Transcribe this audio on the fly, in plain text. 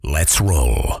Let's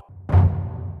roll.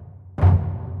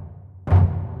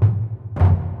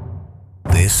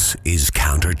 This is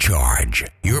Countercharge,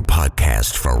 your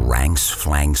podcast for ranks,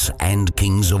 flanks, and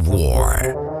kings of war.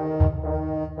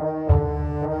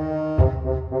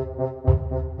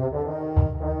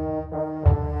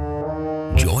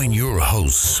 Join your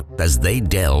hosts as they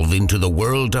delve into the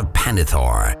world of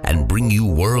Panithor and bring you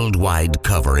worldwide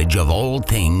coverage of all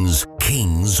things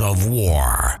Kings of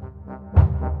War.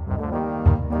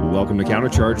 Welcome to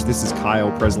Countercharge. This is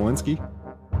Kyle Przelenski.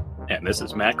 And this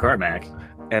is Matt Carmack.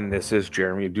 And this is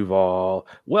Jeremy Duvall.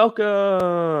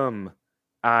 Welcome!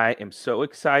 I am so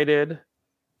excited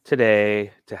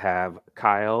today to have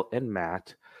Kyle and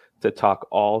Matt to talk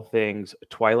all things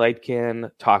Twilight Kin,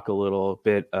 talk a little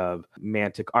bit of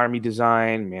Mantic army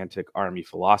design, Mantic army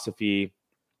philosophy.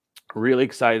 Really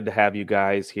excited to have you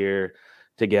guys here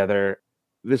together.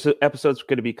 This episode's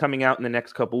going to be coming out in the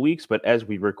next couple weeks, but as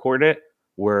we record it,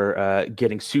 we're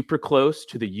getting super close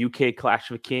to the UK Clash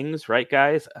of Kings, right,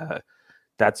 guys?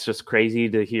 That's just crazy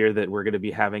to hear that we're going to be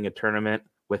having a tournament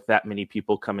with that many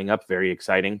people coming up. Very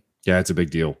exciting. Yeah, it's a big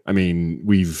deal. I mean,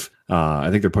 I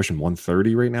think they're pushing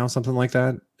 130 right now, something like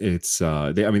that. It's,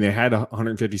 they had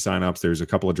 150 signups. There's a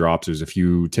couple of drops. There's a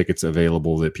few tickets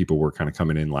available that people were kind of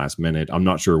coming in last minute. I'm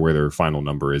not sure where their final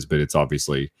number is, but it's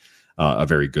obviously a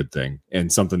very good thing,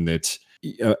 and something that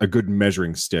a good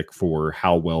measuring stick for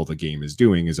how well the game is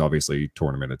doing is obviously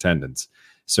tournament attendance.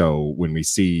 So when we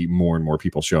see more and more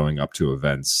people showing up to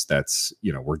events, that's,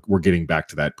 we're getting back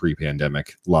to that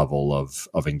pre-pandemic level of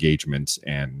engagement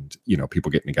and, people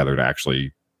getting together to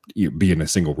actually be in a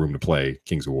single room to play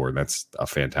Kings of War. That's a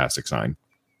fantastic sign.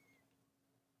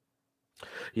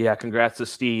 Yeah, congrats to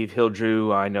Steve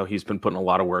Hildrew. I know he's been putting a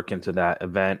lot of work into that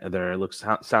event. There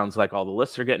sounds like all the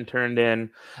lists are getting turned in.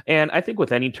 And I think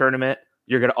with any tournament,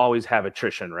 you're going to always have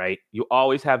attrition, right? You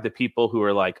always have the people who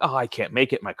are like, oh, I can't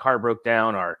make it. My car broke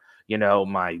down, or,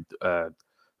 my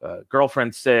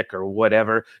girlfriend's sick or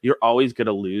whatever. You're always going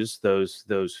to lose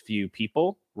those few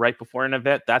people right before an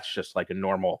event. That's just like a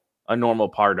normal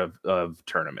part of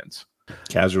tournaments.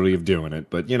 Casualty of doing it.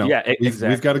 But, exactly.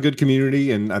 We've got a good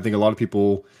community, and I think a lot of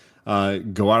people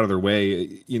go out of their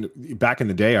way. Back in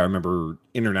the day, I remember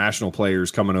international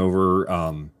players coming over.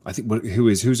 I think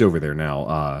who's over there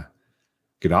now?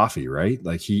 Gaddafi, right?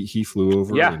 Like he flew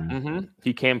over. Yeah,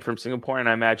 He came from Singapore, and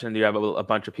I imagine you have a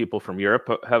bunch of people from Europe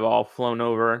have all flown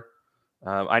over.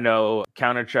 I know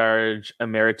Countercharge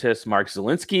Emeritus Mark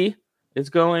Zielinski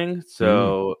is going,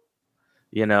 so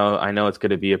I know it's going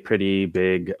to be a pretty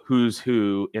big who's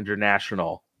who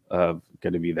international going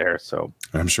to be there. So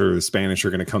I'm sure the Spanish are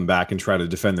going to come back and try to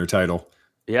defend their title.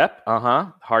 Yep.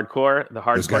 Hardcore. The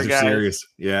hardcore Those guys guys. Are serious.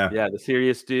 Yeah. Yeah. The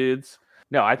serious dudes.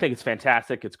 No, I think it's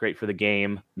fantastic. It's great for the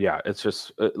game. Yeah, it's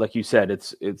just like you said.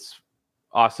 It's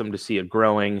awesome to see it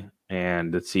growing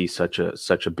and to see such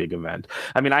a big event.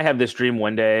 I mean, I have this dream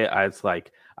one day. I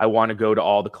want to go to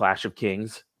all the Clash of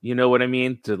Kings. You know what I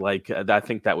mean? I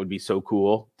think that would be so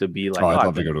cool to be like. I'd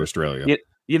love to go to Australia.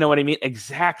 You know what I mean?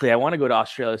 Exactly. I want to go to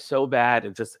Australia so bad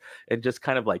and just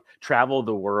kind of like travel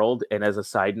the world. And as a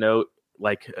side note,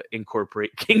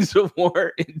 incorporate Kings of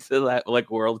War into that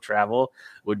world travel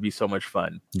would be so much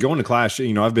fun. Going to Clash,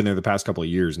 I've been there the past couple of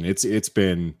years, and it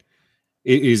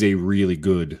is a really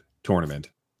good tournament.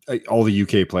 All the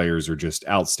UK players are just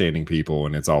outstanding people,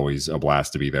 and it's always a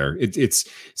blast to be there. It's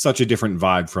such a different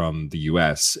vibe from the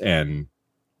US, and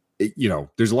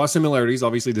there's a lot of similarities.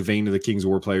 Obviously, the vein of the Kings of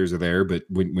War players are there, but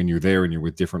when you're there and you're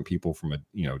with different people from a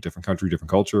different country, different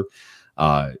culture,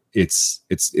 it's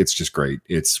just great.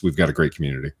 We've got a great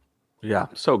community. Yeah,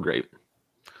 so great.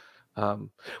 Well,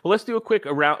 let's do a quick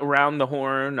around the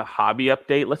horn hobby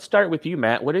update. Let's start with you,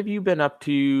 Matt. What have you been up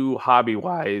to hobby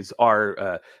wise?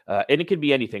 And it could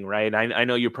be anything, right? I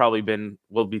know you've probably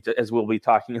we'll be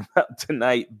talking about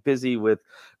tonight, busy with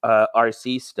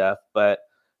RC stuff, but.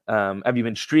 Have you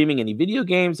been streaming any video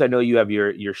games? I know you have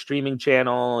your streaming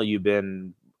channel. You've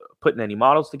been putting any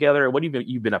models together. What have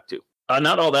you been up to?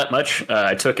 Not all that much.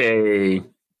 I took a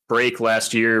break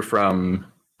last year from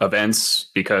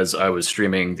events because I was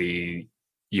streaming the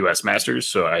US Masters,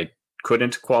 so I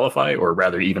couldn't qualify, or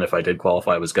rather, even if I did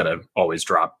qualify, I was going to always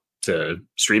drop to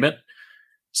stream it.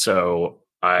 So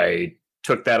I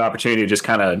took that opportunity to just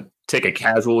kind of take a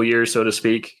casual year, so to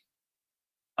speak.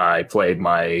 I played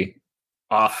my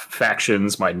off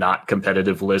factions, my not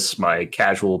competitive lists, my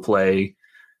casual play.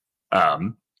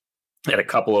 At a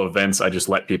couple of events, I just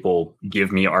let people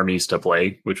give me armies to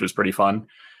play, which was pretty fun.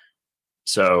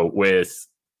 So with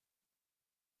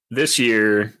this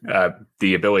year,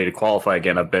 the ability to qualify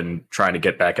again, I've been trying to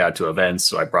get back out to events.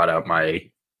 So I brought out my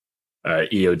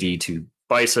EOD to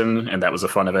Bison, and that was a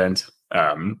fun event.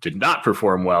 Did not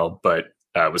perform well, but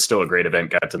was still a great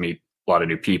event. Got to meet a lot of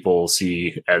new people,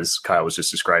 see, as Kyle was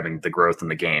just describing, the growth in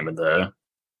the game and the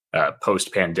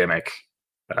post-pandemic.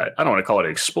 I don't want to call it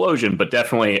an explosion, but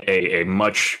definitely a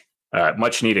much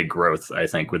needed growth, I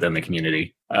think, within the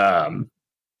community. But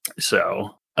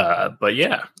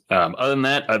yeah, other than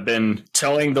that, I've been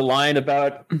towing the line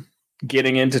about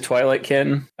getting into Twilight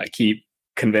Kin. I keep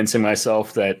convincing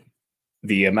myself that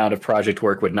the amount of project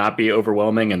work would not be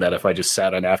overwhelming, and that if I just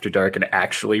sat on After Dark and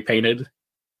actually painted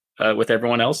with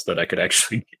everyone else, that I could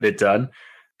actually get it done.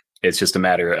 It's just a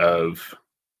matter of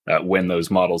when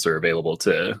those models are available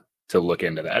to look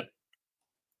into that.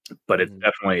 But it's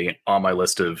definitely on my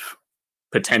list of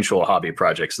potential hobby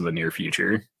projects in the near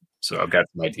future. So I've got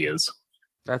some ideas.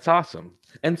 That's awesome.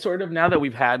 And sort of now that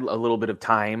we've had a little bit of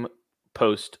time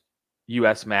post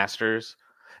US Masters,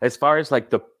 as far as like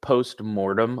the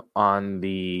post-mortem on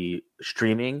the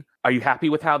streaming, are you happy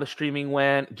with how the streaming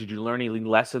went? Did you learn any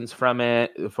lessons from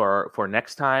it for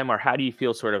next time? Or how do you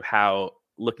feel sort of how,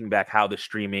 looking back, how the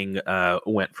streaming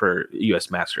went for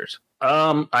US Masters?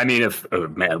 I mean,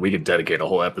 we could dedicate a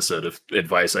whole episode of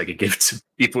advice I could give to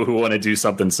people who want to do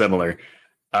something similar.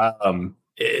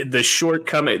 The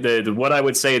shortcoming, what I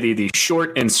would say, the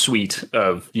short and sweet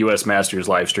of US Masters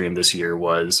live stream this year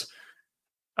was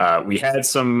we had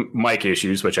some mic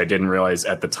issues, which I didn't realize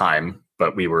at the time,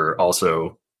 but we were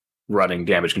also running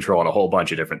damage control on a whole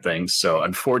bunch of different things. So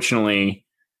unfortunately,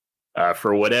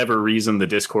 for whatever reason, the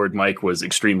Discord mic was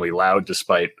extremely loud,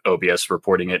 despite OBS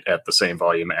reporting it at the same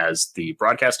volume as the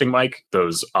broadcasting mic.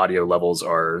 Those audio levels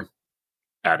are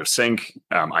out of sync.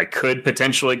 I could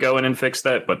potentially go in and fix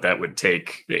that, but that would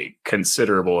take a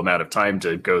considerable amount of time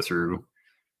to go through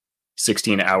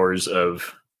 16 hours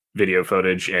of video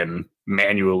footage and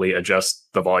manually adjust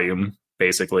the volume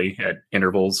basically at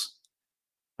intervals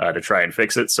to try and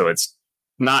fix it. So it's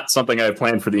not something I've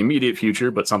planned for the immediate future,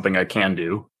 but something I can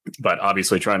do. But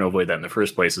obviously trying to avoid that in the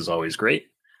first place is always great.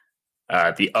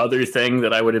 The other thing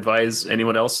that I would advise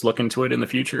anyone else look into it in the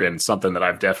future, and something that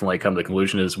I've definitely come to the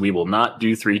conclusion, is we will not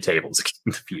do 3 tables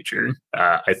in the future.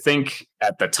 I think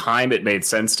at the time it made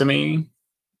sense to me,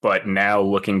 but now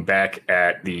looking back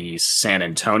at the San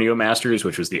Antonio Masters,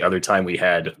 which was the other time we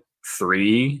had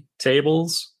 3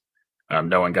 tables,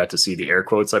 no one got to see the air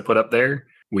quotes I put up there.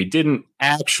 We didn't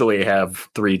actually have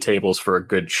 3 tables for a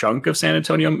good chunk of San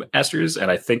Antonio Masters,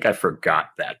 and I think I forgot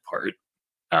that part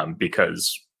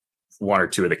because 1 or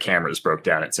 2 of the cameras broke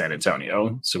down at San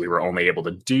Antonio, so we were only able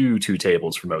to do 2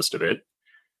 tables for most of it.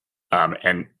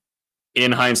 And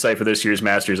in hindsight for this year's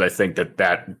Masters, I think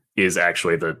that is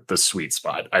actually the sweet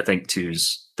spot. I think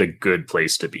 2's the good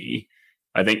place to be.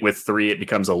 I think with 3, it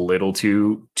becomes a little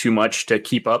too much to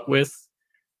keep up with.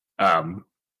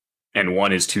 And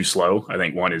 1 is too slow. I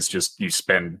think 1 is just,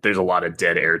 there's a lot of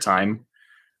dead air time.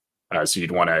 So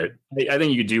you'd want to, I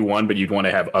think you could do 1, but you'd want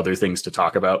to have other things to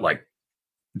talk about, like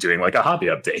doing like a hobby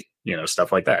update,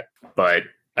 stuff like that. But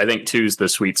I think 2's the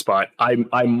sweet spot.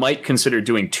 I might consider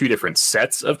doing 2 different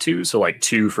sets of 2. So like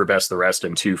 2 for Best of the Rest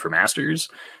and 2 for Masters.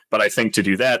 But I think to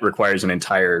do that requires an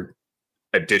entire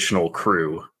additional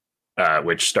crew,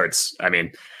 which starts,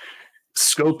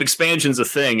 scope expansion's a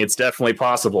thing. It's definitely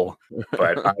possible,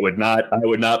 but I would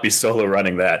not be solo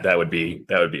running that. That would be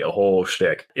a whole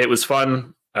shtick. It was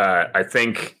fun. I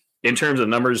think in terms of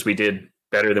numbers, we did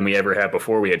better than we ever had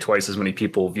before. We had twice as many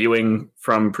people viewing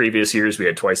from previous years. We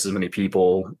had twice as many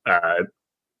people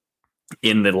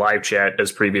in the live chat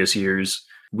as previous years.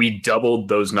 We doubled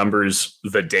those numbers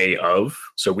the day of.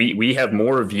 So we have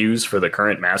more views for the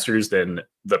current Masters than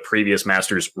the previous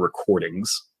Masters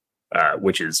recordings.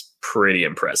 Which is pretty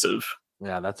impressive.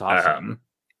 Yeah, that's awesome.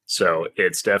 So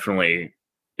it's definitely,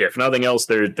 if nothing else,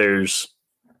 there's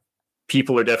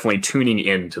people are definitely tuning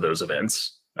into those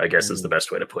events, I guess is the best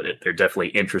way to put it. They're definitely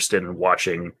interested in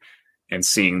watching and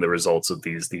seeing the results of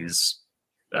these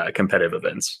competitive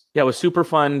events. Yeah, it was super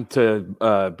fun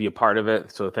to be a part of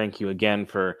it. So thank you again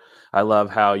I love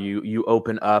how you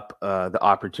open up the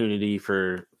opportunity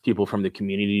for people from the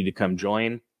community to come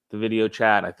join the video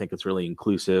chat. I think it's really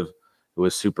inclusive. It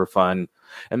was super fun.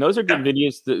 And those are good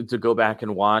videos to go back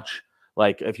and watch.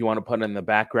 Like if you want to put it in the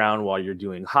background while you're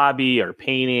doing hobby or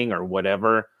painting or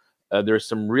whatever, there's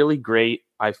some really great,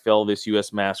 I feel this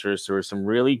US Masters, there were some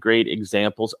really great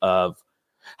examples of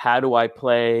how do I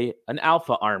play an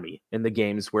alpha army in the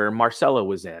games where Marcella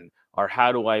was in, or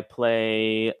how do I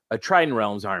play a Trident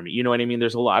Realms army? You know what I mean?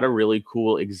 There's a lot of really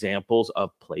cool examples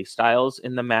of play styles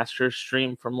in the Masters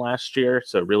stream from last year.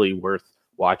 So really worth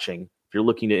watching if you're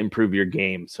looking to improve your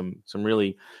game, some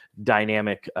really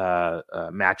dynamic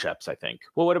matchups, I think.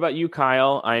 Well, what about you,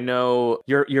 Kyle? I know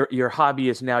your hobby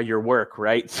is now your work,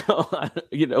 right? So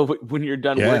when you're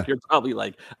done work, you're probably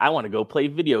like, I want to go play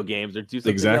video games or do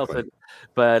something else.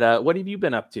 But what have you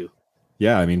been up to?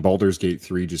 Yeah, I mean, Baldur's Gate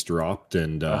 3 just dropped,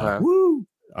 and woo!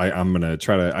 I'm gonna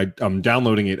try to. I'm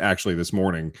downloading it actually this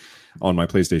morning on my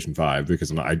PlayStation 5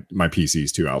 because my PC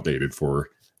is too outdated for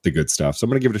the good stuff. So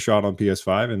I'm gonna give it a shot on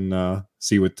PS5 and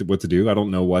see what to do. I don't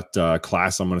know what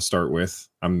class I'm gonna start with.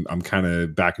 I'm kind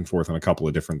of back and forth on a couple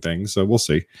of different things, so we'll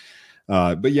see.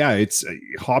 But yeah, it's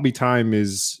hobby time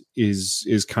is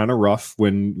kind of rough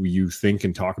when you think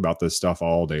and talk about this stuff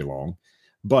all day long.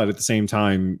 But at the same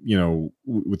time,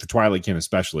 with the Twilight Kin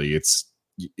especially, it's,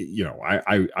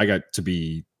 I got to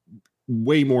be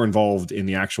way more involved in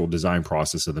the actual design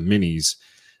process of the minis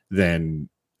than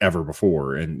ever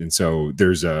before. And so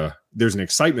there's an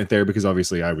excitement there because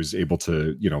obviously I was able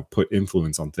to, put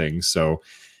influence on things. So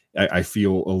I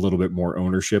feel a little bit more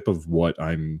ownership of what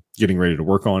I'm getting ready to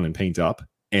work on and paint up.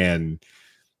 And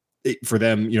for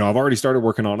them, I've already started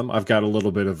working on them. I've got a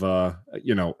little bit of,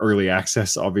 early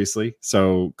access, obviously.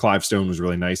 So Clive Stone was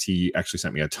really nice. He actually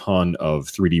sent me a ton of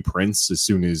 3D prints as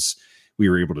soon as we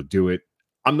were able to do it.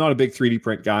 I'm not a big 3D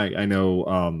print guy. I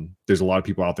know there's a lot of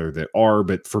people out there that are,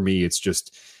 but for me, it's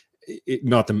just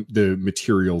not the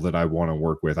material that I want to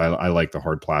work with. I like the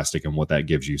hard plastic and what that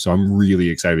gives you. So I'm really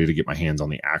excited to get my hands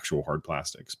on the actual hard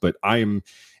plastics. But I am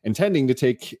intending to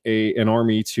take an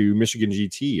army to Michigan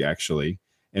GT, actually,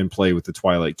 and play with the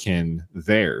Twilight Kin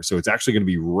there. So it's actually going to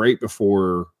be right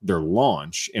before their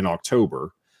launch in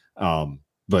October.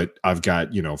 But I've got,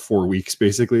 4 weeks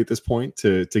basically at this point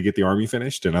to get the army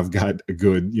finished. And I've got a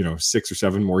good, 6 or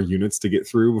 7 more units to get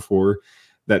through before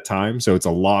that time. So it's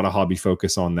a lot of hobby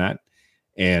focus on that.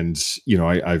 And,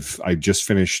 I just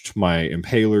finished my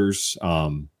Impalers.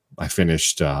 I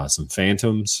finished some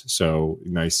Phantoms. So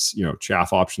nice,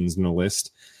 chaff options in the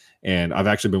list. And I've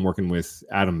actually been working with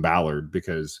Adam Ballard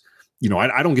because,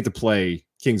 I don't get to play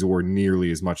Kings of War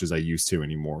nearly as much as I used to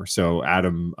anymore. So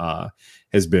Adam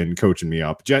has been coaching me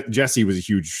up. Jesse was a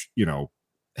huge,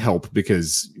 help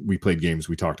because we played games,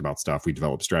 we talked about stuff, we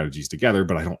developed strategies together,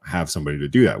 but I don't have somebody to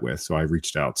do that with. So I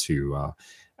reached out to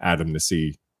Adam to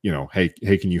see, hey,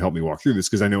 can you help me walk through this?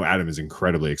 Because I know Adam is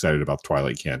incredibly excited about the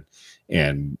Twilight Kin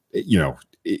and,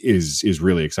 is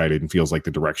really excited and feels like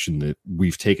the direction that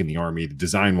we've taken the army, the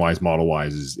design wise, model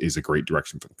wise, is a great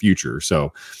direction for the future.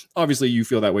 So obviously you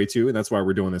feel that way too. And that's why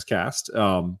we're doing this cast.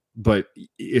 But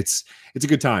it's a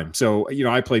good time. So,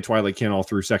 I played Twilight Kin all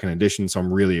through 2nd edition. So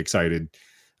I'm really excited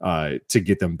to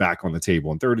get them back on the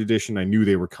table in 3rd edition. I knew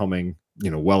they were coming,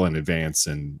 well in advance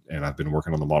and I've been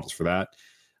working on the models for that.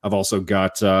 I've also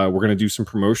got, we're going to do some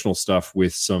promotional stuff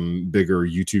with some bigger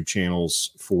YouTube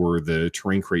channels for the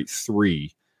Terrain Crate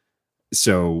 3.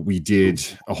 So we did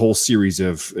a whole series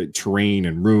of terrain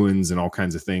and ruins and all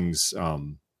kinds of things,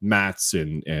 mats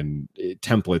and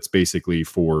templates basically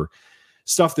for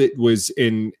stuff that was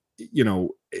in,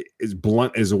 as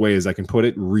blunt as a way as I can put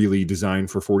it, really designed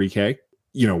for 40K.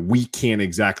 We can't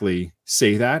exactly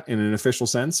say that in an official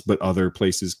sense, but other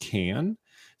places can.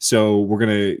 So we're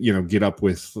going to, get up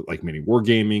with like Mini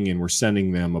Wargaming and we're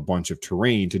sending them a bunch of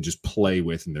terrain to just play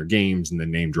with in their games and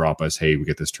then name drop us. Hey, we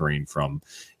get this terrain from,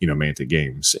 Mantic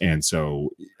Games. And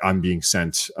so I'm being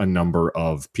sent a number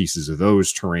of pieces of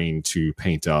those terrain to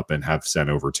paint up and have sent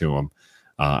over to them.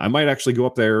 I might actually go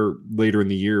up there later in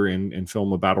the year and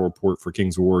film a battle report for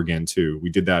Kings of War again, too. We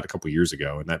did that a couple years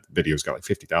ago, and that video's got like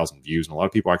 50,000 views, and a lot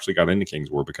of people actually got into Kings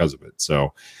of War because of it.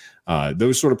 So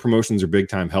those sort of promotions are big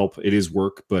time help. It is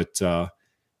work, but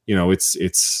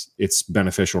it's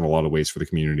beneficial in a lot of ways for the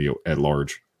community at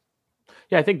large.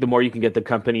 Yeah, I think the more you can get the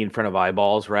company in front of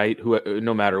eyeballs, right?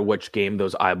 No matter which game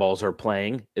those eyeballs are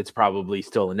playing, it's probably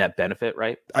still a net benefit,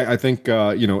 right? I think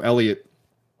Elliot,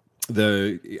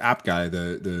 the app guy,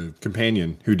 the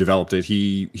companion who developed it,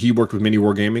 he worked with Mini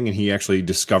Wargaming and he actually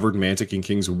discovered Mantic and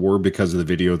Kings of War because of the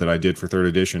video that I did for 3rd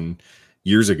edition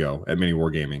years ago at Mini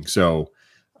Wargaming. So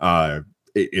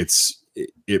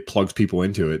it plugs people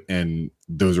into it, and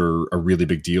those are a really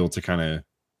big deal to kind of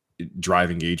drive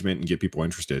engagement and get people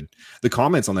interested. The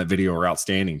comments on that video are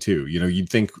outstanding too. You'd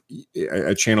think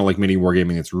a channel like Mini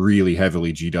Wargaming that's really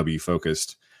heavily GW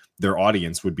focused, their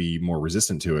audience would be more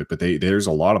resistant to it, but there's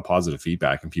a lot of positive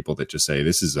feedback and people that just say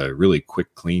this is a really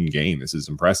quick, clean game. This is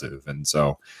impressive. And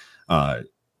so,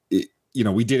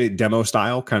 we did it demo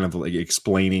style, kind of like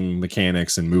explaining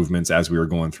mechanics and movements as we were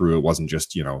going through. It wasn't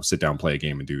just, sit down, play a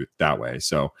game and do it that way.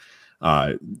 So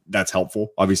that's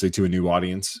helpful, obviously, to a new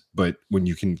audience. But when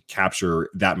you can capture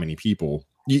that many people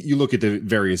you look at the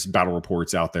various battle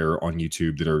reports out there on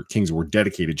YouTube that are Kings of War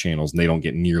dedicated channels, and they don't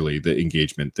get nearly the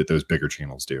engagement that those bigger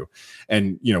channels do.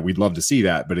 And, we'd love to see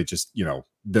that, but it just,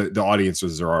 the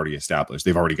audiences are already established.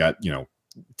 They've already got,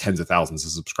 tens of thousands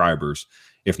of subscribers,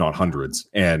 if not hundreds.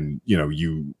 And,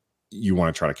 you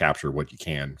want to try to capture what you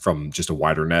can from just a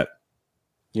wider net.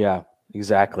 Yeah,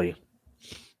 exactly.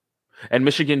 And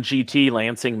Michigan GT,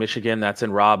 Lansing, Michigan, that's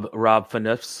in Rob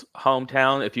Fanuff's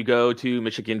hometown. If you go to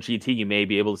Michigan GT, you may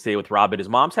be able to stay with Rob at his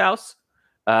mom's house.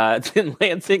 It's in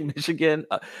Lansing, Michigan,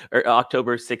 or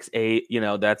October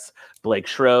 6-8. That's Blake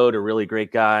Schroed, a really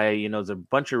great guy. There's a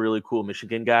bunch of really cool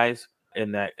Michigan guys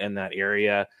in that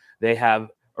area. They have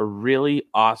a really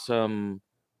awesome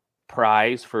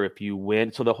prize for if you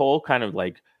win. So the whole kind of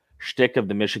like shtick of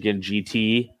the Michigan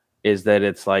GT is that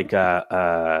it's like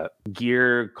a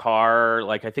gear car.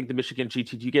 Like I think the Michigan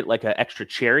GT, you get like an extra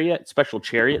special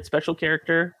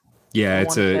character. Yeah,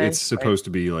 it's supposed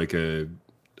to be like a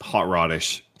hot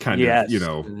rodish kind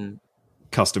of,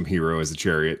 custom hero as a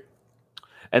chariot.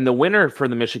 And the winner for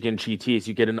the Michigan GT is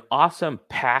you get an awesome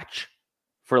patch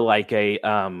for like a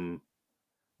how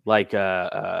like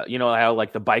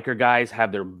the biker guys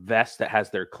have their vest that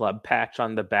has their club patch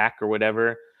on the back or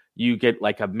whatever. You get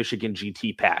like a Michigan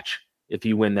GT patch if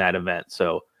you win that event.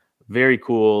 So very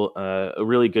cool, a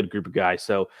really good group of guys.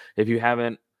 So if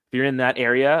you're in that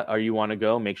area or you want to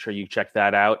go, make sure you check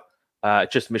that out.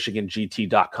 Just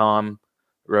michigangT.com.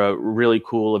 Really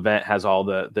cool event, has all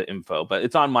the info, but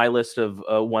it's on my list of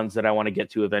ones that I want to get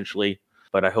to eventually.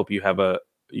 But I hope you have a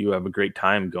great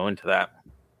time going to that.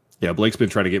 Yeah, Blake's been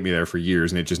trying to get me there for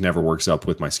years, and it just never works up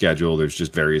with my schedule. There's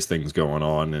just various things going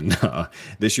on, and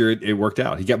this year it worked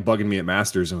out. He kept bugging me at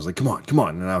Masters, and I was like, come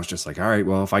on. And I was just like, all right,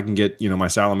 well, if I can get, my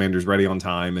salamanders ready on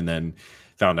time, and then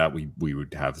found out we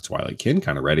would have the Twilight Kin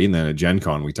kind of ready. And then at Gen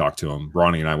Con, we talked to him.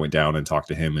 Ronnie and I went down and talked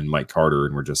to him and Mike Carter,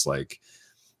 and we're just like,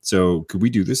 so could we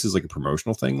do this as like a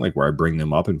promotional thing, like where I bring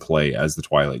them up and play as the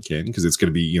Twilight Kin? Because it's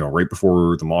going to be, right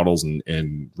before the models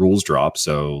and rules drop.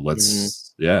 So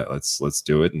let's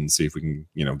do it and see if we can,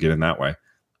 get in that way.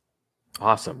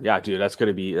 Awesome. Yeah, dude, that's going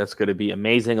to be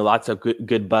amazing. Lots of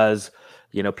good buzz,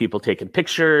 people taking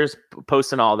pictures,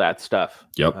 posting all that stuff.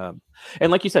 Yep.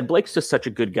 And like you said, Blake's just such a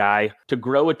good guy. To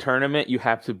grow a tournament, you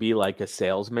have to be like a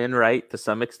salesman, right? To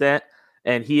some extent.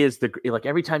 And he is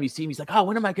every time you see him, he's like, oh,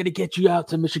 when am I going to get you out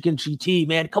to Michigan GT,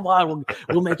 man? Come on,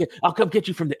 we'll make it. I'll come get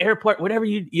you from the airport, whatever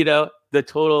the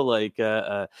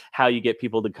total, how you get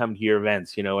people to come to your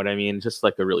events. You know what I mean? Just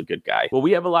like a really good guy. Well,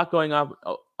 we have a lot going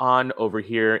on over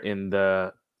here in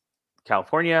the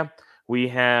California. We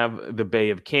have the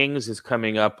Bay of Kings is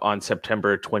coming up on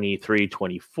September 23,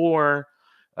 24.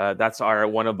 That's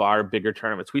one of our bigger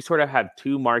tournaments. We sort of have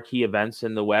two marquee events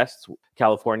in the West.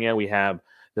 California, we have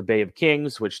the Bay of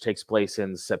Kings, which takes place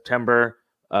in September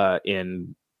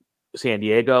in San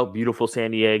Diego, beautiful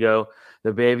San Diego.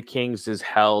 The Bay of Kings is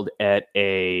held at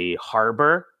a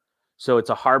harbor. So it's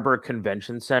a harbor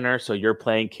convention center. So you're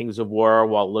playing Kings of War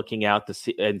while looking out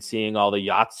and seeing all the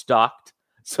yachts docked.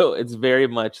 So it's very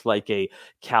much like a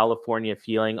California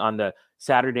feeling. On the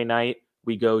Saturday night,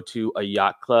 we go to a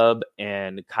yacht club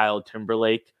and Kyle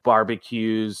Timberlake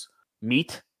barbecues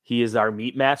meat. He is our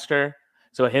meat master.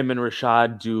 So him and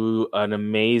Rashad do an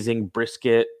amazing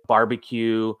brisket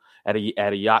barbecue at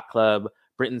a yacht club.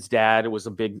 Britton's dad was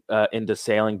a big into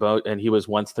sailing boat, and he was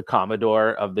once the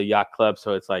Commodore of the yacht club.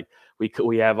 So it's like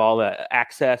we have all the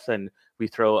access, and we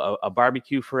throw a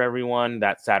barbecue for everyone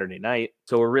that Saturday night.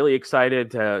 So we're really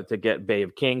excited to get Bay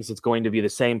of Kings. It's going to be the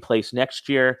same place next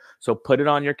year. So put it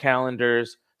on your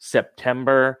calendars,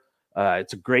 September.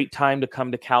 It's a great time to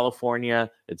come to California.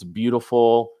 It's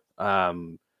beautiful.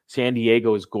 San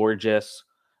Diego is gorgeous.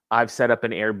 I've set up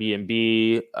an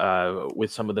Airbnb with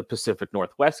some of the Pacific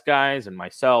Northwest guys and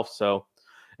myself. So,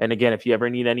 and again, if you ever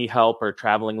need any help or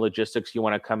traveling logistics, you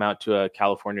want to come out to a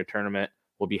California tournament,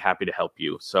 we'll be happy to help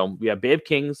you. So we have Bay of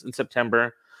Kings in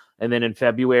September. And then in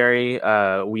February,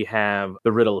 we have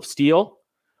the Riddle of Steel,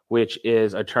 which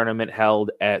is a tournament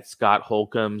held at Scott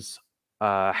Holcomb's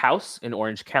house in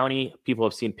Orange County. People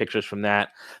have seen pictures from that.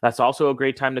 That's also a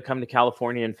great time to come to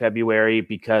California in February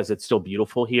because it's still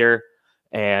beautiful here.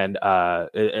 And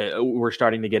we're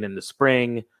starting to get into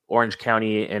spring. Orange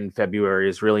County in February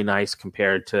is really nice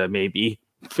compared to maybe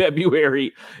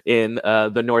February in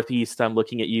the Northeast. I'm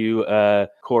looking at you,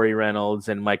 Corey Reynolds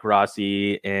and Mike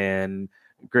Rossi and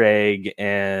Greg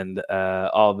and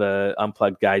all the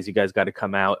Unplugged guys. You guys got to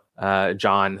come out,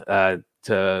 John,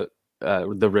 to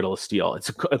the Riddle of Steel. It's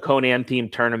a Conan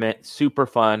themed tournament, super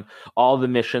fun. All the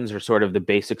missions are sort of the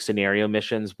basic scenario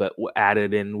missions, but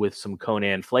added in with some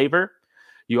Conan flavor.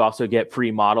 You also get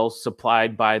free models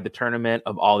supplied by the tournament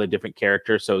of all the different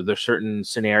characters. So there's certain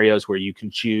scenarios where you can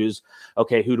choose,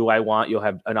 okay, who do I want? You'll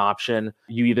have an option.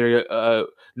 You either,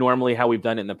 normally how we've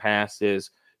done it in the past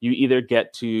is you either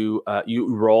get to,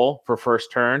 you roll for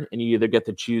first turn, and you either get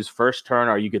to choose first turn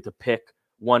or you get to pick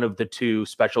one of the two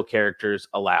special characters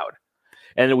allowed.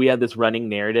 And then we had this running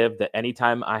narrative that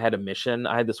anytime I had a mission,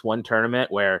 I had this one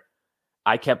tournament where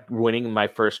I kept winning my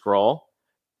first roll,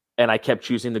 and I kept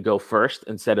choosing to go first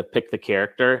instead of pick the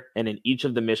character. And in each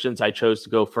of the missions, I chose to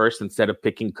go first instead of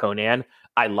picking Conan.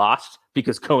 I lost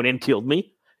because Conan killed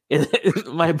me.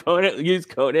 My opponent used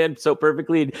Conan so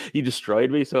perfectly, he destroyed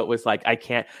me. So it was like, I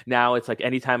can't. Now it's like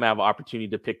anytime I have an opportunity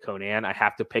to pick Conan, I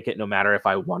have to pick it no matter if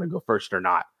I want to go first or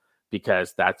not,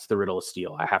 because that's the riddle of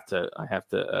steel. I have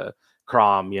to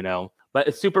crom, But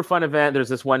it's a super fun event. There's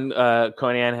this one,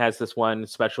 Conan has this one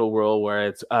special rule where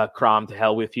it's crom to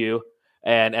hell with you.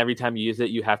 And every time you use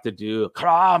it, you have to do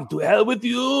crom to hell with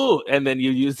you. And then you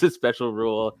use this special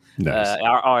rule.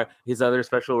 Nice. His other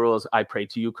special rule is I pray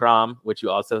to you, crom, which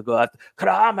you also go out,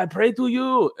 crom, I pray to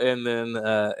you. And then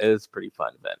it's a pretty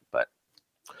fun event. But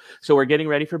so we're getting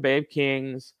ready for Bay of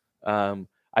Kings.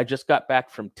 I just got back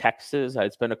from Texas.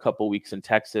 I'd spent a couple weeks in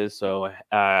Texas, so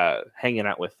hanging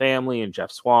out with family and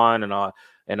Jeff Swan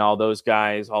and all those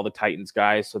guys, all the Titans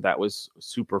guys. So that was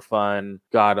super fun.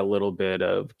 Got a little bit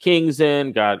of Kings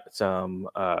in. Got some.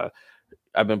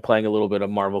 I've been playing a little bit of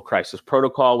Marvel Crisis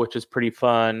Protocol, which is pretty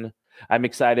fun. I'm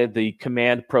excited. The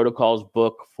Command Protocols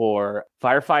book for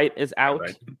Firefight is out.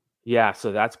 Right. Yeah,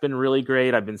 so that's been really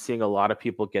great. I've been seeing a lot of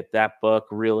people get that book.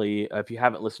 Really, if you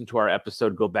haven't listened to our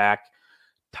episode, go back.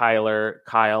 Tyler,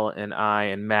 Kyle, and I,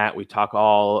 and Matt, we talk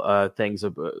all things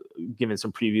about giving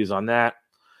some previews on that.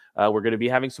 We're going to be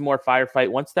having some more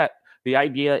Firefight. The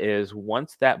idea is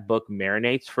once that book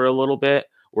marinates for a little bit,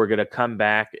 we're going to come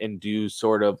back and do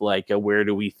sort of like a where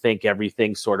do we think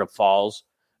everything sort of falls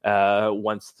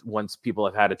once people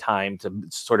have had a time to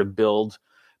sort of build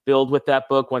with that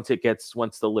book. Once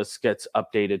the list gets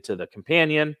updated to the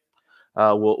companion.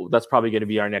 That's probably going to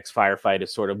be our next Firefight,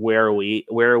 is sort of where are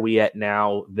we at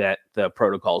now that the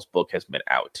Protocols book has been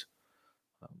out.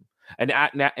 And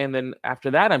then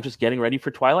after that, I'm just getting ready for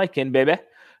Twilight Kin, baby.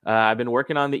 I've been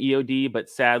working on the EOD, but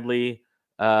sadly,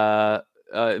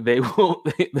 they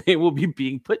will be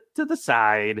being put to the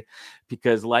side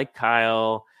because, like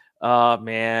Kyle,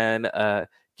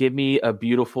 give me a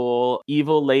beautiful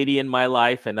evil lady in my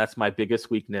life, and that's my biggest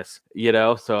weakness,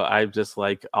 So I'm just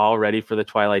like all ready for the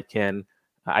Twilight Kin.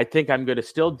 I think I'm going to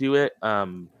still do it.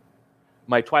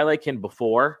 My Twilight Kin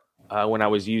before, when I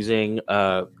was using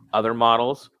other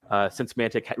models, since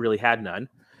Mantic really had none,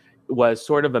 was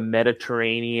sort of a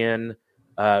Mediterranean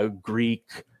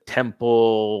Greek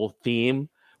temple theme,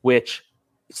 which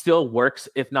still works,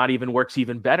 if not even works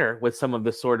even better with some of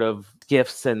the sort of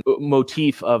gifts and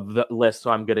motif of the list. So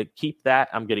I'm going to keep that.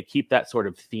 I'm going to keep that sort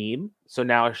of theme. So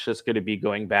now it's just going to be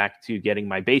going back to getting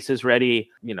my bases ready,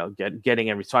 getting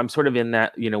every. So I'm sort of in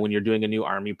that, when you're doing a new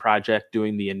army project,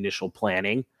 doing the initial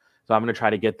planning. So I'm going to try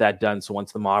to get that done. So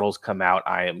once the models come out,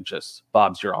 I am just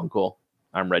Bob's your uncle.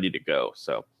 I'm ready to go.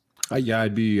 So.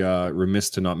 I'd be remiss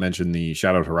to not mention the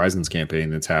Shadowed Horizons campaign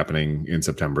that's happening in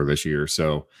September this year.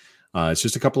 So it's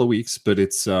just a couple of weeks, but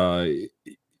it's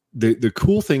the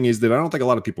cool thing is that I don't think a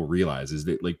lot of people realize is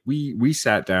that like we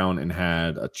sat down and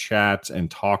had a chat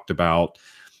and talked about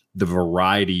the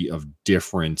variety of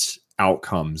different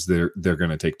outcomes that they're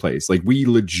going to take place. Like we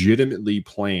legitimately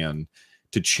plan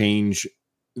to change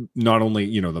not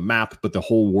only the map but the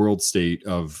whole world state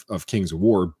of Kings of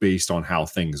War based on how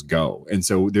things go. And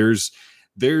so there's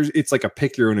it's like a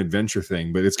pick your own adventure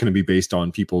thing, but it's going to be based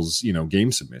on people's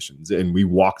game submissions, and we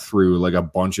walk through like a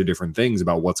bunch of different things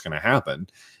about what's going to happen,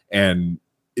 and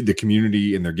the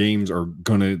community and their games are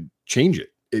going to change it.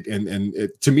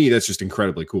 To me, that's just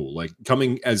incredibly cool. Like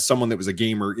coming as someone that was a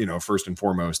gamer, first and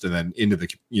foremost, and then into the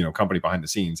company behind the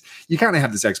scenes, you kind of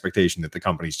have this expectation that the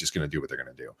company's just going to do what they're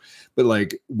going to do. But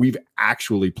like we've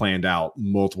actually planned out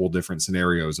multiple different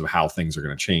scenarios of how things are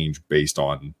going to change based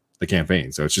on the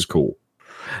campaign. So it's just cool.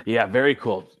 Yeah, very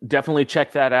cool. Definitely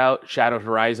check that out. Shadowed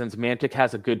Horizons. Mantic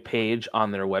has a good page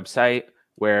on their website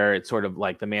where it's sort of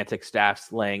like the Mantic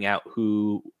staff's laying out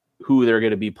who they're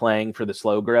going to be playing for the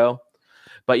slow grow.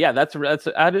 But yeah,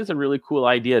 that is a really cool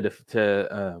idea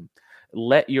to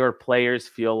let your players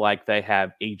feel like they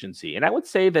have agency. And I would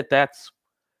say that that's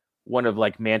one of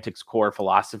like Mantic's core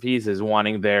philosophies, is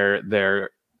wanting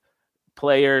their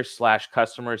players /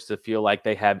 customers to feel like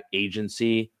they have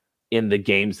agency in the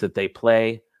games that they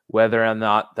play, whether or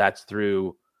not that's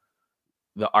through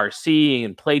the RC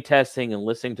and play testing and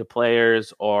listening to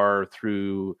players, or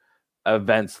through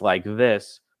events like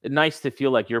this. Nice to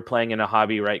feel like you're playing in a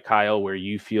hobby, right, Kyle, where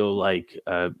you feel like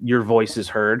your voice is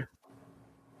heard.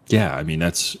 Yeah, I mean,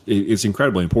 it's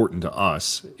incredibly important to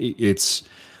us. It's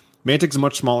Mantic's a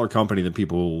much smaller company than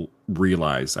people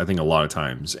realize, I think, a lot of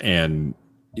times. And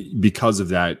because of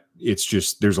that, it's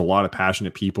just, there's a lot of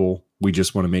passionate people. We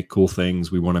just want to make cool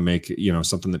things. We want to make,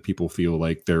 something that people feel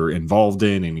like they're involved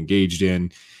in and engaged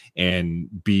in, and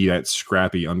be that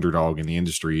scrappy underdog in the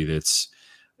industry that's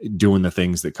doing the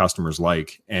things that customers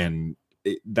like. And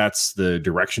that's the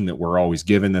direction that we're always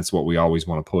given. That's what we always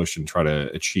want to push and try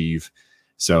to achieve.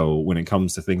 So when it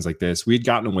comes to things like this, we had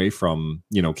gotten away from,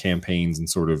 campaigns and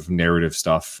sort of narrative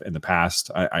stuff in the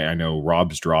past. I know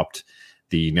Rob's dropped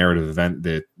the narrative event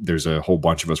that there's a whole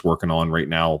bunch of us working on right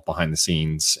now behind the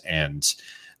scenes. And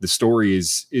the story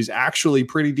is actually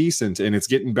pretty decent, and it's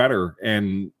getting better.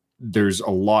 And there's a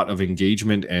lot of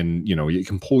engagement, and, it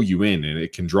can pull you in, and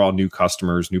it can draw new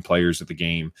customers, new players at the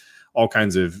game, all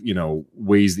kinds of,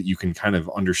 ways that you can kind of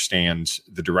understand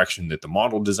the direction that the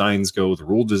model designs go, the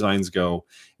rule designs go.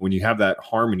 When you have that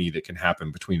harmony that can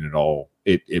happen between it all,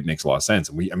 it makes a lot of sense.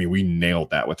 And we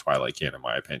nailed that with Twilight Kin, in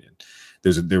my opinion.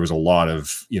 There was a lot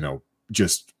of,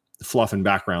 just fluff and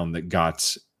background that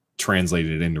got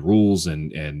translated into rules,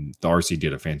 and the RC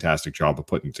did a fantastic job of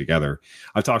putting it together.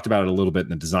 I've talked about it a little bit in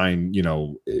the design,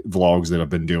 vlogs that I've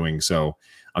been doing, so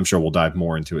I'm sure we'll dive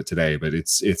more into it today. But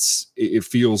it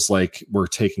feels like we're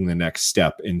taking the next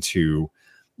step into,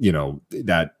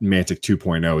 that Mantic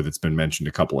 2.0 that's been mentioned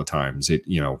a couple of times.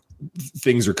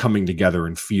 Things are coming together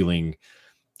and feeling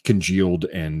congealed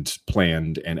and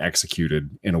planned and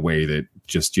executed in a way that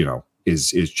just,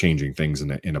 is changing things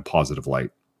in a positive light.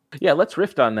 Yeah, let's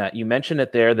riff on that. You mentioned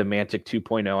it there, the Mantic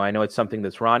 2.0. I know it's something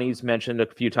that's Ronnie's mentioned a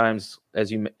few times,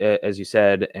 as you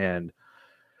said. And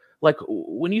like,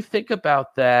 when you think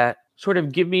about that, sort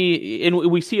of give me, and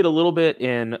we see it a little bit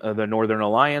in the Northern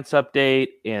Alliance update,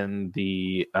 in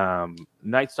the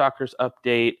Night Stalkers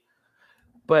update.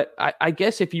 But I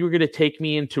guess if you were going to take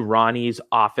me into Ronnie's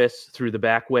office through the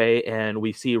back way, and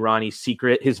we see Ronnie's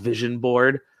secret, his vision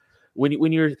board,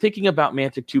 when you're thinking about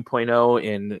Mantic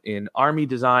 2.0 in army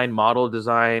design, model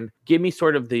design, give me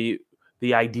sort of the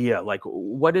idea. Like,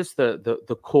 what is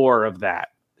the core of that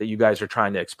you guys are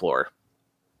trying to explore?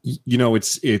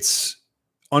 It's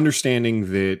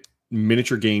understanding that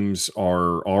miniature games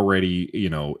are already,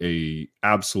 a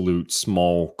absolute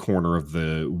small corner of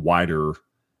the wider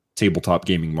tabletop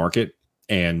gaming market,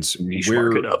 and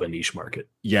market of a niche market.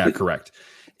 Yeah, correct.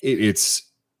 It's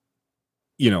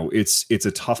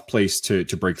a tough place to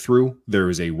break through. There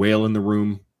is a whale in the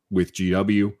room with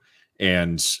GW,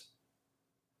 and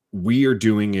we are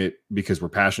doing it because we're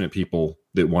passionate people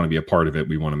that want to be a part of it.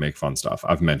 We want to make fun stuff.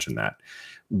 I've mentioned that.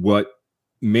 What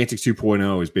Mantic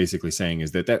 2.0 is basically saying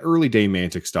is that early day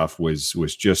Mantic stuff was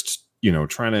just,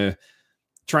 trying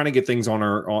to get things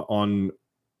on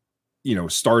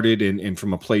started and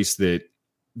from a place that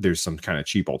there's some kind of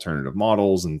cheap alternative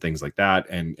models and things like that.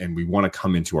 And we want to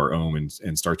come into our own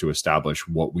and start to establish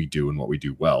what we do and what we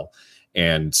do well.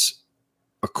 And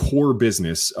a core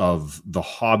business of the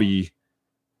hobby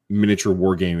miniature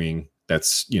wargaming,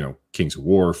 that's, Kings of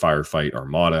War, Firefight,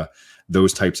 Armada,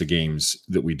 those types of games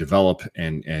that we develop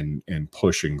and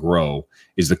push and grow,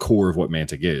 is the core of what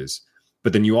Mantic is.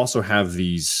 But then you also have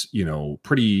these,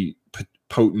 pretty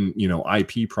potent,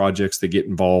 IP projects that get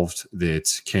involved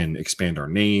that can expand our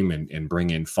name and bring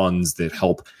in funds that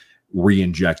help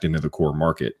re-inject into the core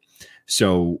market.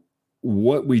 So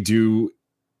what we do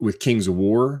with Kings of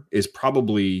War is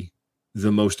probably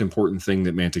the most important thing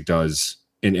that Mantic does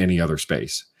in any other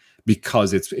space,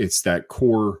 because it's that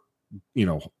core,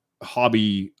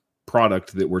 hobby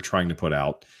product that we're trying to put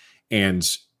out. And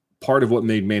part of what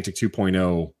made Mantic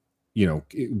 2.0,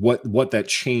 what that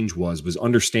change was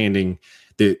understanding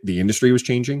that the industry was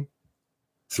changing.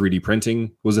 3D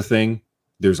printing was a thing.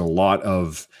 There's a lot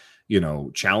of,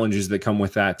 challenges that come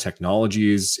with that.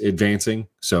 Technology is advancing.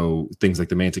 So things like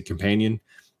the Mantic Companion,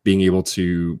 being able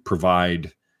to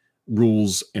provide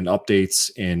rules and updates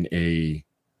in a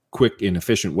quick and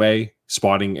efficient way,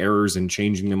 spotting errors and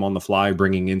changing them on the fly,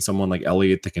 bringing in someone like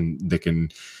Elliot that can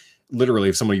literally,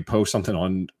 if somebody posts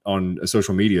something on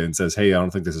social media and says, hey, I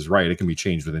don't think this is right, it can be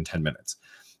changed within 10 minutes.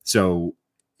 So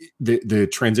the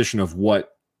transition of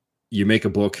what you make a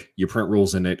book, you print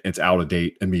rules in it, it's out of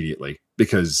date immediately,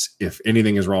 because if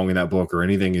anything is wrong in that book or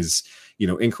anything is,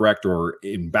 incorrect or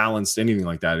imbalanced, anything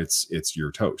like that, it's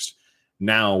your toast.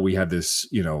 Now we have this,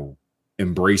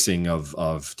 embracing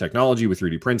of technology with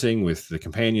 3D printing, with the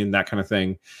companion, that kind of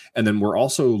thing. And then we're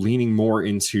also leaning more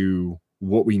into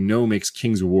what we know makes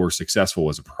Kings of War successful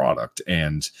as a product.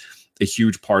 And a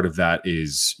huge part of that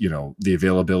is, the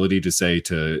availability to say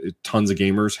to tons of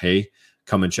gamers, hey,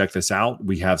 come and check this out.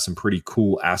 We have some pretty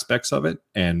cool aspects of it.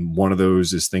 And one of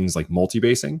those is things like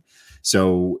multi-basing.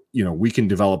 So, we can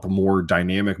develop more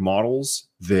dynamic models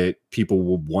that people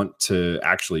will want to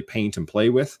actually paint and play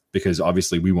with, because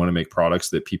obviously we want to make products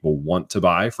that people want to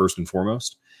buy first and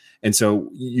foremost. And so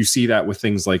you see that with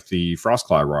things like the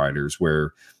Frostclaw Riders,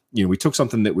 where, we took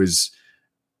something that was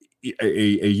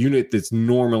a unit that's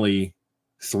normally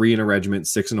 3 in a regiment,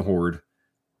 6 in a horde.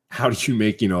 How do you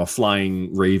make, a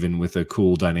flying raven with a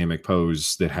cool dynamic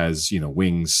pose that has,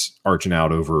 wings arching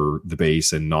out over the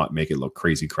base and not make it look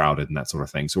crazy crowded and that sort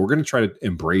of thing? So we're going to try to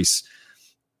embrace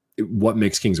what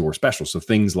makes Kings of War special. So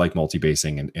things like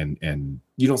multi-basing and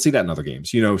you don't see that in other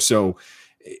games, so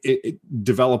it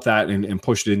develop that and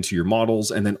push it into your models,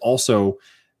 and then also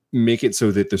make it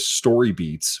so that the story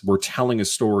beats, we're telling a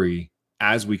story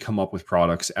as we come up with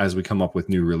products, as we come up with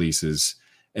new releases,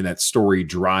 and that story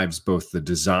drives both the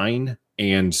design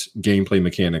and gameplay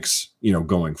mechanics,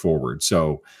 going forward.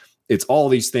 So it's all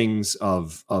these things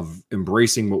of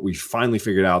embracing what we finally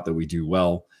figured out that we do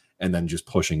well, and then just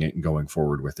pushing it and going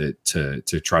forward with it to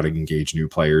try to engage new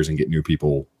players and get new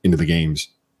people into the games.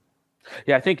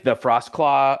 Yeah, I think the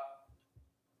Frostclaw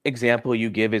example you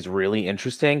give is really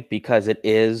interesting, because it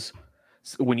is,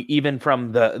 when you, even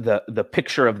from the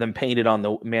picture of them painted on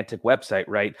the Mantic website,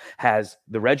 right, has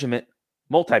the regiment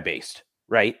multi-based,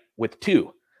 right, with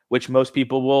 2, which most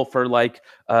people will, for like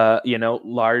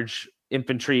large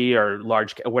infantry or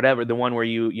large whatever, the one where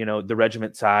the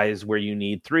regiment size where you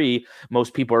need 3,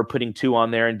 most people are putting 2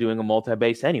 on there and doing a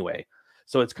multi-base anyway.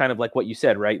 So it's kind of like what you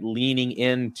said, right, leaning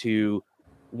into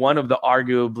one of the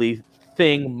arguably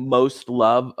thing most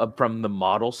love from the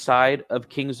model side of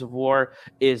Kings of War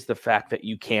is the fact that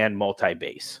you can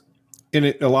multi-base. And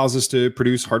it allows us to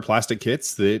produce hard plastic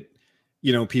kits that,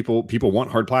 people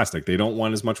want hard plastic. They don't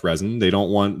want as much resin. They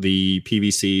don't want the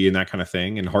PVC and that kind of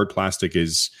thing. And hard plastic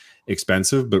is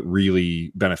expensive, but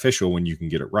really beneficial when you can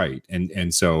get it right.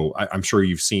 And so I'm sure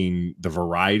you've seen the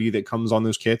variety that comes on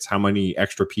those kits, how many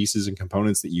extra pieces and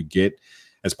components that you get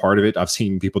as part of it. I've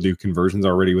seen people do conversions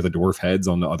already with the dwarf heads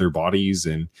on the other bodies.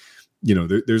 And,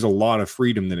 there's a lot of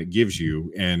freedom that it gives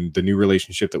you. And the new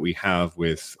relationship that we have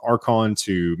with Archon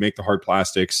to make the hard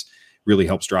plastics really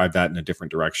helps drive that in a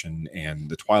different direction. And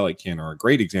the Twilight Kin are a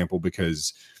great example,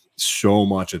 because so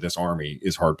much of this army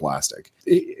is hard plastic,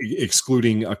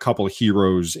 excluding a couple of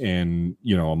heroes and,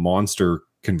 a monster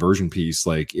conversion piece.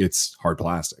 Like, it's hard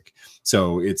plastic.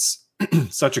 So it's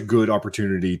such a good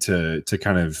opportunity to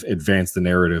kind of advance the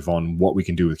narrative on what we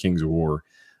can do with Kings of War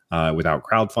without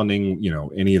crowdfunding,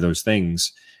 any of those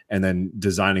things, and then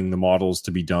designing the models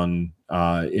to be done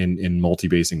in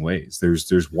multi-basing ways.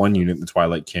 There's one unit in the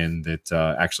Twilight Kin that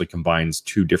actually combines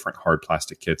 2 different hard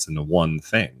plastic kits into one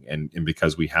thing, and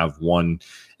because we have one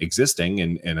existing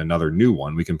and another new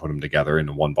one, we can put them together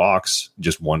into one box,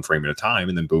 just one frame at a time,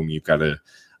 and then boom, you've got a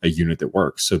unit that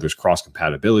works. So there's cross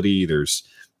compatibility. There's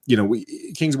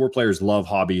Kings of War players love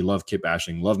hobby, love kit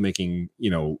bashing, love making,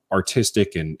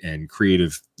 artistic and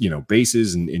creative,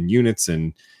 bases and units.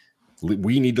 And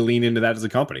we need to lean into that as a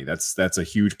company. That's a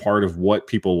huge part of what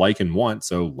people like and want.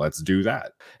 So let's do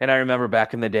that. And I remember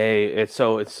back in the day, it's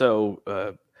so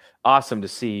awesome to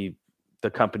see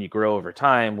the company grow over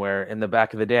time, where in the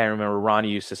back of the day, I remember Ronnie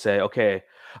used to say, okay,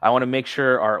 I want to make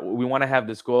sure we want to have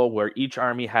this goal where each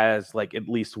army has like at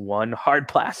least one hard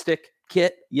plastic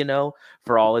kit,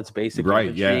 for all its basic right,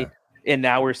 infantry. yeah. And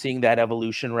now we're seeing that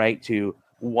evolution, right, to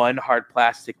one hard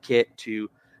plastic kit, to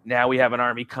now we have an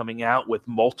army coming out with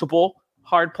multiple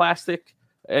hard plastic,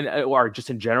 or just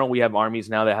in general, we have armies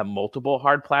now that have multiple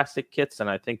hard plastic kits, and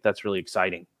I think that's really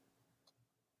exciting.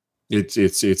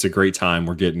 It's a great time.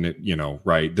 We're getting it,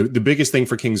 right. The biggest thing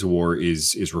for Kings of War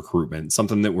is recruitment.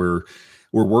 Something that we're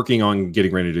working on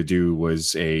getting ready to do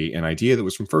was an idea that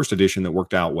was from first edition that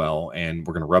worked out well, and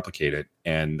we're going to replicate it.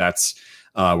 And that's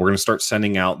we're going to start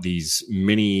sending out these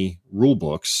mini rule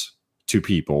books to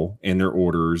people in their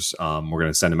orders. We're going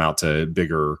to send them out to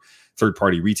bigger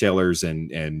third-party retailers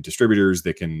and distributors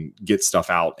that can get stuff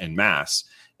out en masse.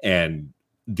 And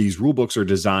these rule books are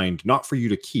designed not for you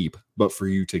to keep, but for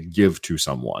you to give to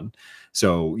someone.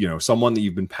 So, someone that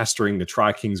you've been pestering to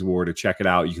try Kings of War, to check it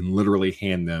out, you can literally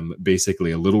hand them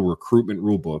basically a little recruitment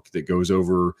rule book that goes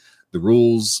over the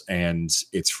rules, and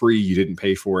it's free. You didn't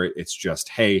pay for it. It's just,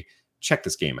 hey, check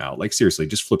this game out. Like, seriously,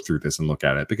 just flip through this and look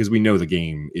at it, because we know the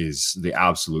game is the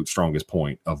absolute strongest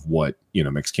point of what,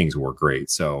 makes Kings of War great.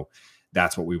 So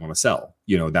that's what we want to sell.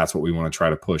 That's what we want to try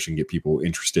to push and get people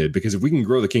interested, because if we can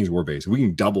grow the Kings of War base, if we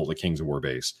can double the Kings of War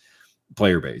base,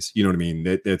 player base, you know what I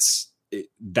mean?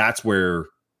 That's where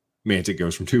Mantic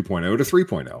goes from 2.0 to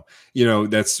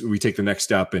 3.0. We take the next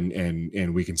step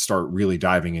and we can start really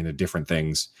diving into different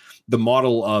things. The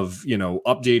model of,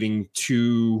 updating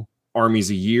 2 armies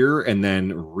a year and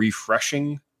then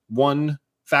refreshing one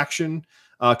faction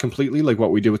completely, like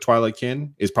what we did with Twilight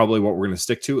Kin, is probably what we're going to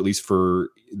stick to, at least for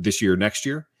this year, next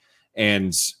year.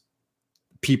 And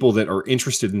people that are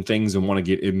interested in things and want to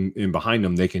get in behind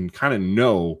them, they can kind of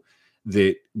know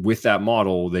that with that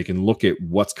model, they can look at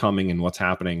what's coming and what's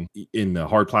happening in the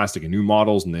hard plastic and new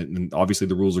models. And obviously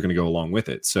the rules are going to go along with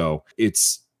it. So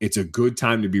it's a good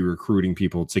time to be recruiting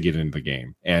people to get into the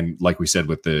game. And like we said,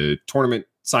 with the tournament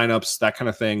signups, that kind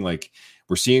of thing, like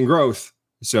we're seeing growth.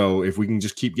 So if we can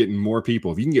just keep getting more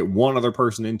people, if you can get one other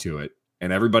person into it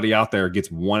and everybody out there gets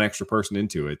one extra person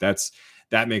into it,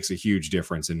 that makes a huge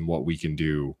difference in what we can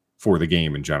do for the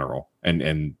game in general.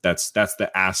 And that's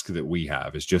the ask that we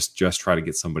have, is just try to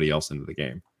get somebody else into the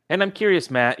game. And I'm curious,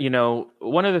 Matt,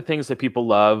 one of the things that people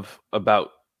love about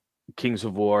Kings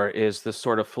of War is the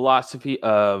sort of philosophy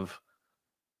of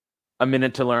a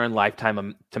minute to learn,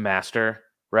 lifetime to master,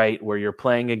 right? Where you're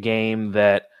playing a game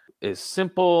that is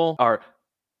simple or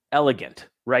elegant,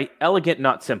 right? Elegant,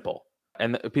 not simple.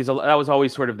 And because that was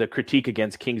always sort of the critique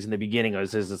against Kings in the beginning,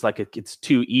 it's like it's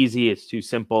too easy, it's too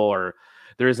simple, or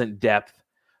there isn't depth.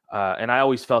 And I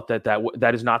always felt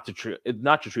that is not the truth.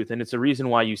 Not the truth, and it's a reason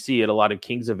why you see at a lot of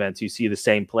Kings events, you see the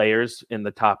same players in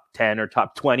the top 10 or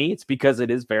top 20. It's because it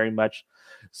is very much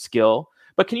skill.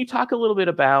 But can you talk a little bit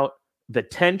about the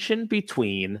tension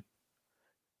between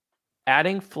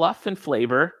adding fluff and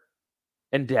flavor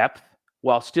and depth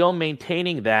while still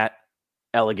maintaining that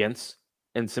elegance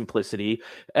and simplicity,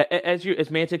 as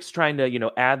Mantic's trying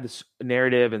to add this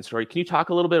narrative and story? Can you talk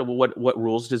a little bit about what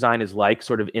rules design is like,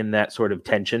 sort of in that sort of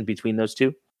tension between those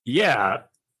two? Yeah,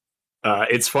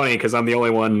 it's funny because I'm the only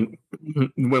one,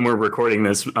 when we're recording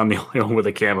this, I'm the only one with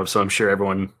a camera, so I'm sure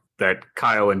everyone that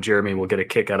Kyle and Jeremy will get a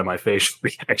kick out of my facial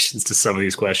reactions to some of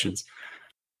these questions.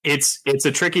 It's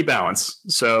a tricky balance.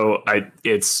 So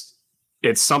it's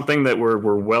something that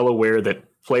we're well aware that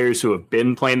players who have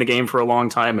been playing the game for a long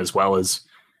time, as well as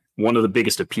one of the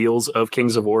biggest appeals of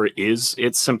Kings of War is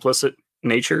its simplistic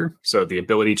nature. So the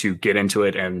ability to get into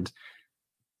it and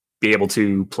be able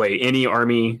to play any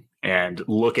army and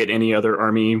look at any other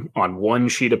army on one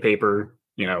sheet of paper,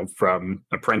 from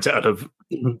a printout of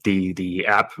the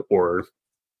app, or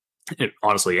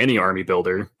honestly any army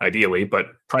builder ideally, but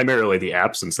primarily the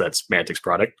app, since that's Mantic's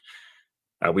product.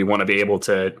 We want to be able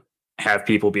to have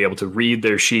people be able to read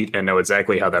their sheet and know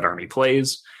exactly how that army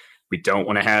plays. We don't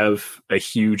want to have a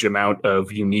huge amount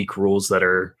of unique rules that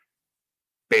are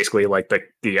basically like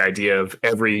the idea of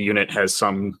every unit has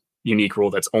some unique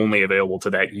rule that's only available to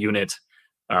that unit.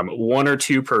 1 or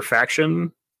 2 per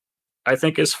faction, I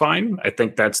think, is fine. I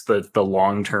think that's the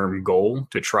long-term goal,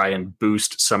 to try and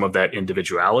boost some of that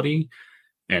individuality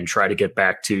and try to get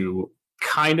back to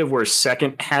kind of where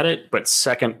Second had it. But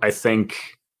Second, I think,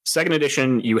 Second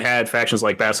edition, you had factions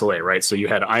like Basileia, right? So you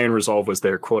had Iron Resolve was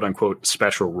their quote-unquote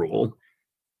special rule.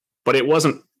 But it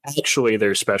wasn't actually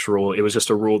their special rule. It was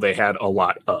just a rule they had a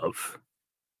lot of.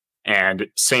 And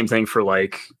same thing for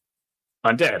like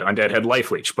Undead. Undead had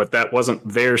Life Leech, but that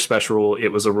wasn't their special rule. It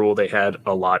was a rule they had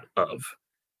a lot of.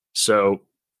 So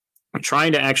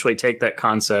trying to actually take that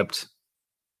concept,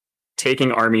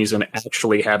 taking armies and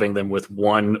actually having them with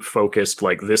one focused,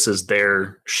 like this is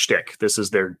their shtick, this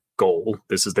is their goal,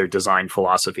 this is their design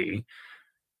philosophy,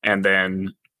 and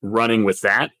then running with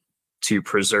that to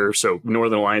preserve. So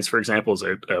Northern Alliance, for example, is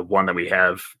a one that we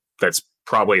have that's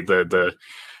probably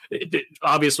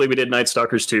obviously we did Night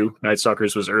Stalkers too. Night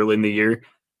Stalkers was early in the year.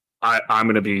 I'm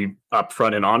going to be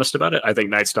upfront and honest about it. I think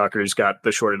Night Stalkers got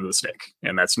the short end of the stick,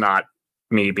 and that's not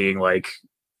me being like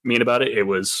mean about it. It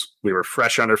was, we were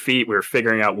fresh on our feet. We were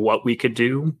figuring out what we could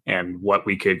do and what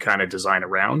we could kind of design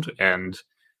around. And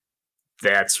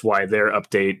that's why their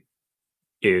update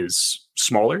is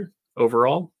smaller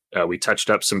overall. We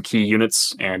touched up some key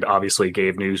units and obviously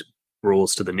gave new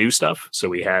rules to the new stuff. So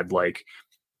we had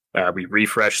we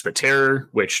refreshed the Terror,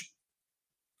 which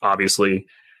obviously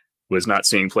was not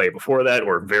seeing play before that,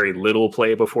 or very little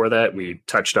play before that. We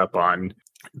touched up on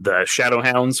the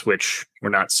Shadowhounds, which we're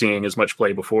not seeing as much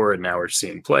play before, and now we're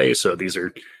seeing play. So these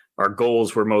are our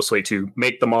goals, were mostly to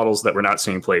make the models that we're not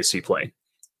seeing play see play,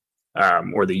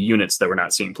 or the units that we're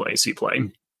not seeing play see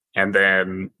play. And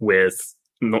then with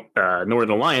Northern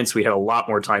Alliance, we had a lot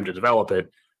more time to develop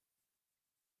it.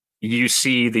 You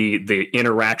see the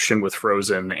interaction with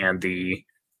Frozen and the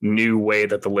new way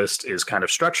that the list is kind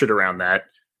of structured around that.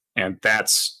 And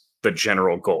that's the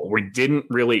general goal. We didn't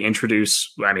really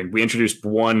introduce, we introduced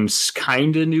one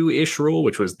kind of new-ish rule,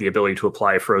 which was the ability to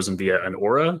apply frozen via an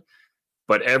aura,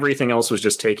 but everything else was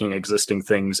just taking existing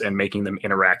things and making them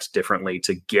interact differently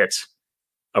to get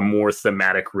a more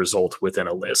thematic result within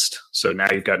a list. So now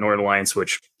you've got Northern Alliance,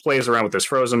 which plays around with this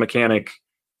frozen mechanic,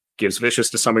 gives Vicious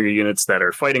to some of your units that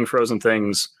are fighting frozen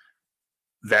things.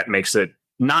 That makes it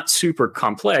not super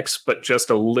complex, but just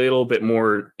a little bit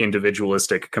more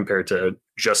individualistic compared to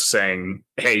just saying,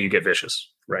 hey, you get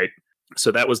Vicious, right?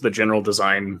 So that was the general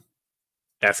design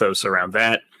ethos around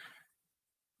that.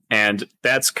 And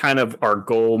that's kind of our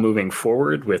goal moving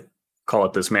forward with, call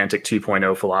it this Mantic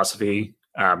 2.0 philosophy.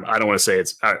 I don't want to say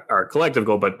it's our collective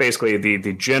goal, but basically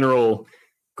the general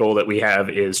goal that we have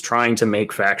is trying to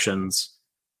make factions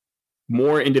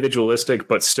more individualistic,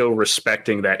 but still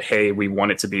respecting that, hey, we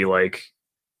want it to be like,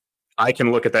 I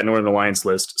can look at that Northern Alliance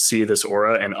list, see this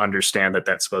aura, and understand that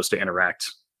that's supposed to interact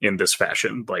in this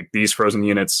fashion. Like, these frozen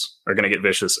units are going to get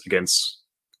vicious against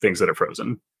things that are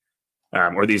frozen.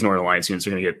 Or these Northern Alliance units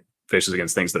are going to get vicious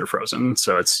against things that are frozen.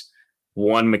 So it's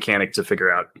one mechanic to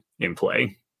figure out in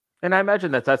play. And I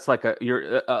imagine that's like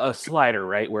a slider,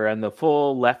 right? Where on the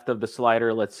full left of the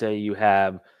slider, let's say you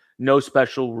have no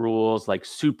special rules, like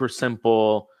super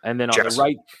simple. And then on chess. the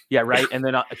right, yeah, right. And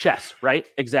then chess, right?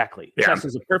 Exactly. Yeah. Chess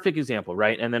is a perfect example,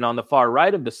 right? And then on the far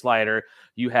right of the slider,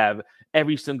 you have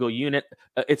every single unit.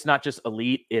 It's not just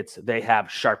elite. It's they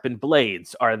have sharpened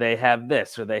blades, or they have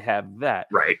this, or they have that.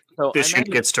 Right. So this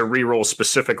unit gets to reroll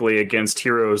specifically against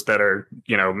heroes that are,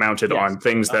 mounted on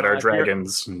things that are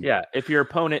dragons. Yeah. If your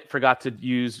opponent forgot to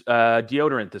use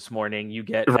deodorant this morning, you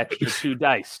get extra 2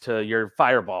 dice to your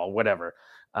fireball, whatever.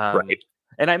 Right.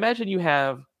 And I imagine you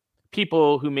have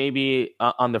people who may be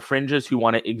on the fringes who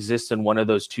want to exist in one of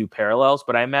those two parallels.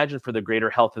 But I imagine for the greater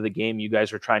health of the game, you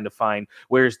guys are trying to find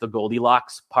where's the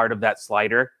Goldilocks part of that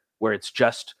slider where it's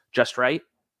just right.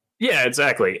 Yeah,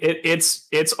 exactly.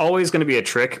 It's always going to be a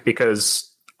trick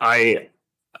because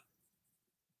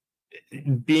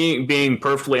being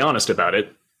perfectly honest about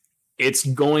it, it's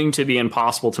going to be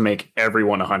impossible to make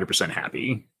everyone 100%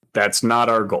 happy. That's not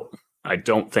our goal. I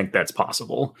don't think that's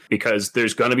possible because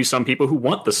there's going to be some people who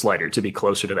want the slider to be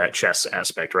closer to that chess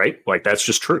aspect, right? Like, that's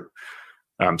just true.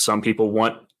 Some people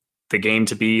want the game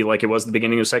to be like it was at the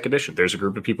beginning of second edition. There's a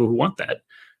group of people who want that.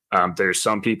 There's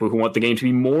some people who want the game to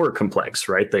be more complex,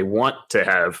 right? They want to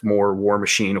have more War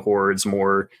Machine hordes,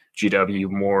 more GW,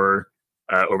 more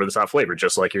over-the-top flavor,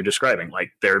 just like you're describing.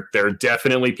 Like, there are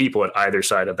definitely people at either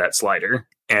side of that slider.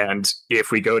 And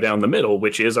if we go down the middle,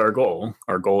 which is our goal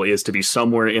is to be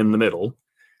somewhere in the middle.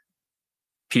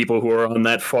 People who are on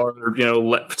that far,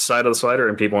 left side of the slider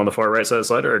and people on the far right side of the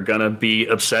slider are going to be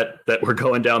upset that we're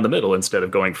going down the middle instead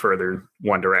of going further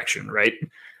one direction, right?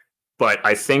 But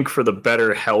I think for the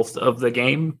better health of the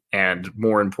game, and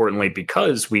more importantly,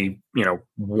 because we,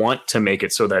 want to make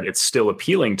it so that it's still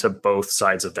appealing to both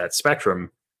sides of that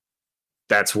spectrum,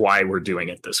 that's why we're doing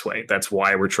it this way. That's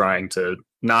why we're trying to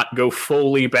not go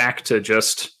fully back to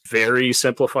just very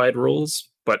simplified rules,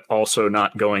 but also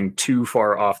not going too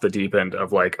far off the deep end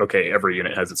of like, okay, every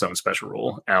unit has its own special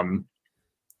rule. And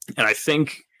I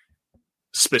think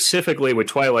specifically with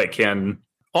Twilight Kin,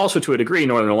 also to a degree,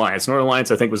 Northern Alliance,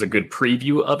 I think was a good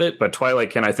preview of it, but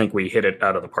Twilight Kin, I think we hit it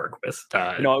out of the park with.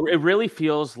 No, it really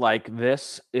feels like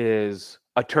this is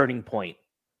a turning point.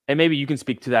 And maybe you can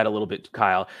speak to that a little bit,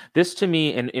 Kyle. This to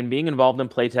me, in being involved in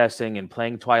playtesting and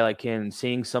playing Twilight Kin and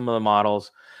seeing some of the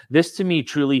models, this to me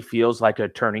truly feels like a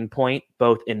turning point,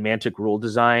 both in Mantic rule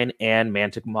design and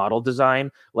Mantic model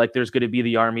design. Like, there's going to be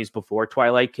the armies before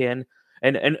Twilight Kin.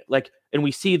 And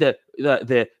we see that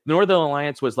the Northern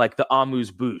Alliance was like the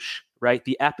amuse-bouche, right?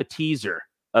 The appetizer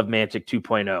of Mantic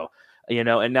 2.0,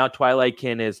 and now Twilight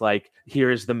Kin is like,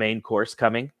 here's the main course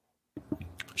coming.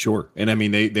 Sure. And I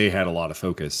mean, they had a lot of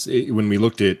focus. When we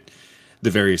looked at the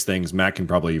various things, Matt can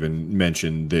probably even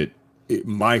mention that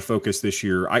my focus this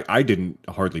year, I didn't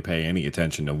hardly pay any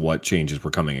attention to what changes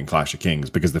were coming in Clash of Kings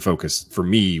because the focus for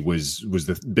me was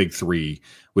the big three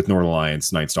with Northern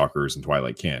Alliance, Night Stalkers, and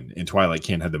Twilight Kin. And Twilight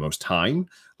Kin had the most time.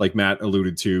 Like Matt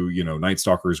alluded to, Night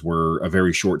Stalkers were a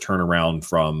very short turnaround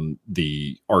from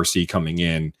the RC coming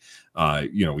in.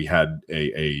 We had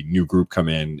a new group come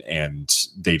in and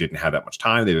they didn't have that much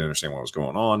time. They didn't understand what was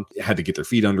going on. Had to get their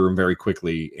feet under them very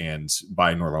quickly. And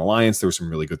by Northern Alliance, there were some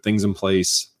really good things in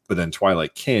place. But then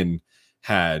Twilight Kin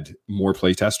had more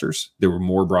playtesters. There were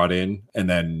more brought in, and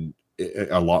then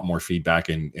a lot more feedback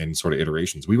and sort of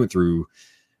iterations. We went through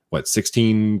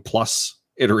 16 plus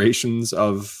iterations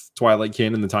of Twilight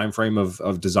Kin in the time frame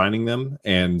of designing them,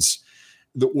 and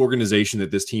the organization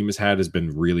that this team has had has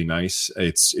been really nice.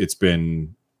 It's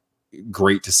been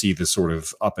great to see the sort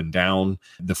of up and down,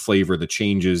 the flavor, the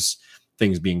changes,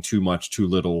 things being too much, too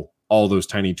little, all those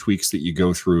tiny tweaks that you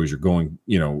go through as you're going,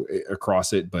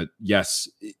 across it. But yes,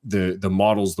 the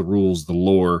models, the rules, the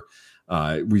lore,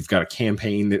 we've got a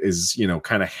campaign that is,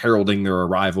 kind of heralding their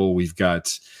arrival. We've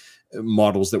got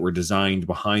models that were designed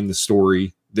behind the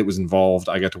story that was involved.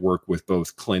 I got to work with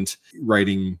both Clint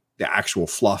writing the actual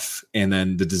fluff and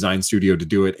then the design studio to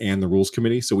do it and the rules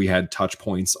committee. So we had touch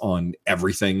points on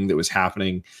everything that was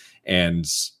happening. And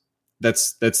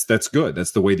that's good.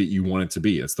 That's the way that you want it to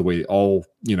be. It's the way all,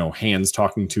 hands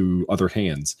talking to other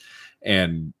hands.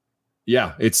 And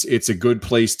yeah, it's a good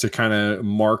place to kind of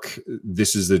mark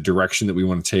this is the direction that we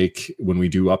want to take when we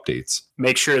do updates.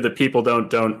 Make sure that people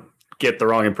don't get the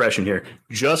wrong impression here.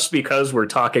 Just because we're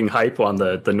talking hype on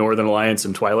the Northern Alliance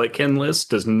and Twilight Kin list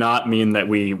does not mean that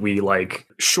we like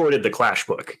shorted the Clash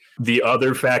book. The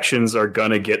other factions are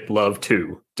gonna get love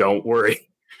too. Don't worry.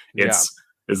 This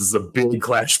is a big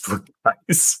Clash book,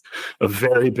 guys. A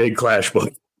very big Clash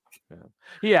book.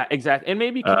 Yeah, exactly. And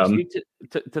maybe can you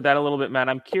speak to that a little bit, Matt?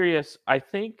 I'm curious. I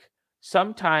think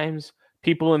sometimes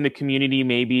people in the community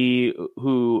maybe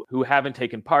who haven't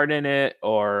taken part in it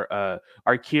or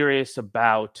are curious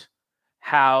about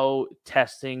how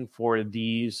testing for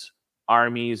these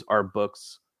armies or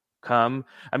books come.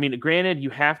 I mean, granted,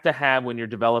 you have to have, when you're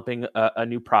developing a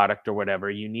new product or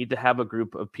whatever, you need to have a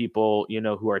group of people,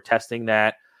 who are testing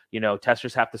that.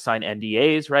 Testers have to sign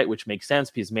NDAs, right? Which makes sense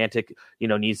because Mantic,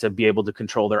 needs to be able to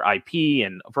control their IP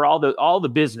and for all the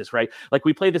business, right? Like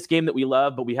we play this game that we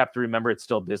love, but we have to remember it's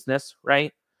still business,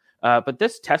 right? But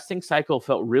this testing cycle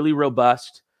felt really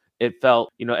robust. It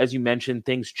felt, as you mentioned,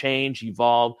 things change,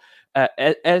 evolve.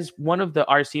 As one of the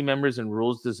RC members and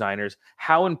rules designers,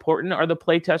 how important are the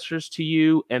playtesters to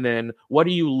you? And then what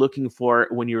are you looking for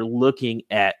when you're looking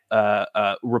at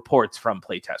reports from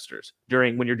playtesters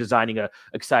when you're designing a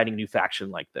exciting new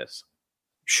faction like this?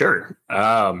 Sure.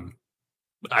 I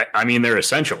mean, they're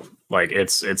essential. Like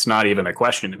it's not even a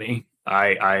question to me.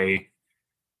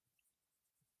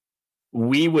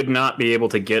 We would not be able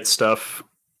to get stuff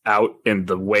out in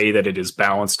the way that it is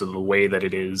balanced and the way that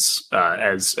it is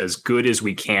as good as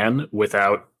we can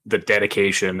without the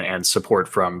dedication and support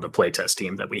from the playtest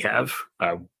team that we have.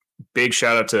 Big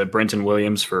shout out to Brenton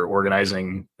Williams for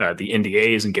organizing the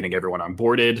NDAs and getting everyone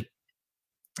onboarded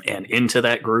and into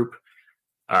that group.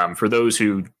 For those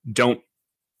who don't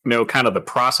know kind of the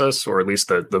process, or at least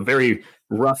the very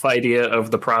rough idea of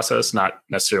the process, not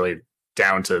necessarily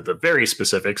down to the very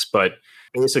specifics, but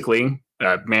basically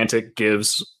Mantic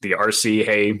gives the RC,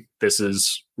 hey, this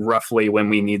is roughly when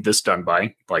we need this done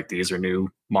by. Like, these are new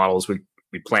models we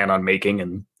plan on making,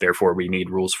 and therefore we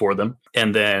need rules for them.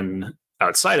 And then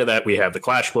outside of that, we have the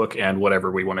Clash book and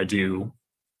whatever we want to do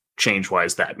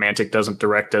change-wise that. Mantic doesn't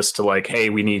direct us to like,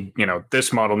 hey, we need,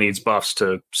 this model needs buffs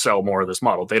to sell more of this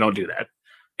model. They don't do that.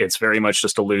 It's very much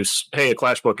just a loose, hey, a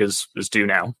Clash book is due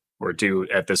now, or due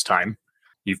at this time.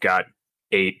 You've got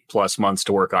 8+ months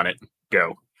to work on it.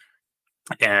 Go.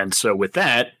 And so with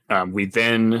that, we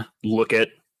then look at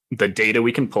the data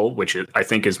we can pull, which I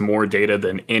think is more data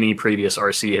than any previous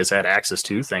RC has had access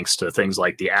to, thanks to things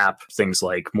like the app, things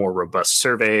like more robust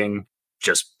surveying,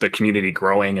 just the community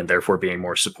growing and therefore being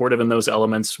more supportive in those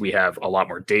elements. We have a lot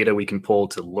more data we can pull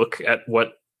to look at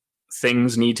what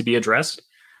things need to be addressed.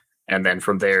 And then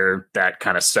from there, that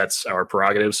kind of sets our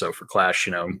prerogative. So for Clash,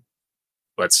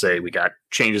 let's say we got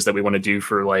changes that we want to do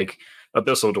for like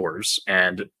Abyssal Dwarves,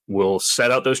 and we'll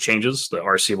set out those changes. The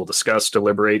RC will discuss,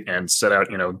 deliberate, and set out,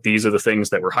 these are the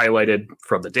things that were highlighted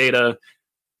from the data.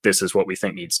 This is what we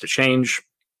think needs to change.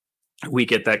 We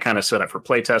get that kind of set up for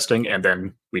playtesting, and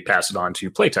then we pass it on to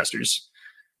playtesters.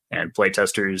 And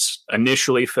playtesters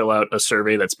initially fill out a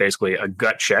survey that's basically a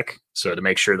gut check, so to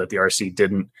make sure that the RC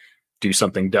didn't do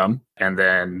something dumb. And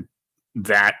then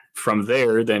that from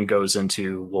there then goes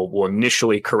into, we'll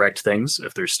initially correct things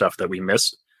if there's stuff that we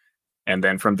missed. And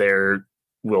then from there,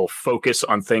 we'll focus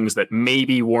on things that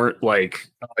maybe weren't like,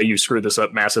 oh, you screwed this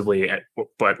up massively,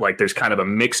 but like there's kind of a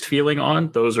mixed feeling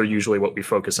on. Those are usually what we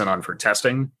focus in on for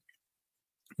testing.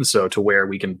 So to where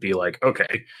we can be like,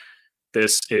 okay,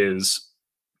 this is,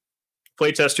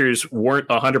 playtesters weren't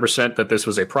 100% that this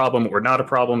was a problem or not a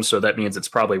problem. So that means it's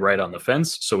probably right on the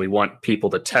fence. So we want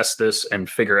people to test this and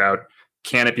figure out,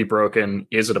 can it be broken?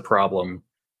 Is it a problem?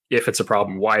 If it's a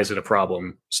problem, why is it a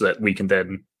problem? So that we can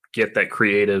then get that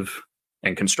creative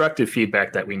and constructive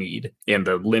feedback that we need in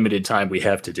the limited time we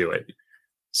have to do it.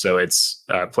 So it's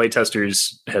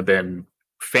playtesters have been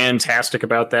fantastic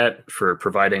about that for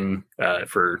providing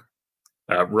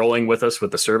rolling with us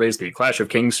with the surveys. The Clash of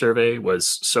Kings survey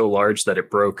was so large that it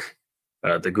broke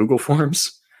the Google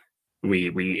Forms.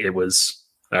 It was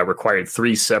required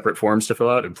 3 separate forms to fill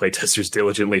out, and playtesters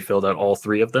diligently filled out all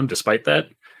 3 of them despite that,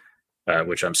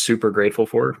 which I'm super grateful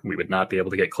for. We would not be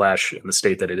able to get Clash in the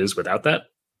state that it is without that.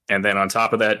 And then on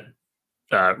top of that,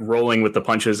 rolling with the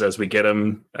punches as we get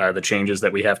them, the changes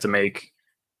that we have to make.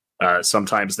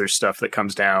 Sometimes there's stuff that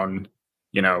comes down,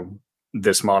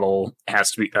 this model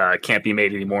has to be can't be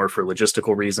made anymore for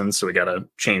logistical reasons, so we got to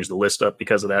change the list up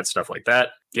because of that, stuff like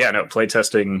that. Yeah, no,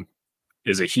 playtesting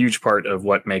is a huge part of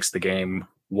what makes the game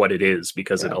what it is,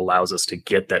 because it allows us to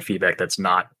get that feedback that's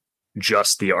not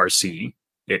just the RC.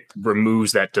 It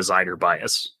removes that designer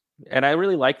bias. And I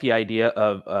really like the idea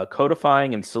of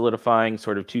codifying and solidifying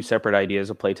sort of 2 separate ideas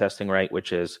of playtesting, right?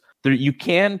 Which is you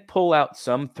can pull out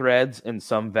some threads and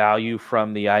some value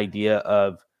from the idea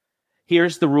of,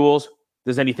 here's the rules.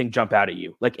 Does anything jump out at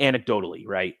you? Like anecdotally,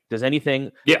 right? Does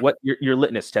anything, what your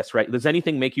litmus test, right? Does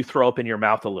anything make you throw up in your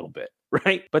mouth a little bit,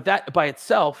 right? But that by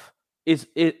itself is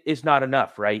not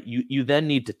enough, right? You then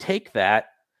need to take that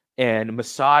and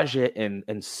massage it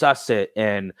and suss it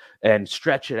and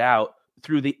stretch it out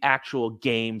through the actual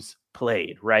games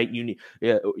played, right? You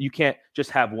can't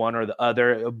just have one or the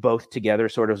other. Both together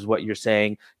sort of is what you're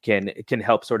saying can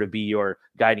help sort of be your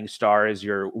guiding star as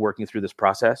you're working through this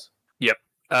process. Yep.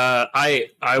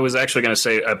 I was actually going to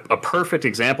say a perfect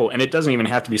example, and it doesn't even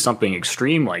have to be something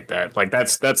extreme like that. Like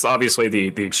that's obviously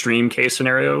the extreme case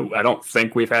scenario. I don't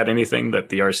think we've had anything that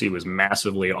the RC was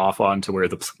massively off on to where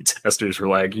the testers were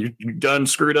like, you done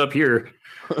screwed up here.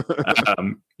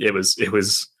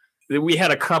 We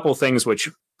had a couple things which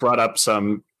brought up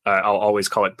some, I'll always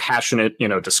call it passionate,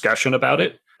 discussion about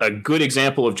it. A good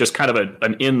example of just kind of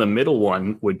an in the middle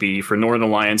one would be for Northern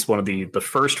Alliance. One of the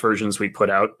first versions we put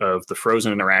out of the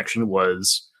Frozen interaction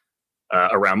was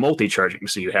around multi-charging.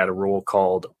 So you had a rule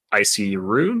called Icy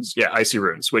Runes. Yeah, Icy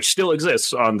Runes, which still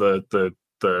exists on the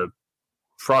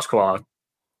Frostclaw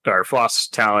or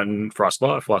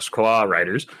Frostclaw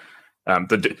riders.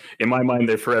 In my mind,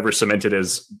 they're forever cemented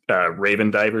as Raven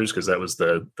Divers because that was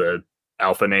the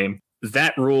alpha name.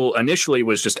 That rule initially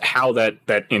was just how that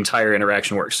entire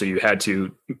interaction works. So you had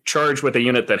to charge with a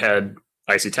unit that had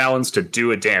Icy Talons to do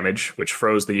a damage, which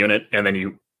froze the unit, and then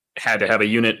you had to have a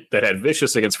unit that had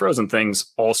Vicious against frozen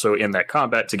things also in that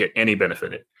combat to get any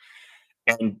benefit.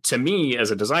 And to me,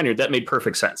 as a designer, that made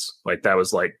perfect sense. Like that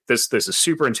was like, this is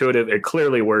super intuitive. It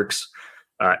clearly works.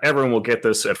 Everyone will get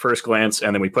this at first glance,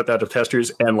 and then we put that to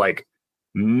testers, and like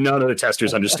none of the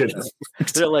testers understood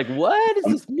it. They're like, what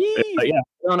does this mean? Yeah,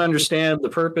 I don't understand the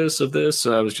purpose of this.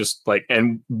 I was just like,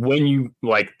 and when you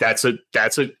like, that's an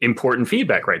important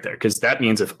feedback right there, because that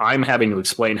means if I'm having to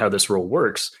explain how this rule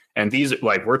works, and these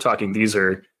like we're talking, these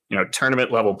are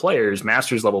tournament level players,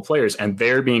 masters level players, and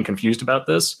they're being confused about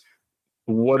this.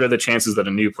 What are the chances that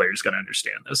a new player is going to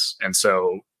understand this? And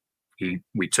so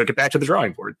we took it back to the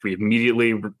drawing board. We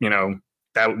immediately,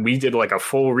 that we did like a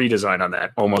full redesign on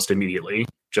that almost immediately,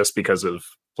 just because of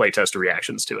playtester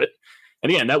reactions to it.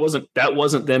 And again, that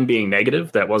wasn't them being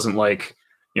negative. That wasn't like,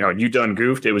 you done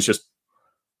goofed. It was just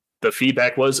the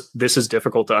feedback was, this is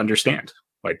difficult to understand.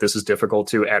 Like this is difficult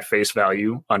to at face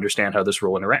value understand how this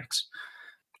rule interacts.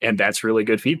 And that's really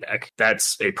good feedback.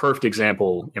 That's a perfect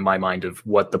example in my mind of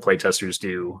what the playtesters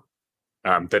do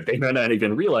that they may not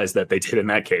even realize that they did in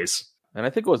that case. And I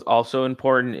think what's also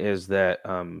important is that,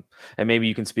 and maybe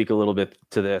you can speak a little bit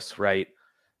to this, right?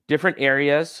 Different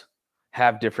areas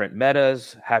have different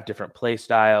metas, have different play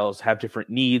styles, have different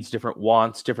needs, different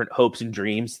wants, different hopes and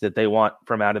dreams that they want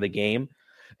from out of the game.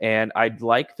 And I'd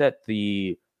like that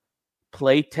the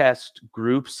playtest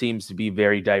group seems to be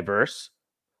very diverse,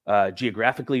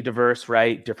 geographically diverse,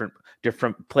 right?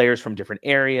 Different players from different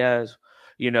areas,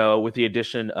 with the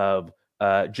addition of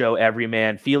Joe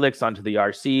Everyman Felix onto the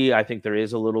RC. I think there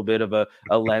is a little bit of a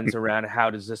lens around how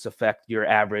does this affect your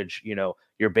average,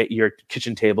 your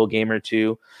kitchen table gamer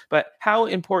too. But how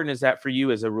important is that for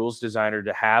you as a rules designer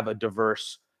to have a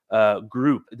diverse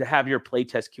group, to have your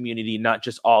playtest community not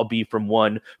just all be from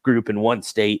one group in one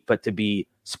state, but to be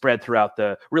spread throughout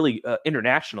the really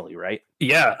internationally, right?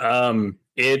 Yeah,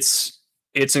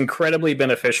 it's incredibly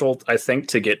beneficial, I think,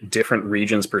 to get different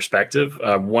regions' perspective.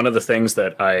 One of the things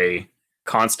that I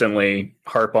constantly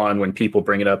harp on when people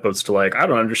bring it up is to like, I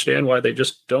don't understand why they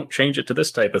just don't change it to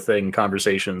this type of thing.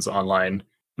 Conversations online.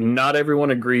 Not everyone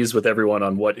agrees with everyone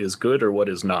on what is good or what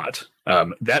is not.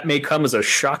 That may come as a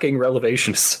shocking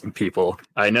revelation to some people,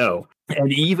 I know.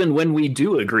 And even when we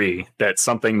do agree that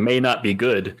something may not be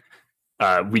good,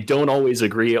 we don't always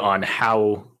agree on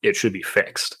how it should be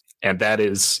fixed. And that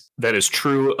is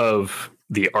true of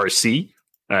the RC,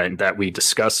 and that we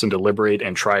discuss and deliberate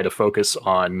and try to focus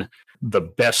on the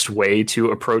best way to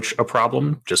approach a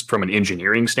problem, just from an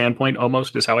engineering standpoint,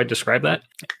 almost is how I describe that.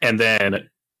 And then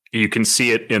you can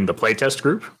see it in the playtest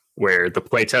group, where the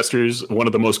playtesters, one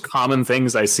of the most common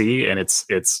things I see, and it's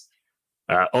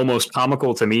almost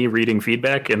comical to me reading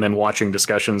feedback and then watching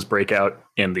discussions break out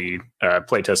in the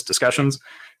playtest discussions,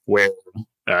 where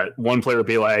one player would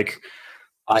be like,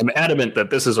 I'm adamant that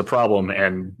this is a problem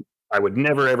and I would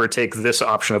never ever take this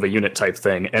option of a unit type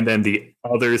thing. And then the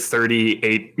other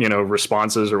 38,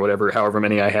 responses or whatever, however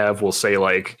many I have, will say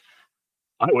like,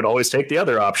 I would always take the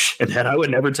other option, and I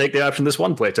would never take the option this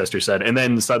one playtester said. And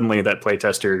then suddenly that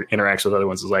playtester interacts with other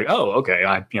ones, is like, oh, okay,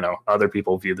 other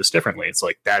people view this differently. It's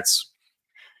like,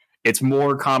 it's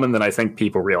more common than I think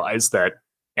people realize that.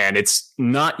 And it's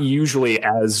not usually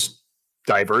as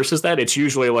diverse as that. It's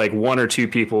usually like one or two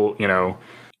people,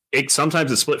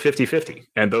 sometimes it's split 50-50.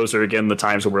 And those are, again, the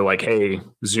times where we're like, hey,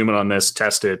 zoom in on this,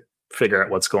 test it, figure out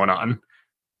what's going on.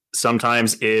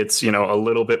 Sometimes it's, a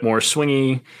little bit more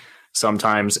swingy.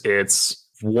 Sometimes it's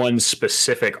one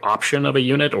specific option of a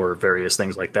unit or various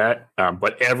things like that.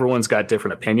 But everyone's got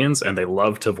different opinions and they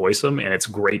love to voice them. And it's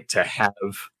great to have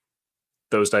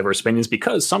those diverse opinions,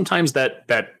 because sometimes that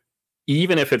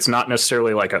even if it's not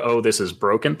necessarily like this is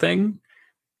broken thing,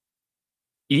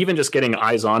 even just getting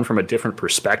eyes on from a different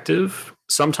perspective,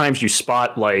 sometimes you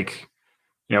spot like,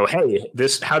 hey,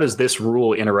 how does this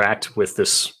rule interact with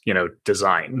this,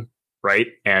 design, right?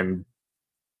 And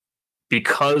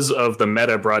because of the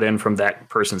meta brought in from that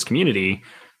person's community,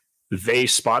 they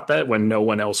spot that when no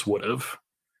one else would have.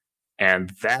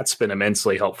 And that's been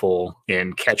immensely helpful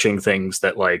in catching things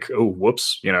that like, oh,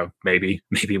 whoops, maybe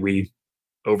we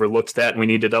overlooked that and we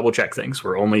need to double check things.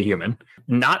 We're only human.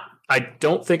 I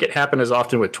don't think it happened as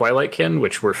often with Twilight Kin,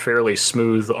 which were fairly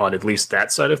smooth on at least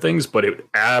that side of things, but it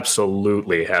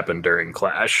absolutely happened during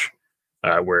Clash,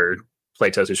 where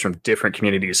playtesters from different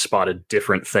communities spotted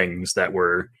different things that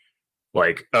were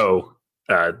like,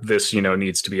 this,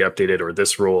 needs to be updated, or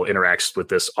this rule interacts with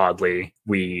this oddly.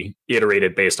 We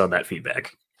iterated based on that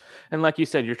feedback. And like you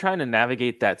said, you're trying to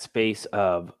navigate that space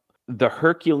of the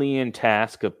Herculean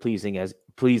task of pleasing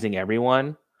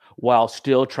everyone while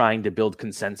still trying to build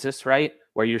consensus, right?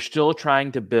 Where you're still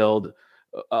trying to build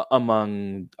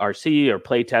among RC or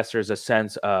playtesters a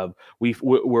sense of we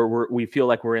feel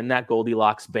like we're in that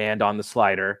Goldilocks band on the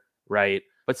slider, right?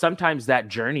 But sometimes that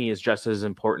journey is just as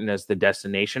important as the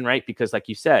destination, right? Because like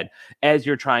you said, as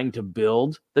you're trying to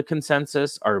build the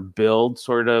consensus or build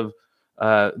sort of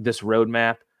this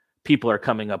roadmap, people are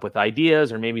coming up with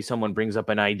ideas, or maybe someone brings up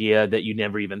an idea that you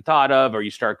never even thought of, or you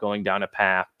start going down a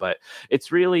path. But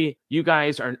it's really, you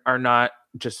guys are not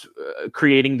just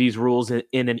creating these rules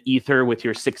in an ether with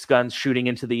your 6 guns shooting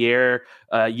into the air,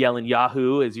 yelling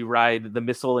Yahoo as you ride the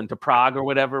missile into Prague or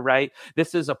whatever, right?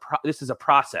 This is a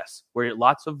process where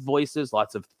lots of voices,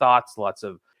 lots of thoughts,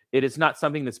 it is not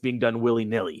something that's being done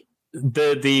willy-nilly.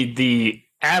 The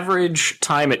average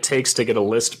time it takes to get a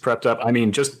list prepped up, I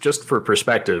mean, just for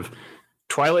perspective,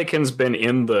 Twilight Kin's been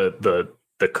in the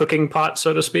cooking pot,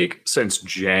 so to speak, since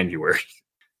January.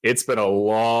 It's been a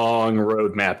long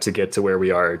roadmap to get to where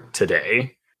we are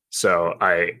today. So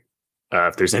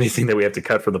if there's anything that we have to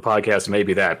cut from the podcast,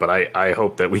 maybe that, but I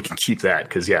hope that we can keep that,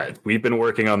 because we've been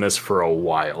working on this for a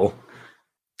while.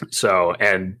 So,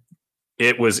 and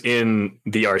it was in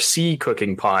the RC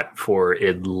cooking pot for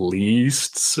at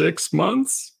least 6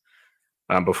 months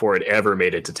before it ever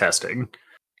made it to testing.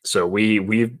 So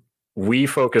we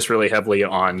focus really heavily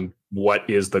on what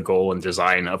is the goal and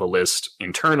design of a list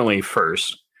internally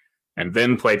first, and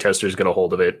then playtesters get a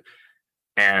hold of it.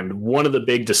 And one of the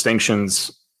big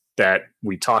distinctions that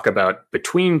we talk about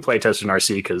between playtesters and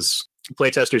RC, because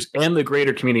playtesters and the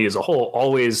greater community as a whole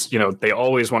always, they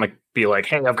always want to be like,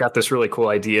 hey, I've got this really cool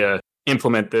idea,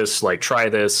 implement this, like try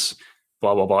this,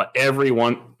 blah, blah, blah.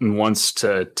 Everyone wants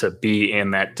to be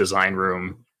in that design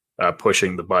room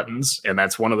pushing the buttons. And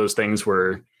that's one of those things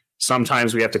where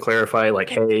sometimes we have to clarify, like,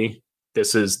 hey,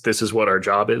 this is what our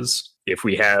job is. If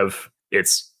we have,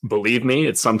 believe me,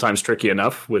 it's sometimes tricky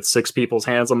enough with 6 people's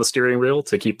hands on the steering wheel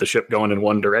to keep the ship going in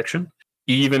one direction.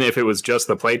 Even if it was just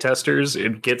the playtesters,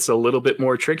 it gets a little bit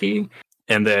more tricky.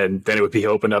 And then it would be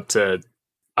open up to,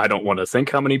 I don't want to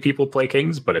think how many people play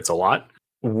Kings, but it's a lot.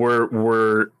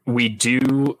 We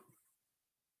do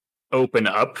open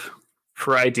up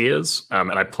for ideas.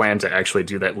 And I plan to actually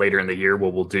do that later in the year,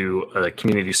 where we'll do a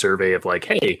community survey of like,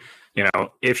 hey,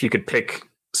 if you could pick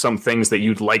some things that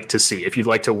you'd like to see, if you'd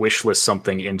like to wish list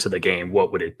something into the game,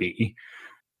 what would it be?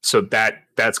 So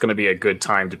that's going to be a good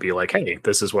time to be like, hey,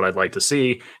 this is what I'd like to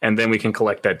see. And then we can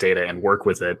collect that data and work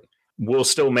with it. we'll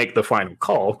still make the final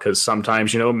call, because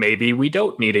sometimes, maybe we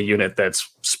don't need a unit that's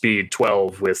speed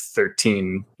 12 with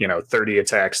 13, 30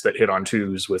 attacks that hit on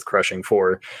 2s with crushing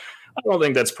 4. I don't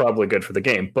think that's probably good for the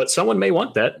game, but someone may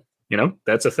want that.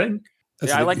 That's a thing.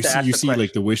 I like to ask you the see question.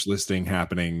 like the wish listing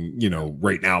happening,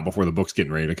 right now before the book's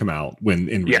getting ready to come out, when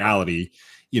in reality,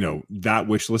 that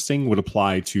wish listing would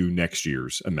apply to next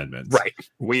year's amendments. Right.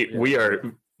 We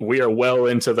are well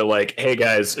into the like, hey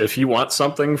guys, if you want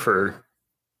something for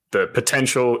the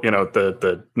potential,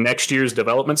 the next year's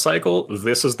development cycle,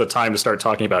 this is the time to start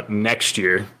talking about next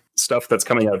year. Stuff that's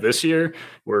coming out this year,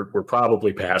 we're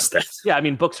probably past that. Yeah, I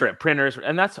mean, books are at printers,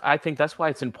 and I think that's why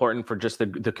it's important for just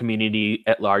the community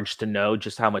at large to know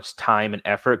just how much time and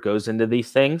effort goes into these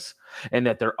things, and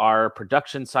that there are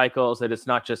production cycles, that it's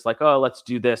not just like, oh, let's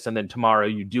do this and then tomorrow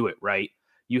you do it, right?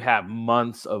 You have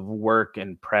months of work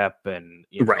and prep and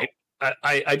right.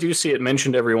 I do see it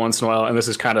mentioned every once in a while, and this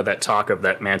is kind of that talk of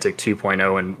that Mantic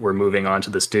 2.0, and we're moving on to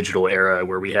this digital era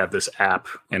where we have this app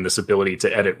and this ability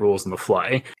to edit rules on the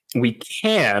fly. We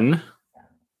can,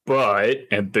 but,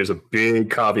 and there's a big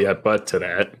caveat but to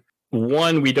that,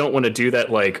 one, we don't want to do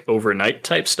that like overnight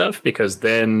type stuff, because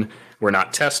then we're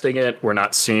not testing it. We're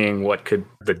not seeing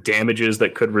the damages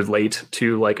that could relate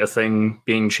to like a thing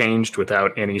being changed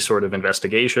without any sort of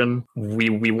investigation.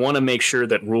 We want to make sure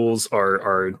that rules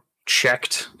are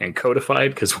checked and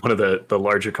codified, because one of the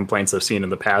larger complaints I've seen in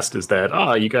the past is that,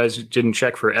 you guys didn't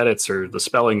check for edits, or the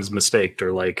spelling's mistaked,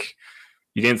 or like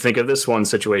you didn't think of this one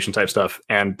situation type stuff.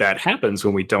 And that happens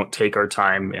when we don't take our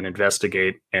time and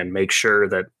investigate and make sure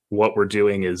that what we're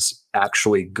doing is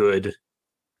actually good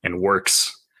and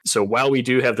works. So while we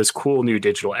do have this cool new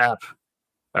digital app,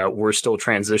 we're still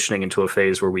transitioning into a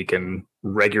phase where we can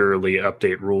regularly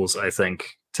update rules, I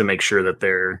think, to make sure that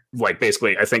they're like,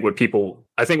 basically, I think what people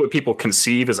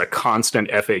conceive as a constant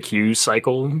FAQ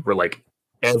cycle, where like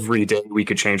every day we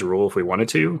could change a rule if we wanted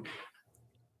to.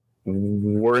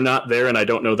 We're not there, and I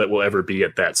don't know that we'll ever be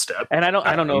at that step. And I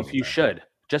don't know if you should.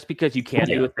 Just because you can't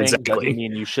do a thing doesn't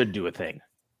mean you should do a thing.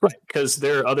 Right, because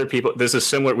there are other people. This is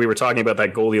similar. We were talking about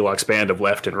that Goldilocks band of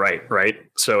left and right?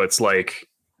 So it's like,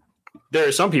 there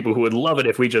are some people who would love it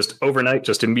if we just overnight,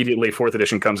 just immediately 4th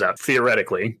edition comes out.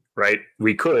 Theoretically, right?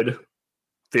 We could,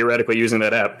 theoretically, using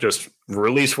that app, just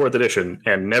release 4th edition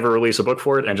and never release a book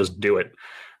for it and just do it.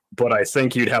 But I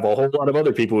think you'd have a whole lot of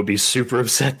other people who would be super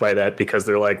upset by that, because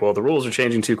they're like, well, the rules are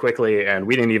changing too quickly, and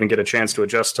we didn't even get a chance to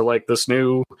adjust to like this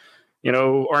new,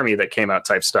 army that came out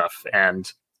type stuff. And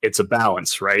it's a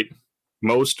balance, right?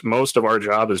 Most of our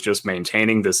job is just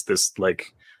maintaining this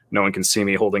like, no one can see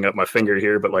me holding up my finger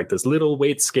here, but like this little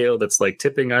weight scale that's like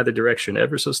tipping either direction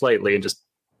ever so slightly, and just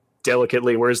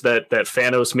delicately, where's that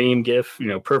Thanos meme gif,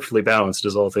 perfectly balanced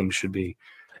as all things should be.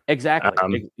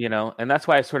 Exactly. And that's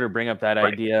why I sort of bring up that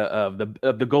idea of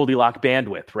the Goldilocks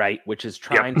bandwidth, right? Which is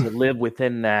trying to live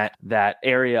within that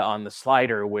area on the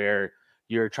slider where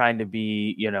you're trying to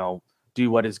be, do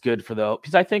what is good for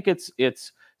because I think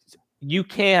you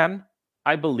can,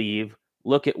 I believe,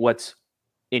 look at what's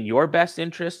in your best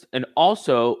interest and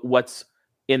also what's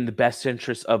in the best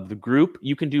interest of the group.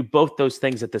 You can do both those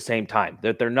things at the same time,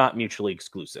 that they're not mutually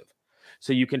exclusive.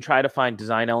 So you can try to find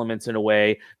design elements in a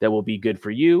way that will be good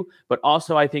for you. But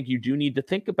also, I think you do need to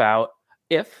think about,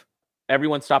 if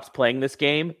everyone stops playing this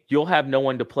game, you'll have no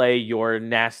one to play your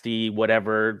nasty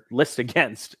whatever list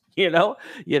against, because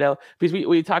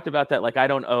we talked about that. Like, I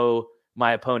don't owe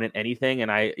my opponent anything.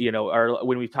 And or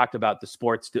when we've talked about the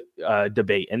sports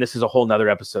debate, and this is a whole nother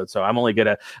episode, so I'm only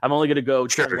gonna go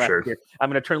turn left here. I'm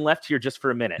gonna turn left here just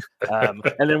for a minute, and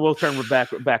then we'll turn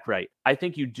back right. I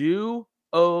think you do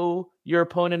owe your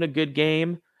opponent a good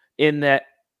game, in that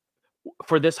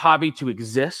for this hobby to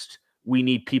exist, we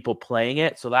need people playing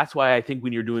it. So that's why I think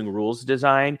when you're doing rules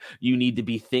design, you need to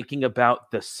be thinking about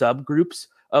the subgroups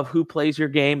of who plays your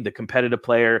game, the competitive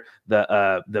player,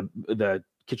 the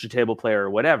kitchen table player, or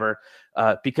whatever,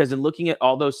 because in looking at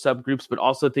all those subgroups, but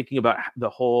also thinking about the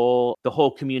whole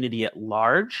community at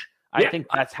large, I think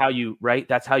that's how you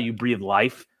breathe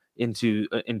life into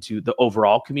the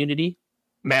overall community.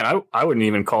 Man, I wouldn't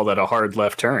even call that a hard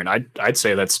left turn. I'd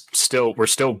say we're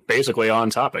still basically on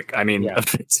topic. I mean,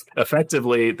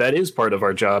 effectively, that is part of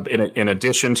our job. In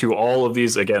addition to all of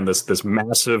these, again, this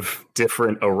massive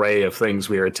different array of things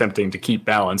we are attempting to keep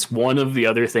balance. One of the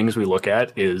other things we look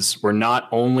at is we're not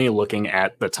only looking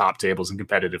at the top tables in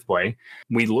competitive play.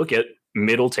 We look at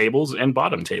middle tables and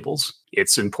bottom tables.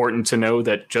 It's important to know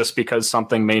that just because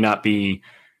something may not be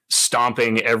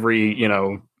stomping every,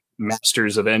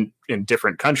 Masters event in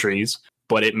different countries,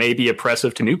 but it may be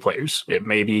oppressive to new players. It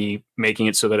may be making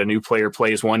it so that a new player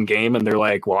plays one game and they're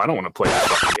like, well, I don't want to play that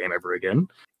fucking game ever again.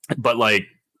 But like,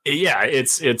 Yeah,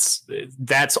 it's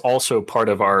that's also part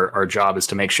of our job, is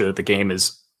to make sure that the game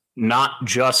is not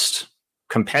just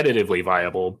competitively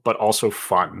viable, but also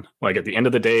fun. Like at the end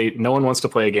of the day, no one wants to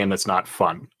play a game that's not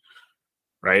fun,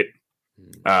 right?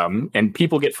 And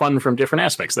people get fun from different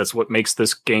aspects. That's what makes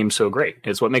this game so great.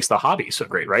 It's what makes the hobby so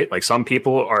great, right? Like some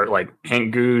people are like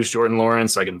Hank Goose, Jordan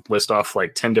Lawrence. I can list off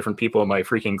like 10 different people in my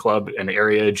freaking club and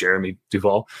area, Jeremy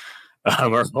Duvall,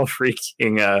 are all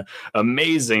freaking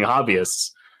amazing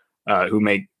hobbyists who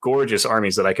make gorgeous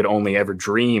armies that I could only ever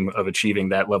dream of achieving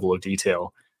that level of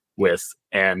detail with.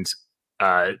 And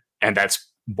that's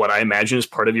what I imagine is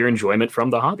part of your enjoyment from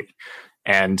the hobby.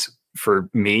 And for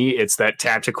me, it's that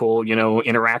tactical,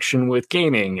 interaction with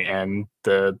gaming and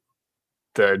the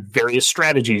various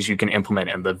strategies you can implement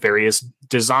and the various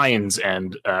designs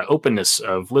and openness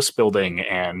of list building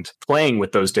and playing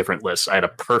with those different lists. I had a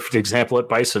perfect example at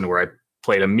Bison where I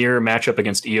played a mirror matchup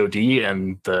against EOD,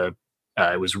 and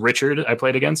it was Richard I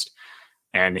played against,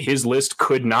 and his list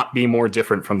could not be more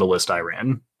different from the list I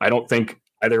ran. I don't think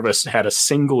either of us had a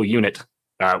single unit.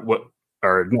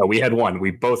 No, we had one.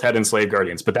 We both had Enslaved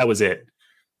Guardians, but that was it.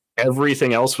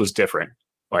 Everything else was different.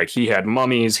 Like he had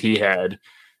mummies, he had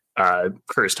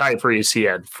Cursed High Priests, he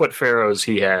had Foot Pharaohs,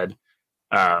 he had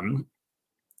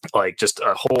like just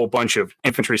a whole bunch of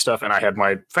infantry stuff, and I had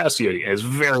my fast unity. It's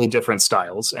very different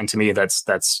styles, and to me,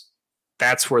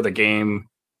 that's where the game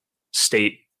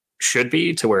state should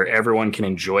be, to where everyone can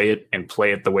enjoy it and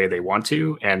play it the way they want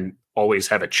to, and always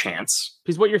have a chance.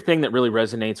 Because what your thing that really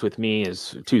resonates with me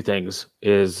is two things.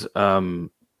 Is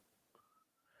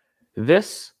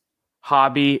this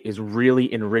hobby is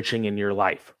really enriching in your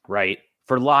life, right?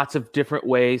 For lots of different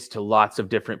ways to lots of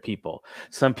different people.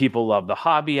 Some people love the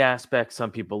hobby aspect.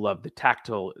 Some people love the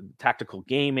tactical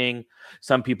gaming.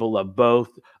 Some people love both.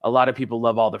 A lot of people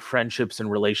love all the friendships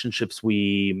and relationships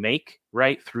we make,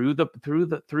 right, through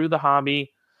the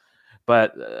hobby.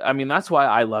 But I mean, that's why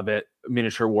I love it,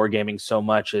 miniature wargaming, so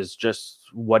much, is just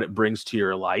what it brings to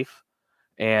your life.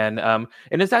 And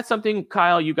is that something,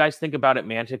 Kyle, you guys think about at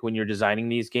Mantic when you're designing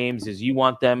these games? Is you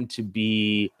want them to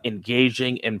be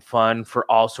engaging and fun for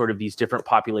all sort of these different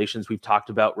populations we've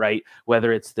talked about, right?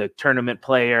 Whether it's the tournament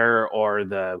player or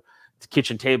the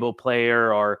kitchen table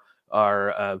player, or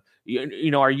are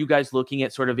you guys looking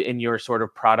at sort of in your sort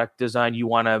of product design, you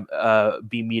want to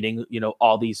be meeting,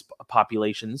 all these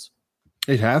populations?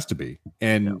 It has to be.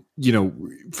 And,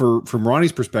 from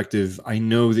Ronnie's perspective, I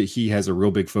know that he has a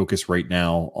real big focus right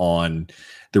now on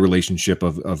the relationship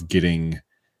of getting,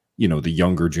 the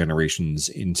younger generations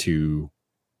into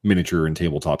miniature and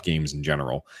tabletop games in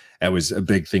general. That was a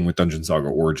big thing with Dungeon Saga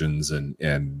Origins and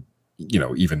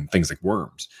even things like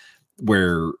Worms,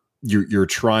 where you're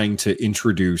trying to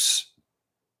introduce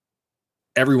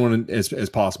everyone as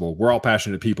possible. We're all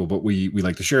passionate people, but we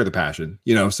like to share the passion,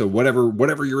 so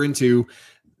whatever you're into,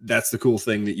 that's the cool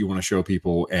thing that you want to show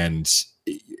people. And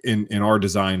in our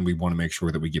design, we want to make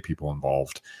sure that we get people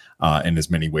involved in as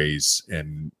many ways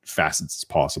and facets as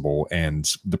possible.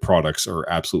 And the products are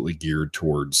absolutely geared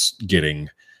towards getting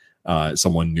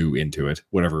someone new into it,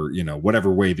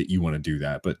 whatever way that you want to do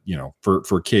that. But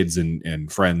for kids and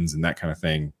friends and that kind of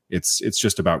thing, it's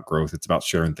just about growth. It's about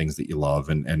sharing things that you love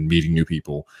and meeting new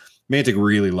people. Mantic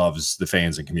really loves the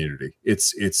fans and community.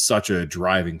 It's such a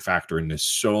driving factor into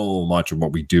so much of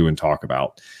what we do and talk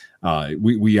about.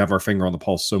 We have our finger on the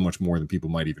pulse so much more than people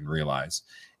might even realize,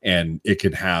 and it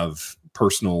can have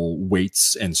personal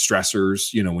weights and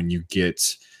stressors. When you get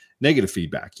negative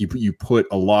feedback, you put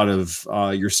a lot of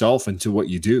yourself into what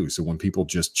you do. So when people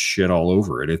just shit all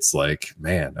over it, it's like,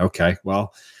 man, okay,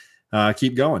 well,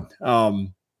 keep going.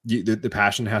 The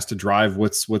passion has to drive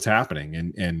what's happening,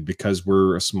 and because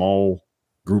we're a small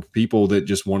group of people that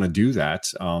just want to do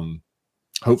that,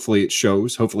 hopefully it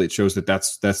shows that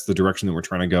that's the direction that we're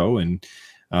trying to go, and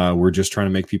we're just trying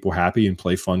to make people happy and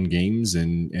play fun games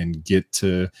and get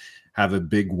to have a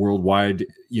big worldwide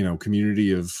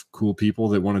community of cool people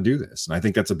that want to do this. And I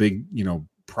think that's a big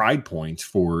pride point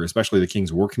for especially the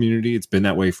King's War community. It's been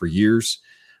that way for years.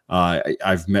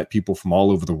 I've met people from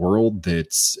all over the world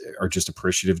that are just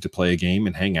appreciative to play a game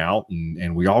and hang out,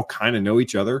 and we all kind of know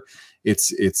each other.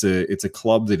 It's a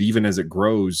club that even as it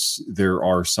grows, there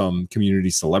are some community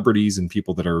celebrities and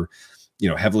people that are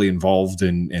heavily involved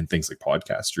in things like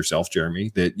podcasts. Yourself,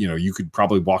 Jeremy, that you could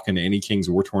probably walk into any King's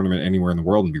War tournament anywhere in the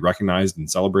world and be recognized and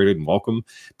celebrated and welcome,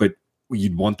 but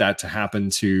you'd want that to happen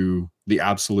to the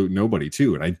absolute nobody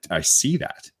too. And I see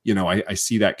that, I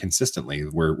see that consistently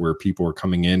where people are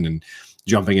coming in and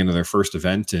jumping into their first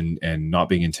event and not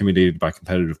being intimidated by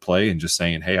competitive play and just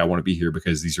saying, hey, I want to be here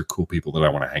because these are cool people that I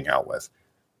want to hang out with.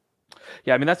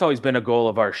 Yeah, I mean, that's always been a goal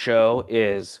of our show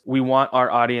is we want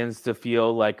our audience to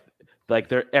feel like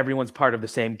everyone's part of the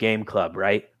same game club,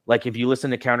 right? Like if you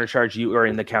listen to Countercharge, you are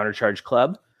in the Countercharge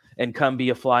club, and come be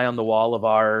a fly on the wall of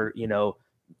our,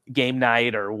 game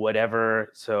night or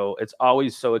whatever. So it's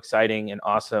always so exciting and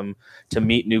awesome to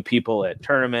meet new people at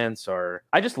tournaments, or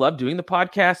I just love doing the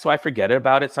podcast. So I forget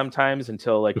about it sometimes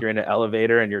until like you're in an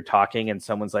elevator and you're talking and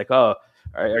someone's like, "Oh,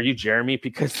 are you Jeremy?"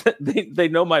 Because they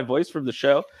know my voice from the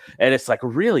show. And it's like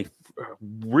really,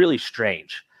 really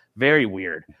strange, very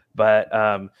weird. But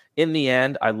in the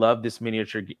end, I love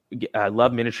I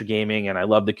love miniature gaming, and I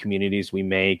love the communities we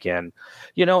make. And,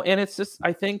 and it's just,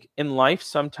 I think in life,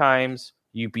 sometimes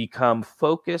you become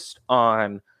focused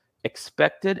on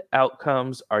expected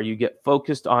outcomes, or you get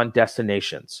focused on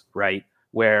destinations, right?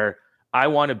 Where I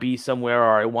want to be somewhere,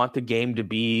 or I want the game to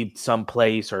be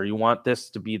someplace, or you want this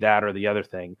to be that or the other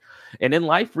thing. And in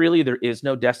life, really, there is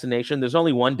no destination. There's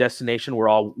only one destination we're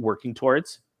all working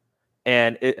towards.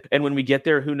 And when we get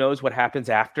there, who knows what happens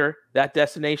after that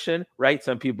destination, right?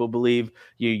 Some people believe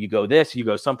you go this, you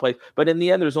go someplace. But in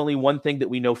the end, there's only one thing that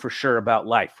we know for sure about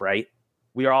life, right?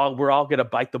 We're all going to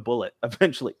bite the bullet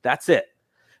eventually. That's it.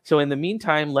 So in the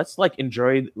meantime, let's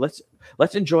enjoy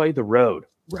the road,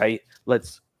 right?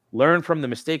 Let's learn from the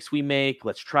mistakes we make.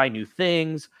 Let's try new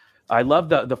things. I love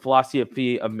the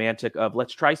philosophy of Mantic of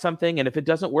let's try something, and if it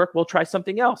doesn't work, we'll try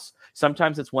something else.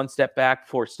 Sometimes it's 1 step back,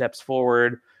 4 steps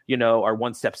forward, or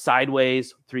 1 step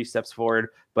sideways, 3 steps forward,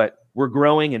 but we're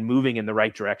growing and moving in the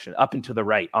right direction, up and to the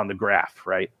right on the graph,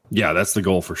 right? Yeah, that's the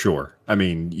goal for sure. I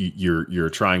mean, you're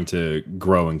trying to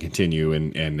grow and continue,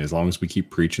 and as long as we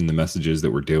keep preaching the messages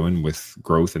that we're doing with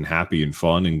growth and happy and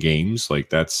fun and games, like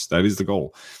that is the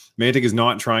goal. Mantic is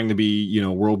not trying to be,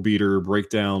 world beater, break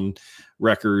down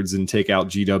records and take out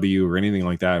GW or anything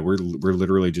like that. We're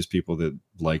literally just people that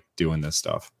like doing this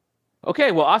stuff.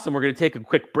 Okay, well, awesome. We're going to take a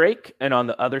quick break, and on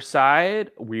the other side,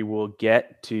 we will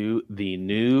get to the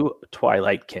new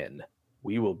Twilight Kin.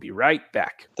 We will be right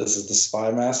back. This is the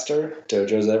Spy Master,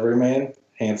 Dojo's Everyman,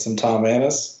 Handsome Tom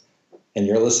Annis, and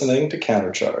you're listening to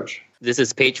Countercharge. This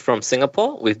is Paige from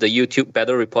Singapore with the YouTube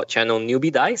Battle Report channel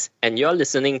Newbie Dice, and you're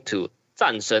listening to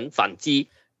战神反击.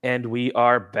 And we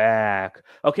are back.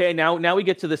 Okay, now we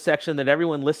get to the section that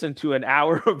everyone listened to an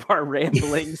hour of our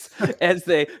ramblings as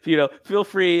they, feel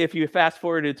free if you fast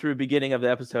forwarded through the beginning of the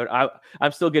episode.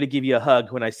 I'm still going to give you a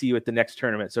hug when I see you at the next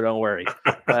tournament, so don't worry.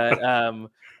 But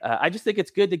I just think it's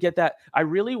good to get that. I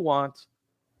really want.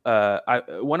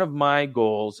 One of my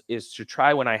goals is to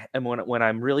try when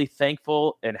I'm really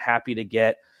thankful and happy to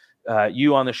get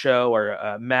you on the show,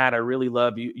 or Matt, I really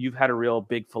love you. You've had a real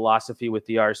big philosophy with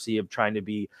the RC of trying to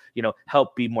be,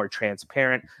 help be more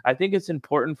transparent. I think it's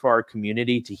important for our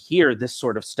community to hear this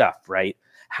sort of stuff, right?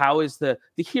 To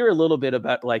hear a little bit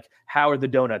about how are the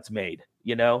donuts made?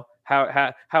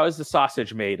 How is the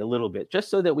sausage made a little bit, just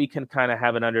so that we can kind of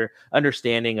have an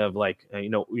understanding of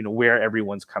where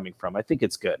everyone's coming from. I think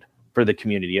it's good for the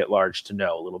community at large to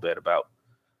know a little bit about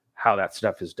how that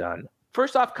stuff is done.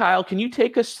 First off, Kyle, can you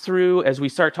take us through, as we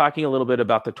start talking a little bit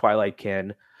about the Twilight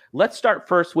Kin, let's start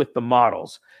first with the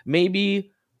models.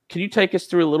 Maybe can you take us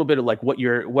through a little bit of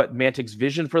what Mantic's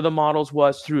vision for the models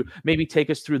was, maybe take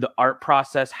us through the art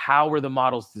process, how were the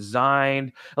models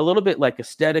designed, a little bit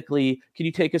aesthetically. Can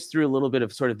you take us through a little bit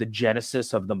of sort of the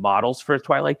genesis of the models for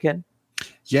Twilight Kin?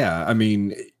 Yeah, I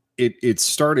mean, it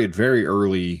started very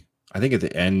early, I think at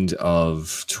the end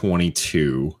of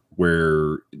 22,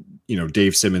 where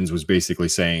Dave Simmons was basically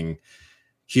saying,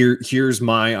 here's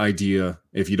my idea.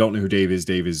 If you don't know who Dave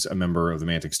is a member of the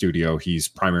Mantic studio. He's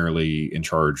primarily in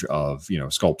charge of,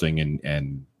 sculpting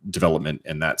and development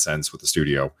in that sense with the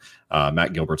studio.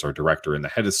 Matt Gilbert's our director and the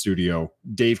head of the studio.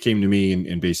 Dave came to me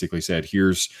and basically said,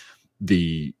 here's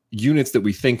the units that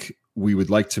we think we would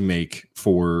like to make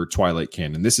for Twilight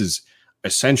Kin. And this is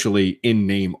essentially in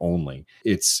name only.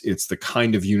 It's the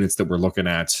kind of units that we're looking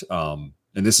at.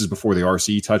 And this is before the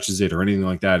RC touches it or anything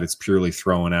like that. It's purely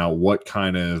throwing out what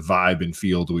kind of vibe and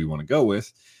feel do we want to go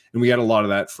with. And we had a lot of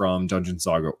that from Dungeon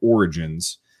Saga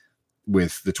Origins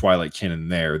with the Twilight Kin in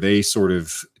there. They sort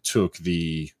of took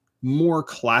the more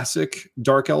classic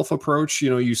Dark Elf approach.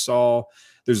 You saw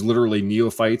there's literally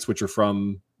neophytes, which are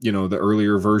from, the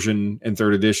earlier version and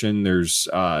 3rd edition. There's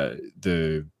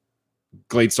the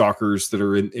Gladestalkers that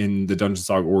are in the Dungeon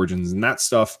Saga Origins, and that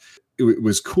stuff. It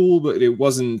was cool, but it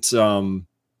wasn't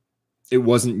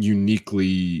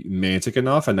uniquely Mantic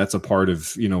enough. And that's a part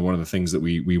of, one of the things that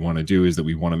we want to do is that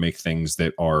we want to make things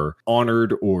that are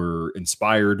honored or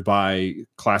inspired by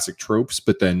classic tropes,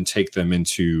 but then take them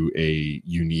into a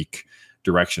unique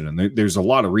direction. And there's a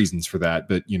lot of reasons for that,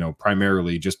 but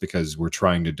primarily just because we're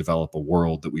trying to develop a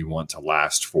world that we want to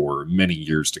last for many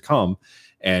years to come.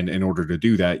 And in order to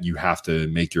do that, you have to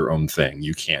make your own thing.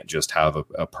 You can't just have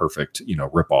a perfect,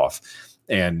 ripoff.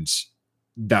 And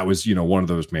that was, one of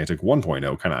those Mantic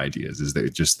 1.0 kind of ideas, is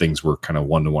that just things were kind of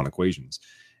one-to-one equations.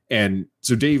 And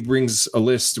so Dave brings a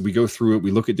list. We go through it.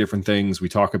 We look at different things. We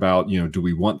talk about, do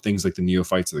we want things like the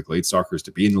neophytes or the Gladestalkers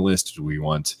to be in the list? Do we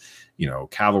want,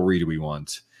 cavalry? Do we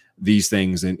want these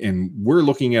things? And we're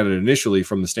looking at it initially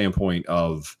from the standpoint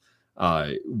of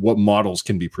what models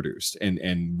can be produced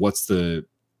and what's the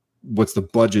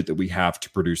budget that we have to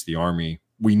produce the army.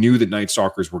 We knew that Night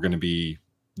Stalkers were going to be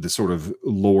the sort of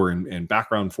lore and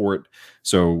background for it.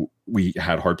 So we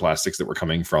had hard plastics that were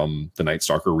coming from the Night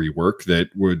Stalker rework that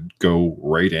would go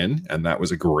right in. And that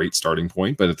was a great starting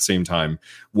point. But at the same time,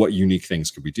 what unique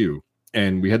things could we do?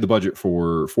 And we had the budget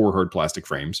for 4 hard plastic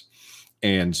frames.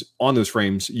 And on those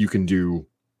frames, you can do,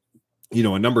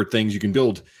 a number of things. You can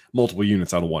build multiple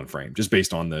units out of one frame just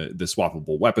based on the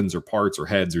swappable weapons or parts or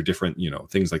heads or different,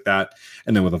 things like that.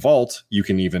 And then with a vault, you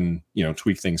can even,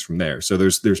 tweak things from there. So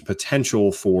there's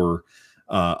potential for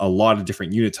a lot of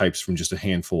different unit types from just a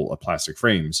handful of plastic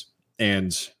frames.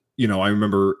 And, I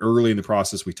remember early in the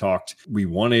process, we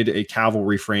wanted a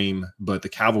cavalry frame, but the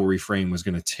cavalry frame was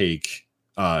going to take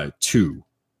 2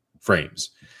 frames.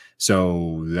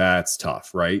 So that's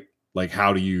tough, right? Like,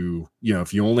 how do you,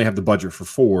 if you only have the budget for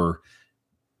 4,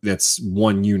 that's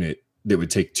 1 unit that would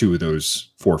take 2 of those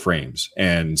 4 frames.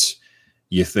 And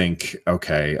you think,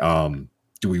 okay,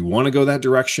 do we want to go that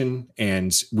direction?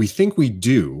 And we think we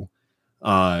do,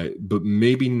 but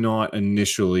maybe not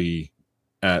initially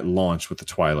at launch with the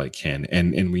Twilight Kin.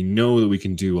 And we know that we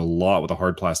can do a lot with a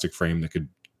hard plastic frame that could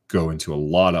go into a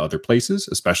lot of other places,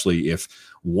 especially if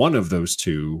one of those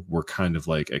 2 were kind of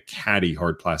like a caddy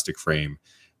hard plastic frame.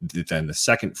 Then the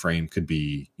second frame could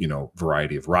be,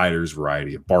 variety of riders,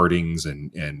 variety of bardings,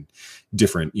 and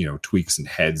different, tweaks and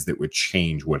heads that would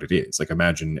change what it is. Like,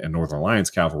 imagine a Northern Alliance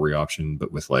cavalry option,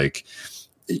 but with like,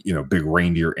 big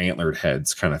reindeer antlered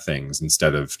heads kind of things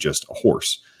instead of just a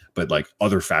horse. But like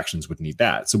other factions would need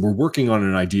that. So we're working on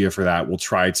an idea for that. We'll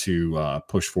try to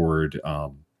push forward.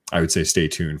 I would say stay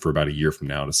tuned for about a year from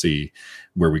now to see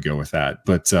where we go with that.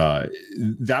 But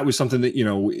that was something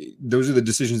that, those are the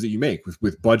decisions that you make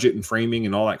with budget and framing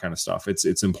and all that kind of stuff.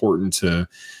 It's important to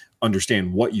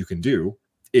understand what you can do.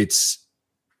 It's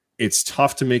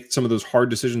tough to make some of those hard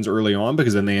decisions early on,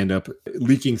 because then they end up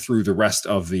leaking through the rest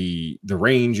of the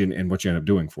range and what you end up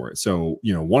doing for it. So,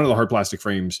 one of the hard plastic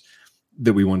frames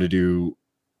that we wanted to do,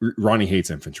 Ronnie hates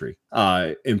infantry.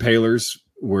 Impalers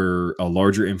were a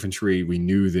larger infantry. We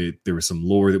knew that there was some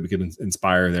lore that we could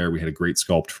inspire there. We had a great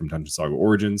sculpt from Dungeon Saga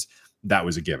Origins. That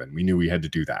was a given. We knew we had to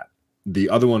do that. The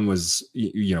other one was,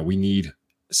 we need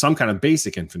some kind of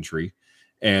basic infantry.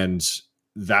 And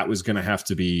that was going to have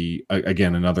to be,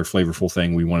 again, another flavorful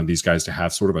thing. We wanted these guys to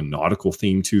have sort of a nautical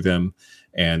theme to them.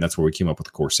 And that's where we came up with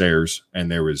the Corsairs.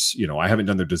 And there was, I haven't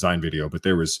done their design video, but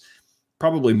there was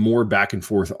probably more back and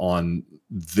forth on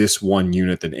this one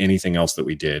unit than anything else that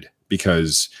we did,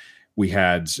 because we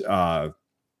had,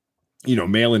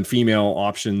 male and female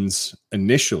options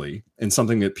initially. And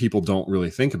something that people don't really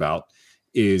think about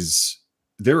is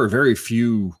there are very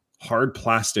few hard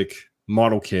plastic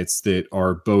model kits that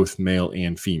are both male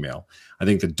and female. I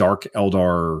think the Dark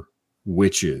Eldar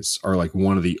witches are like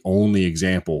one of the only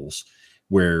examples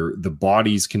where the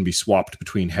bodies can be swapped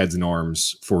between heads and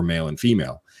arms for male and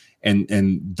female.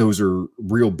 And those are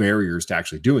real barriers to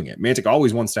actually doing it. Mantic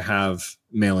always wants to have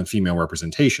male and female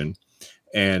representation.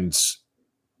 And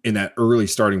in that early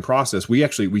starting process,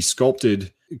 we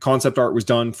sculpted, concept art was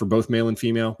done for both male and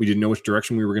female. We didn't know which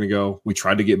direction we were going to go. We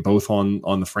tried to get both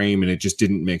on the frame, and it just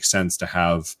didn't make sense to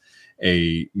have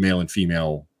a male and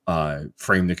female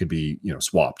frame that could be,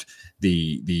 swapped.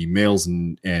 The males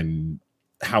and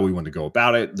how we want to go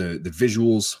about it, the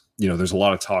visuals. There's a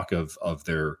lot of talk of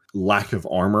their lack of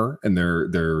armor and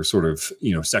their sort of,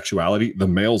 sexuality. The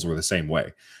males were the same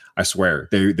way. I swear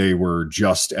they were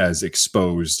just as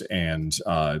exposed and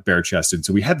bare chested.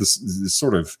 So we had this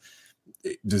sort of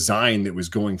design that was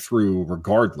going through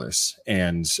regardless.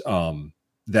 And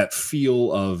that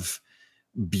feel of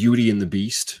Beauty and the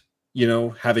Beast,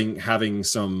 having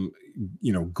some,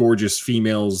 gorgeous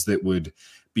females that would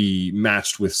be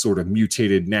matched with sort of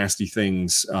mutated, nasty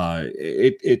things.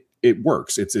 It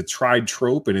works. It's a tried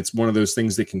trope, and it's one of those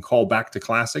things that can call back to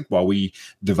classic while we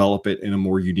develop it in a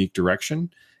more unique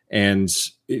direction. And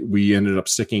we ended up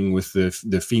sticking with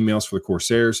the females for the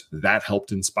Corsairs. That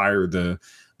helped inspire the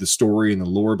the story and the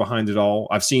lore behind it all.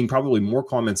 I've seen probably more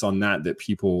comments on that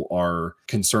people are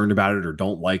concerned about it or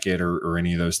don't like it or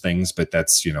any of those things. But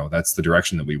that's, that's the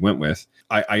direction that we went with.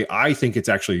 I think it's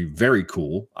actually very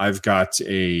cool. I've got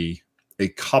a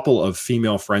couple of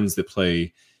female friends that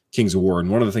play Kings of War. And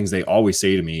one of the things they always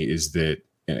say to me is that,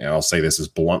 and I'll say this as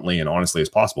bluntly and honestly as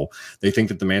possible, they think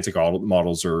that the Mantic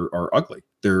models are ugly.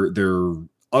 They're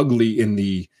ugly in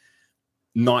the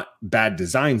not bad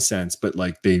design sense, but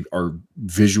like they are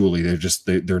visually,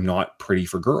 they're not pretty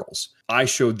for girls. I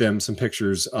showed them some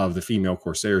pictures of the female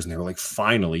Corsairs and they were like,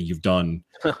 finally, you've done,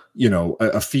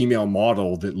 a female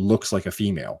model that looks like a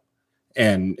female.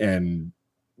 And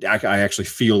I actually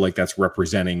feel like that's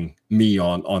representing me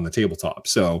on the tabletop.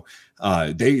 So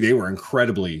they were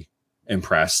incredibly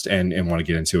impressed and want to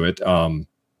get into it. I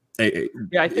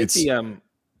think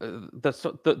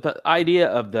the idea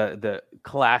of the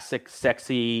classic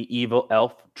sexy evil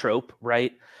elf trope,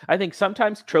 right? I think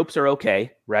sometimes tropes are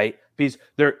okay, right? Because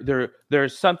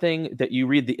there's something that you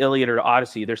read the Iliad or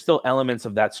Odyssey, there's still elements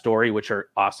of that story which are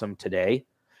awesome today.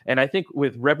 And I think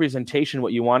with representation,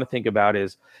 what you want to think about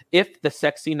is if the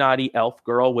sexy naughty elf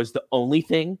girl was the only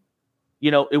thing,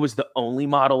 it was the only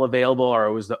model available or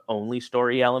it was the only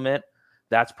story element,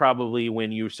 that's probably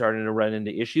when you're starting to run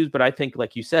into issues. But I think,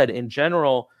 like you said, in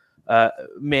general,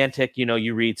 Mantic,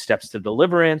 you read Steps to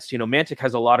Deliverance, Mantic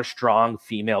has a lot of strong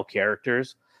female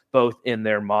characters, both in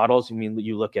their models. I mean,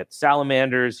 you look at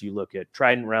Salamanders, you look at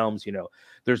Trident Realms,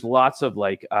 there's lots of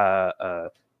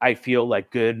I feel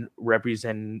like good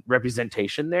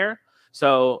representation there.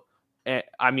 So,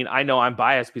 I mean, I know I'm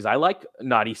biased because I like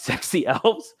naughty, sexy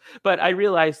elves, but I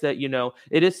realize that,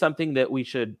 it is something that we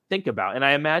should think about. And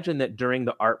I imagine that during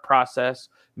the art process,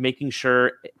 making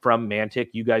sure from Mantic,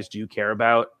 you guys do care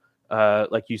about,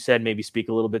 like you said, maybe speak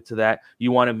a little bit to that.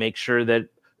 You want to make sure that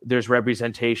there's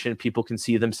representation. People can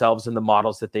see themselves in the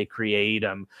models that they create.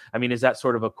 I mean, is that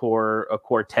sort of a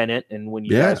core tenet? And when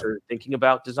you guys are thinking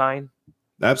about design?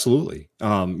 Absolutely.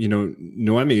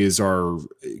 Noemi is our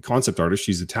concept artist.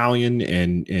 She's Italian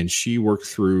and she worked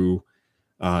through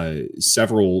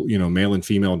several, male and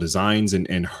female designs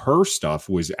and her stuff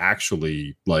was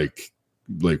actually like,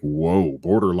 whoa,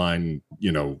 borderline,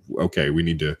 okay, we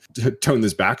need to tone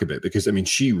this back a bit because I mean,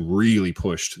 she really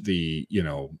pushed the,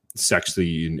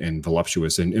 sexy and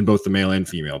voluptuous in both the male and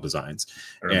female designs.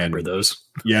 I remember those.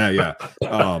 Yeah.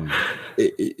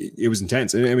 It was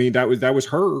intense. And I mean, that was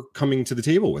her coming to the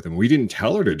table with him. We didn't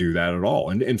tell her to do that at all.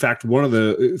 And in fact, one of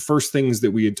the first things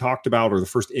that we had talked about, or the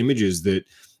first images that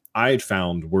I had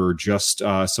found were just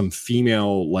some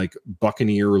female, like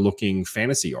buccaneer looking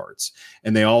fantasy arts.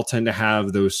 And they all tend to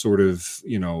have those sort of,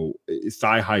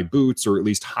 thigh high boots, or at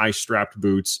least high strapped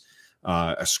boots,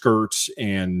 a skirt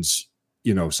and,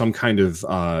 some kind of,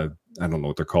 I don't know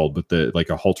what they're called, but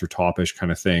like a halter topish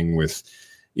kind of thing with,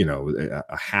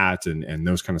 a hat and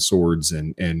those kind of swords.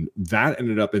 And that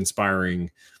ended up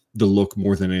inspiring the look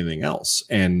more than anything else.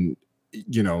 And,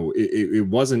 it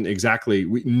wasn't exactly,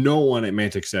 no one at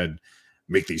Mantic said,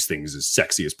 make these things as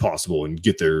sexy as possible and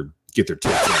get their tits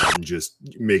out and just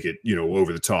make it,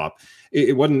 over the top.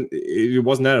 It wasn't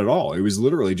that at all. It was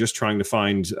literally just trying to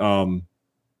find,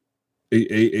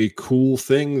 a cool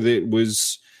thing that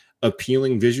was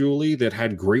appealing visually, that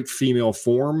had great female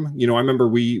form. I remember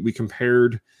we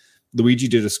compared, Luigi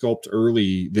did a sculpt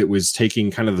early that was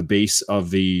taking kind of the base of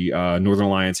the Northern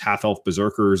Alliance half-elf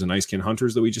berserkers and Icekin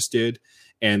hunters that we just did,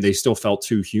 and they still felt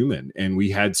too human. And we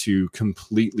had to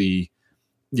completely,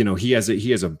 he has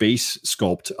a base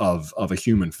sculpt of a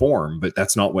human form, but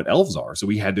that's not what elves are. So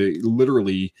we had to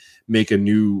literally make a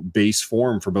new base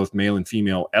form for both male and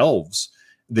female elves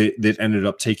that ended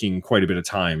up taking quite a bit of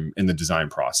time in the design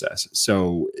process.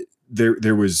 So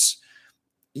there was,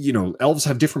 elves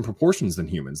have different proportions than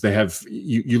humans. They have,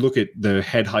 you look at the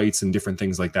head heights and different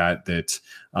things like that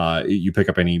you pick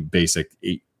up any basic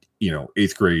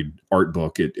eighth grade art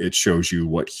book, it shows you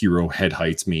what hero head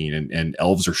heights mean, and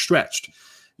elves are stretched,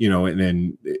 and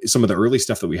then some of the early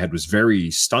stuff that we had was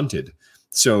very stunted.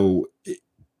 So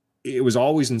it was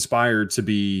always inspired to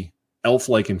be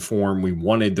elf-like in form. We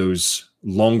wanted those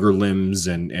longer limbs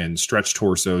and stretched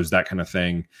torsos, that kind of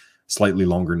thing, slightly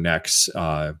longer necks,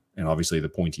 and obviously the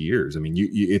pointy ears. I mean,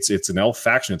 it's an elf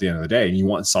faction at the end of the day, and you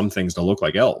want some things to look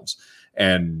like elves,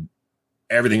 and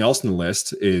everything else in the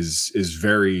list is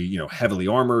very, heavily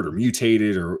armored or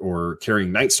mutated or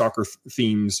carrying Night Stalker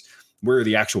themes. Where are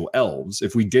the actual elves?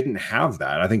 If we didn't have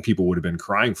that, I think people would have been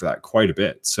crying for that quite a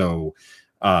bit. So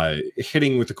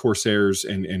hitting with the Corsairs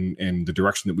and the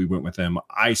direction that we went with them,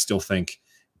 I still think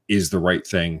is the right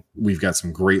thing. We've got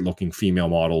some great looking female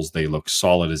models. They look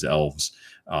solid as elves.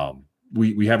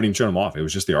 we haven't even shown them off. It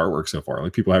was just the artwork so far.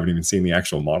 Like people haven't even seen the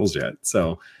actual models yet.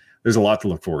 So there's a lot to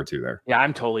look forward to there. Yeah,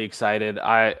 I'm totally excited.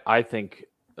 I think,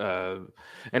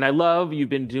 and I love you've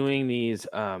been doing these.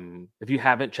 If you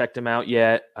haven't checked them out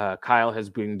yet, Kyle has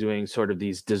been doing sort of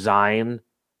these design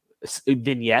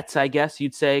vignettes, I guess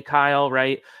you'd say, Kyle,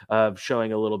 right? Of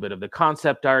showing a little bit of the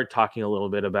concept art, talking a little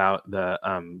bit about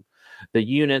the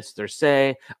units, their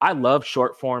say. I love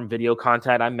short form video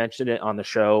content. I mentioned it on the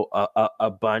show a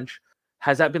bunch.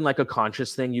 Has that been like a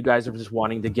conscious thing? You guys are just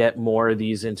wanting to get more of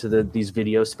these into these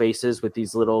video spaces with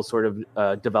these little sort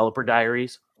of developer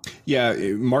diaries? Yeah,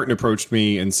 Martin approached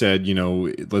me and said,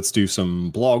 let's do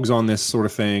some blogs on this sort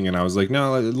of thing. And I was like,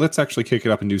 no, let's actually kick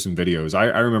it up and do some videos.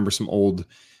 I remember some old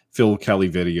Phil Kelly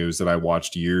videos that I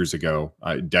watched years ago,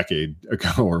 a decade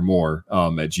ago or more,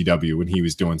 at GW when he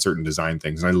was doing certain design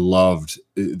things. And I loved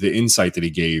the insight that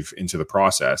he gave into the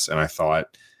process. And I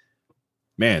thought,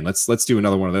 man, let's do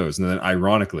another one of those. And then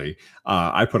ironically,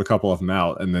 I put a couple of them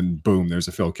out, and then boom, there's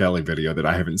a Phil Kelly video that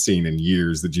I haven't seen in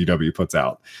years that GW puts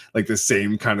out, like the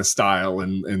same kind of style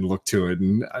and look to it.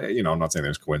 And I'm not saying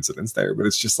there's coincidence there, but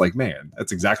it's just like, man,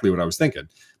 that's exactly what I was thinking.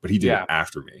 But he did it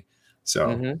after me.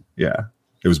 So yeah,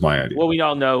 it was my idea. Well, we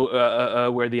all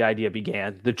know where the idea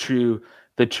began. The true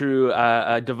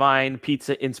divine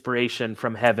pizza inspiration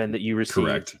from heaven that you received.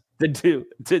 Correct. To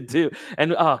do.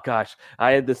 And oh gosh,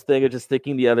 I had this thing of just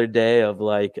thinking the other day of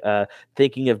like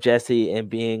thinking of Jesse and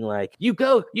being like, you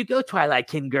go Twilight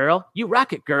Kin girl, you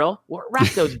rock it girl, rock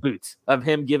those boots. Of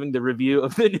him giving the review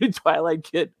of the new Twilight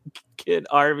Kin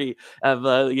army of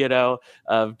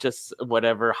of just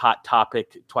whatever hot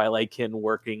topic Twilight Kin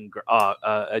working.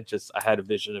 I had a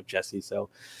vision of Jesse. So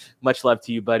much love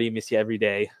to you, buddy. Miss you every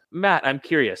day. Matt, I'm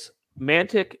curious.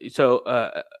 Mantic.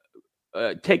 So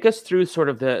take us through sort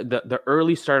of the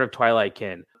early start of Twilight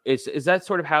Kin. Is that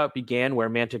sort of how it began, where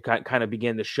Mantic kind of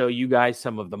began to show you guys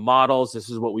some of the models? This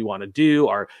is what we want to do,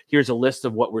 or here's a list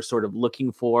of what we're sort of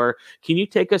looking for. Can you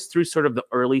take us through sort of the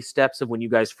early steps of when you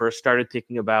guys first started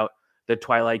thinking about the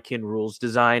Twilight Kin rules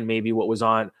design? Maybe what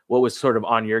was sort of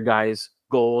on your guys'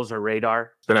 goals or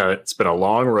radar? It's been a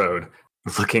long road.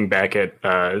 Looking back at,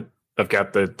 I've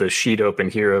got the sheet open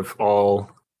here of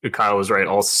all. Kyle was right.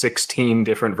 All 16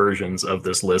 different versions of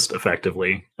this list,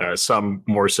 effectively, some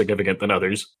more significant than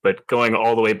others. But going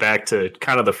all the way back to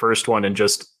kind of the first one and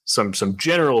just some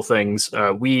general things,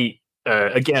 we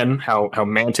again how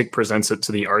Mantic presents it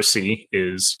to the RC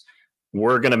is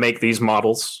we're going to make these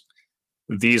models.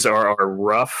 These are our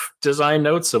rough design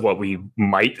notes of what we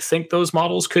might think those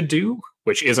models could do,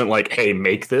 which isn't like, hey,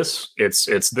 make this. It's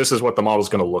this is what the model is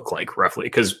going to look like roughly,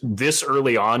 because this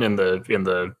early on in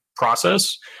the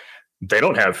process, they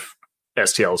don't have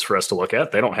STLs for us to look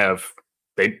at. They don't have,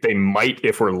 they might,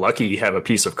 if we're lucky, have a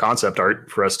piece of concept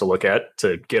art for us to look at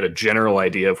to get a general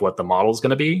idea of what the model is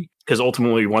going to be. Because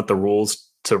ultimately we want the rules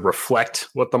to reflect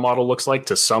what the model looks like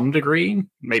to some degree,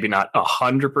 maybe not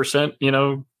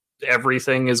 100%,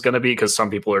 everything is going to be, because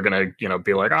some people are going to,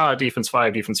 be like, defense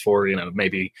 5, defense 4,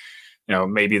 maybe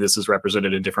this is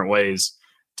represented in different ways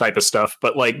type of stuff.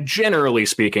 But like generally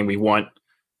speaking, we want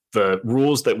the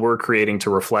rules that we're creating to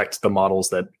reflect the models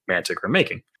that Mantic are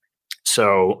making.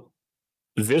 So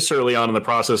this early on in the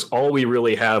process, all we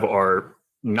really have are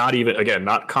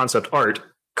not concept art,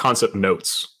 concept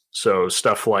notes. So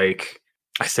stuff like,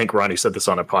 I think Ronnie said this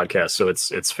on a podcast, so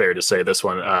it's fair to say this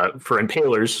one. For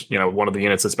Impalers, one of the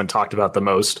units that's been talked about the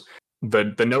most,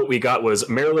 the note we got was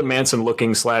Marilyn Manson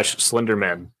looking /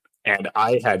 Slenderman. And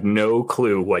I had no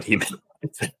clue what he meant.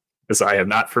 Because I am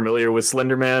not familiar with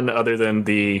Slenderman other than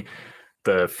the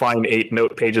fine 8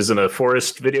 note pages in a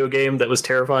forest video game that was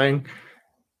terrifying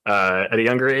at a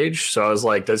younger age. So I was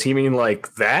like, does he mean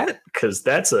like that? Because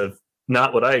that's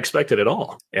not what I expected at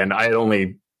all. And I had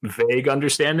only vague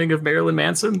understanding of Marilyn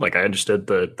Manson. Like I understood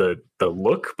the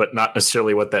look, but not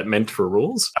necessarily what that meant for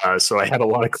rules. So I had a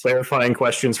lot of clarifying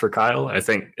questions for Kyle. I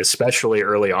think especially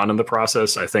early on in the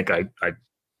process, I think I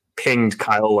pinged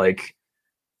Kyle like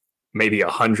maybe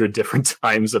 100 different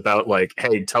times about like,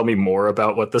 hey, tell me more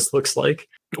about what this looks like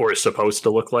or is supposed to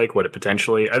look like, what it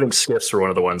potentially. I think skiffs were one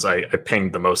of the ones I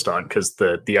pinged the most on, because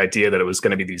the idea that it was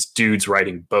going to be these dudes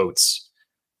riding boats.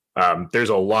 There's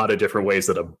a lot of different ways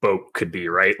that a boat could be,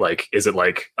 right? Like, is it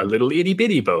like a little itty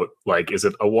bitty boat? Like, is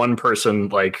it a one person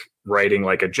like riding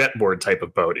like a jetboard type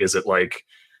of boat? Is it like,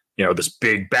 this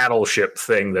big battleship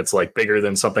thing that's like bigger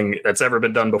than something that's ever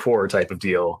been done before type of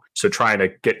deal? So trying to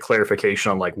get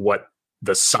clarification on like what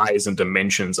the size and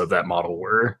dimensions of that model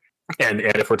were. And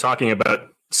if we're talking about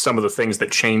some of the things that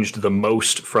changed the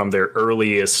most from their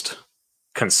earliest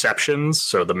conceptions,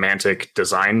 so the Mantic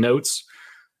design notes,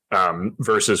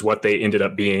 versus what they ended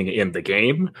up being in the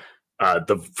game,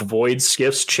 The Void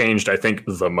skiffs changed, I think,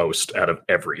 the most out of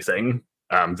everything.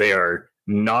 They are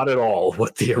not at all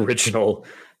what the original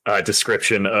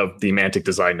description of the Mantic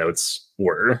design notes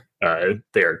were.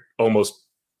 They're almost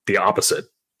the opposite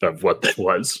of what that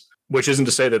was. Which isn't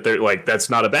to say that they're like that's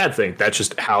not a bad thing. That's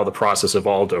just how the process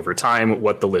evolved over time,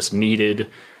 what the list needed.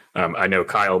 I know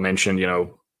Kyle mentioned,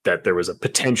 that there was a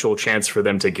potential chance for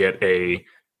them to get a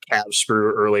cab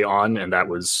sprue early on, and that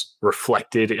was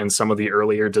reflected in some of the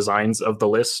earlier designs of the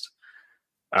list.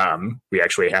 We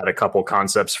actually had a couple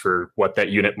concepts for what that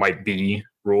unit might be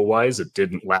rule-wise. It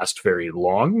didn't last very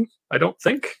long, I don't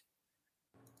think.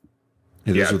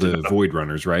 Yeah, those are the Void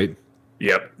Runners, right?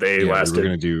 Yep, they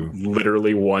lasted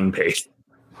literally one page.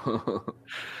 So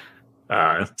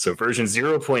version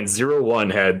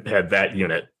 0.01 had that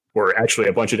unit, or actually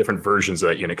a bunch of different versions of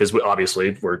that unit, because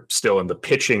obviously we're still in the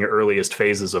pitching earliest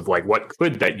phases of like what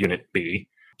could that unit be.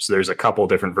 So there's a couple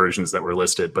different versions that were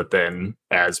listed, but then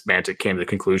as Mantic came to the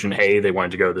conclusion, hey, they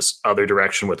wanted to go this other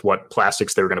direction with what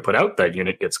plastics they were going to put out, that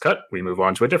unit gets cut. We move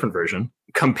on to a different version.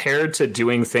 Compared to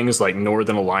doing things like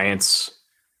Northern Alliance,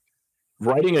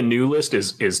 writing a new list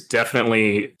is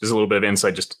definitely just a little bit of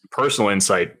insight, just personal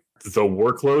insight. The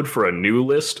workload for a new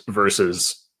list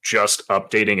versus just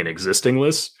updating an existing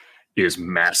list is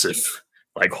massive.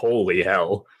 Like, holy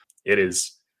hell. It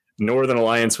is. Northern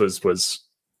Alliance was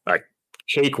a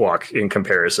cakewalk in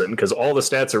comparison, because all the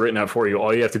stats are written out for you.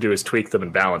 All you have to do is tweak them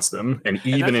and balance them. And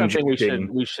even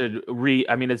in we should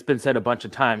I mean, it's been said a bunch of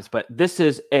times, but this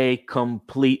is a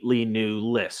completely new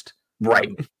list.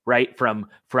 Right. From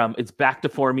it's back to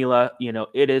formula.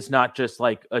 It is not just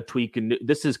like a tweak, and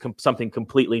this is something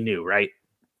completely new, right?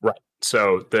 Right.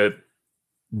 So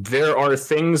there are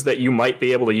things that you might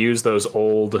be able to use those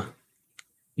old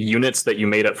units that you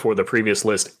made up for the previous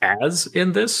list as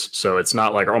in this. So it's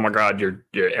not like, oh my God, your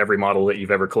every model that you've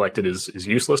ever collected is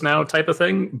useless now type of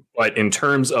thing. But in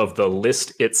terms of the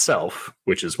list itself,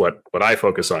 which is what I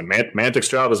focus on, Mantic's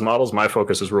job is models, my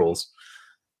focus is rules.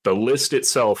 The list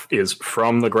itself is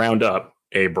from the ground up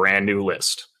a brand new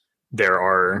list. There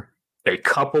are a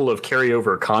couple of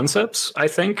carryover concepts, I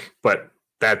think, but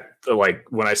that, like,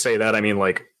 when I say that, I mean,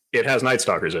 like, it has Night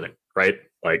Stalkers in it, right?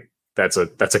 Like, that's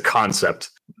a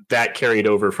concept that carried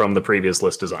over from the previous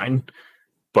list design.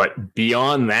 But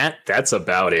beyond that, that's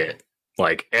about it.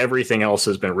 Like, everything else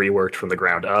has been reworked from the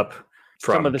ground up.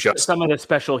 Some of the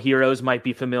special heroes might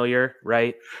be familiar,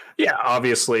 right? Yeah,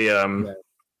 obviously.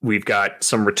 We've got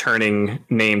some returning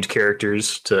named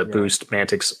characters to boost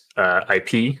Mantic's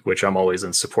IP, which I'm always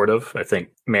in support of. I think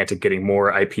Mantic getting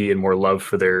more IP and more love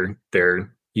for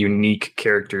their unique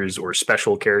characters or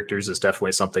special characters is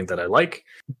definitely something that I like.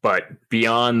 But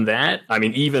beyond that, I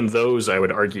mean, even those, I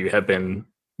would argue, have been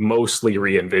mostly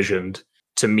re-envisioned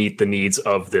to meet the needs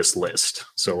of this list.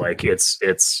 So, like, it's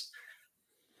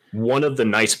one of the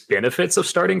nice benefits of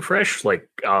starting fresh, like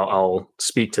I'll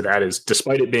speak to that, is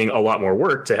despite it being a lot more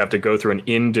work to have to go through and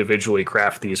individually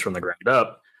craft these from the ground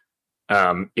up,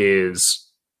 is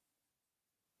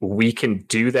we can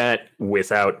do that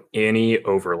without any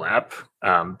overlap.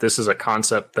 This is a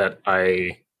concept that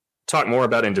I talk more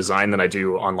about in design than I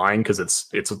do online, because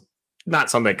it's not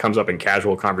something that comes up in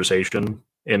casual conversation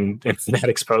in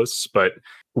Fanatics posts, but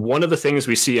one of the things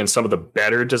we see in some of the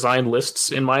better design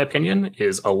lists, in my opinion,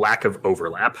 is a lack of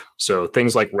overlap. So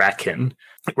things like Ratkin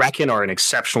are an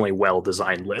exceptionally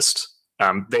well-designed list.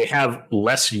 They have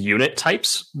less unit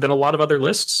types than a lot of other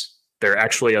lists. They're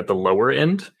actually at the lower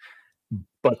end.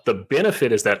 But the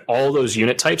benefit is that all those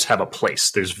unit types have a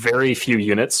place. There's very few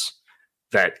units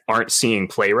that aren't seeing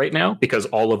play right now, because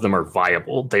all of them are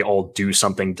viable. They all do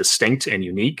something distinct and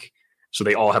unique. So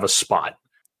they all have a spot.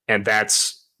 And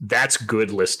that's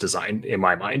good list design, in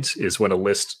my mind, is when a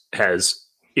list has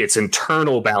its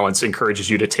internal balance encourages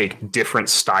you to take different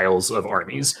styles of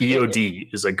armies. EOD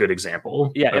is a good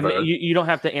example. Yeah, you don't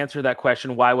have to answer that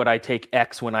question. Why would I take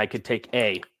X when I could take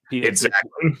A?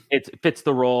 Exactly. It fits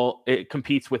the role. It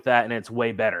competes with that, and it's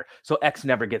way better. So X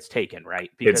never gets taken,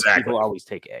 right? Because people always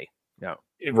take A. No,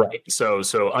 right. So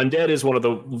Undead is one of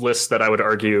the lists that I would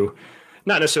argue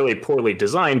not necessarily poorly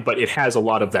designed, but it has a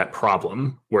lot of that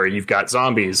problem where you've got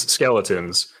zombies,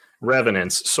 skeletons,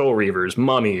 revenants, soul reavers,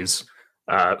 mummies,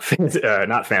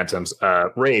 not phantoms,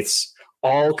 wraiths,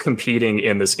 all competing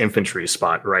in this infantry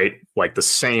spot, right? Like the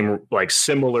same, like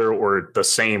similar or the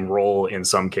same role in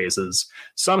some cases.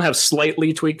 Some have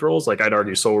slightly tweaked roles. Like I'd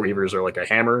argue soul reavers are like a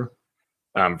hammer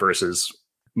versus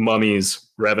mummies,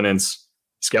 revenants,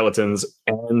 skeletons,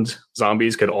 and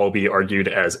zombies could all be argued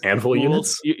as anvil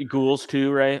units. Ghouls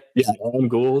too, right? Yeah, and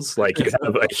ghouls. Like you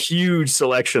have a huge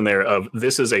selection there of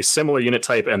this is a similar unit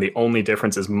type, and the only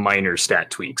difference is minor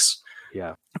stat tweaks.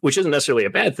 Yeah. which isn't necessarily a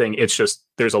bad thing. It's just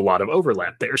there's a lot of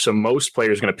overlap there. So most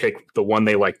players are going to pick the one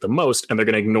they like the most, and they're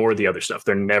going to ignore the other stuff.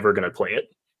 They're never going to play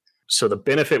it. So the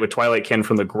benefit with Twilight Kin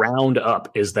from the ground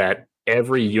up is that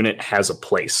every unit has a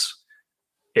place.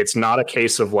 It's not a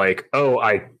case of like, oh,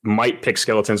 I might pick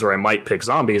skeletons or I might pick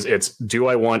zombies. It's, do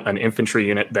I want an infantry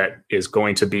unit that is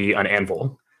going to be an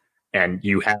anvil? And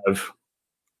you have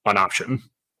an option.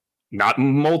 Not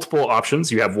multiple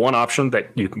options. You have one option that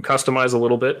you can customize a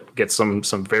little bit, get some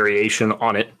variation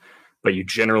on it, but you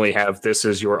generally have, this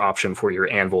is your option for your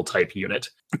anvil type unit.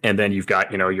 And then you've got,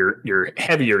 your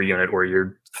heavier unit or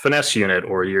your finesse unit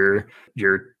or your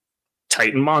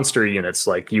Titan monster units.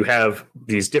 Like, you have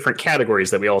these different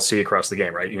categories that we all see across the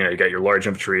game, right? You got your large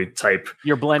infantry type,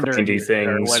 your blender things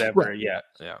or whatever. Right. Yeah.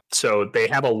 So they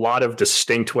have a lot of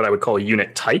distinct, what I would call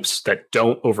unit types that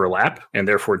don't overlap and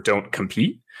therefore don't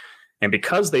compete. And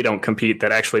because they don't compete,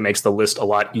 that actually makes the list a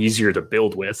lot easier to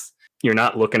build with. You're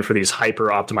not looking for these hyper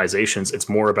optimizations. It's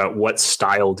more about what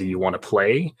style do you want to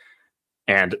play.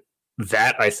 And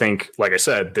that, I think, like I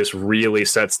said, this really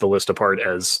sets the list apart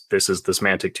as this is this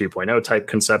Mantic 2.0 type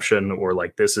conception, or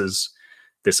like this is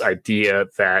this idea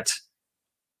that,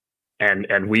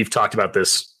 and we've talked about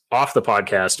this off the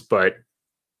podcast, but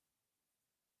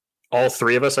all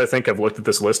three of us, I think, have looked at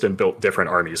this list and built different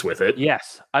armies with it.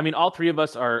 Yes. I mean, all three of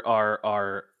us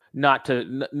are not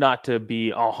to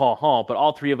be but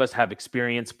all three of us have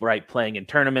experience, right, playing in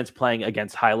tournaments, playing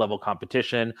against high level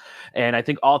competition. And I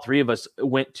think all three of us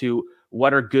went to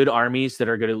what are good armies that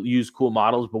are going to use cool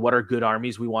models, but what are good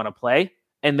armies we want to play.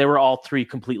 And they were all three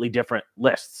completely different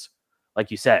lists,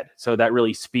 like you said. So that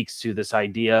really speaks to this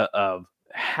idea of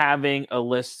having a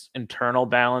list's internal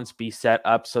balance be set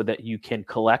up so that you can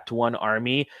collect one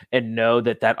army and know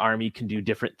that that army can do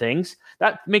different things.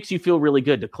 That makes you feel really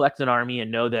good to collect an army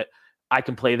and know that I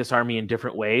can play this army in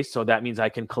different ways. So that means I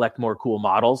can collect more cool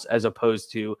models, as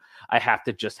opposed to I have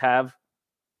to just have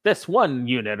this one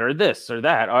unit or this or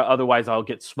that, or otherwise I'll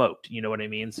get smoked. You know what I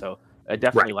mean? So I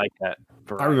definitely like that.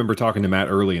 I remember talking to Matt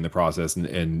early in the process and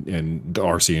the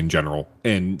RC in general,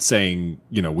 and saying,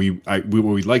 what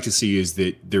we'd like to see is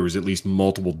that there was at least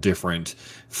multiple different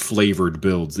flavored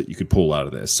builds that you could pull out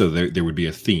of this. So there would be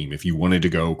a theme. If you wanted to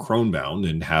go Cronebound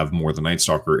and have more of the Night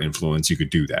Stalker influence, you could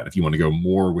do that. If you want to go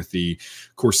more with the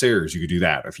Corsairs, you could do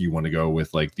that. If you want to go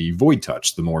with like the Void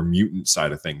Touch, the more mutant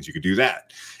side of things, you could do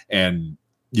that. And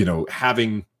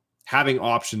having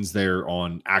options there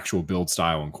on actual build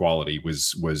style and quality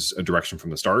was a direction from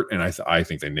the start, and I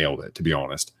think they nailed it, to be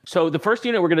honest. So the first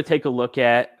unit we're going to take a look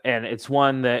at, and it's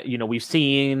one that we've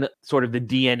seen sort of the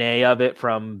DNA of it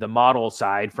from the model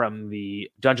side, from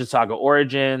the Dungeon Saga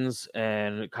Origins,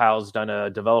 and Kyle's done a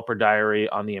developer diary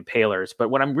on the Impalers. But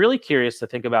what I'm really curious to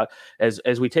think about as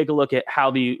we take a look at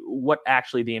how what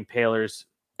actually the Impalers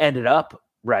ended up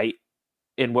right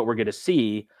in what we're going to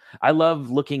see. I love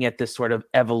looking at this sort of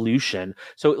evolution.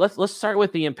 So let's start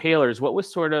with the Impalers. What was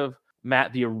sort of,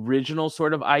 Matt, the original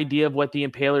sort of idea of what the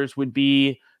Impalers would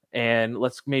be? And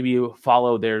let's maybe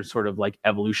follow their sort of like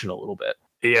evolution a little bit.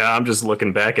 Yeah, I'm just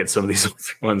looking back at some of these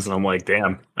ones and I'm like,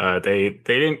 damn, they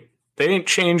didn't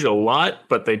change a lot,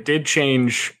 but they did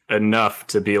change enough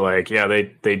to be like, yeah,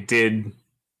 they did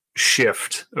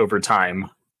shift over time.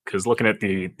 Because looking at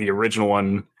the original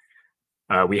one,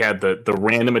 we had the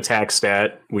random attack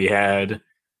stat. We had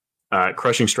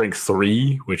crushing strength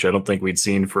 3, which I don't think we'd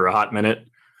seen for a hot minute.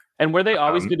 And were they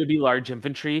always going to be large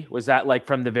infantry? Was that like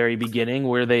from the very beginning?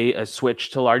 Were they a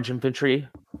switch to large infantry?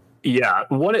 Yeah.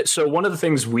 One of the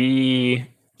things we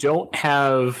don't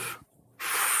have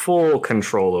full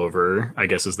control over, I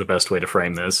guess is the best way to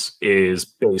frame this, is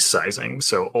base sizing.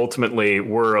 So ultimately,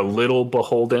 we're a little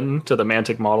beholden to the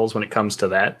Mantic models when it comes to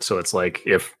that. So it's like,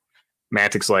 if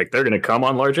Mantic's like, they're going to come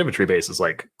on large infantry bases,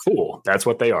 like, cool, that's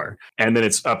what they are. And then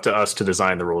it's up to us to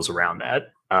design the rules around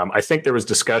that. I think there was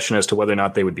discussion as to whether or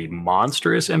not they would be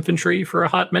monstrous infantry for a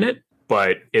hot minute,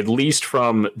 but at least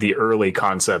from the early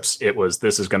concepts, it was,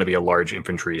 this is going to be a large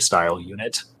infantry style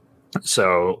unit.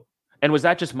 So... And was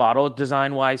that just model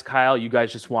design wise, Kyle? You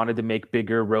guys just wanted to make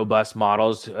bigger, robust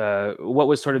models. What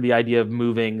was sort of the idea of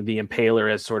moving the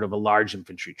Impaler as sort of a large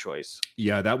infantry choice?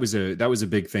 Yeah, that was a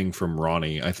big thing from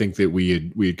Ronnie. I think that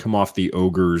we had come off the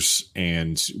Ogres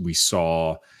and we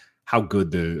saw how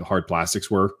good the hard plastics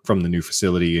were from the new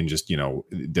facility and just,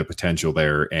 the potential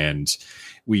there. And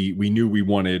we knew we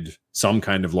wanted some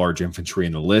kind of large infantry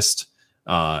in the list.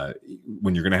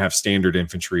 When you're going to have standard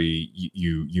infantry,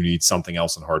 you need something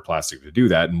else in hard plastic to do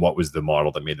that. And what was the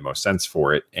model that made the most sense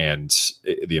for it? And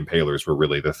the Impalers were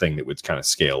really the thing that would kind of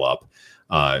scale up.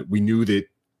 We knew that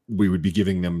we would be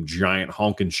giving them giant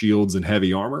honking shields and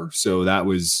heavy armor. So that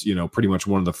was, pretty much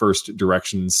one of the first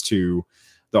directions to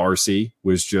the RC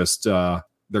was just they're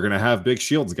going to have big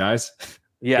shields, guys.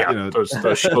 Yeah,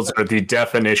 those shields are the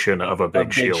definition of a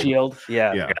big shield.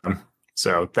 Yeah.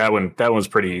 So that one's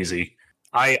pretty easy.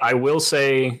 I will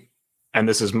say, and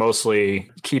this is mostly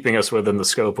keeping us within the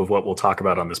scope of what we'll talk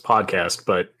about on this podcast,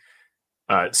 but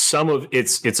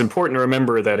it's important to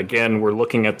remember that, again, we're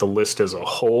looking at the list as a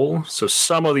whole. So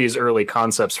some of these early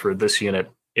concepts for this unit,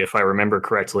 if I remember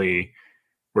correctly,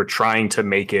 we're trying to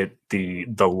make it the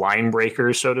line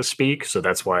breaker, so to speak. So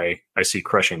that's why I see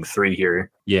Crushing 3 here.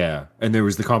 Yeah. And there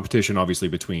was the competition, obviously,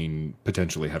 between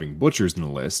potentially having butchers in the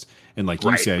list. And like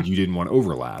you said, you didn't want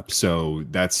overlap. So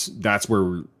that's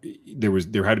where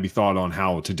there had to be thought on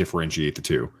how to differentiate the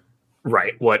two.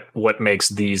 Right. What makes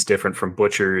these different from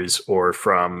butchers or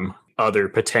from other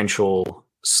potential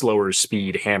slower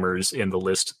speed hammers in the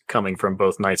list coming from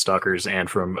both Night Stalkers and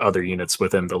from other units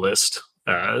within the list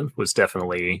was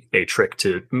definitely a trick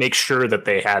to make sure that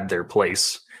they had their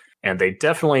place. And they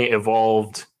definitely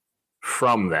evolved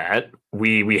from that.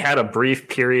 We had a brief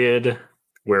period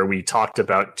where we talked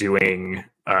about doing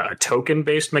a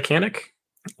token-based mechanic,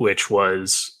 which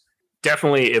was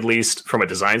definitely, at least from a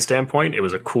design standpoint, it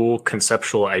was a cool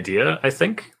conceptual idea, I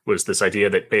think, was this idea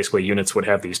that basically units would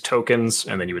have these tokens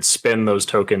and then you would spend those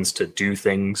tokens to do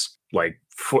things. Like,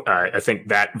 I think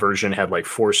that version had like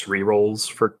forced rerolls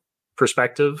for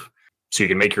perspective. So you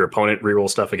can make your opponent reroll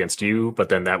stuff against you, but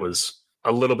then that was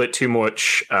a little bit too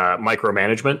much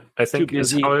micromanagement, I think.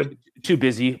 Too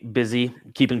busy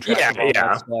keeping track of all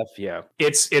that stuff. Yeah.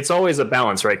 It's always a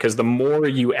balance, right? Because the more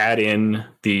you add in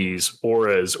these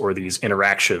auras or these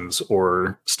interactions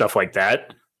or stuff like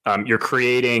that, you're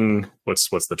creating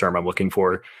what's the term I'm looking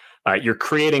for? You're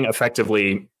creating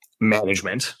effectively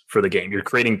management for the game. You're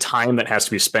creating time that has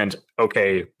to be spent.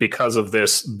 Okay, because of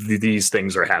this, these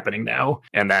things are happening now,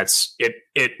 and that's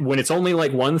it. When it's only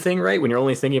like one thing, right? When you're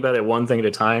only thinking about it one thing at a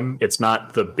time, it's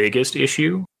not the biggest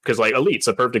issue. Because like Elite's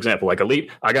a perfect example. Like Elite,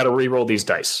 I got to reroll these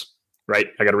dice, right?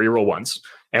 I got to reroll ones,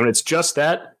 and when it's just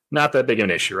that, not that big of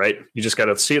an issue, right? You just got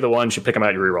to see the ones, you pick them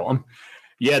out, you reroll them.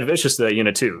 You add Vicious to that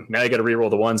unit too. Now you got to reroll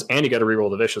the ones, and you got to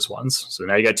reroll the Vicious ones. So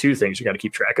now you got two things you got to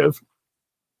keep track of.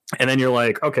 And then you're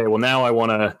like, okay, well, now I want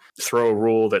to throw a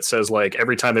rule that says like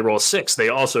every time they roll a 6, they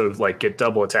also like get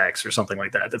double attacks or something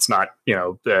like that. That's not, I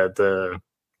was going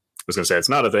to say it's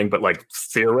not a thing, but like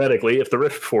theoretically, if the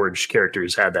Rift Forge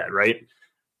characters had that, right?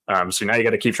 So now you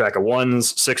got to keep track of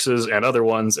 1s, 6s, and other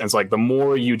ones. And it's like the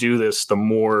more you do this, the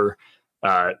more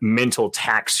mental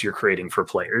tax you're creating for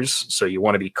players. So you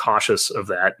want to be cautious of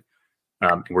that.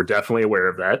 We're definitely aware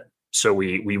of that. So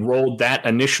we rolled that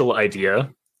initial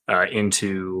idea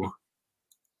into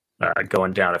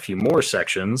going down a few more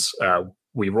sections.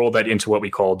 We rolled that into what we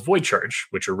called Void Charge,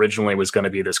 which originally was going to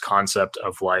be this concept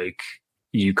of like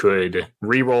you could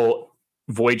reroll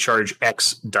Void Charge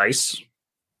X dice,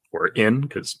 or in,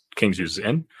 because Kings uses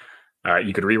in.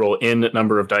 You could reroll in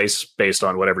number of dice based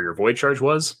on whatever your Void Charge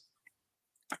was.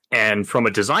 And from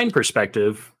a design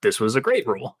perspective, this was a great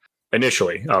rule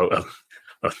initially.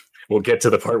 We'll get to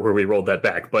the part where we rolled that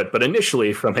back, but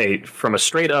initially, from a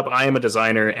straight up, I am a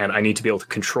designer and I need to be able to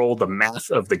control the math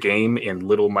of the game in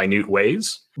little minute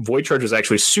ways. Void Charge was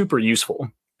actually super useful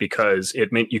because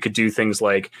it meant you could do things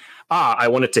like, I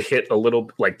want it to hit a little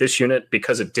like this unit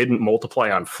because it didn't multiply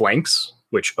on flanks,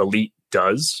 which Elite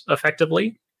does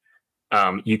effectively.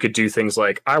 You could do things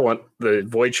like, I want the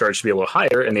Void Charge to be a little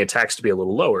higher and the attacks to be a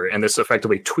little lower, and this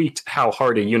effectively tweaked how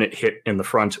hard a unit hit in the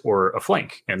front or a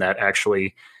flank, and that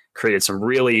actually created some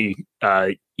really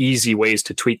easy ways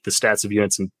to tweak the stats of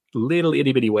units in little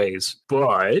itty-bitty ways.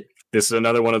 But this is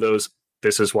another one of those,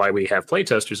 this is why we have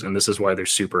playtesters, and this is why they're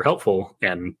super helpful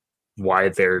and why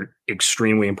they're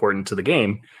extremely important to the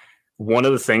game. One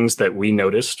of the things that we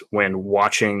noticed when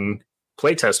watching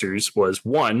playtesters was,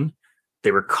 one,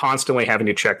 they were constantly having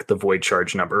to check the Void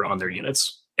Charge number on their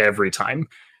units every time.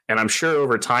 And I'm sure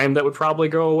over time that would probably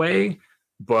go away,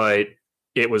 but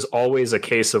it was always a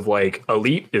case of like,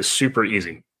 Elite is super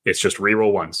easy. It's just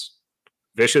reroll 1s.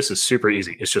 Vicious is super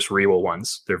easy. It's just reroll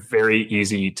 1s. They're very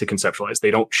easy to conceptualize.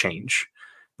 They don't change.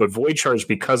 But Void Charge,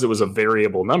 because it was a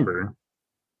variable number,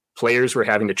 players were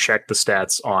having to check the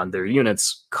stats on their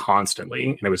units constantly.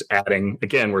 And it was adding,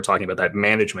 again, we're talking about that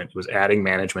management. It was adding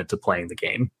management to playing the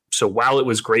game. So while it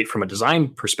was great from a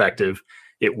design perspective,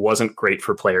 it wasn't great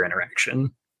for player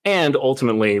interaction. And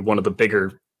ultimately, one of the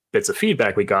bigger bits of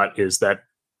feedback we got is that,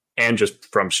 and just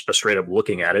from a straight up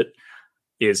looking at it,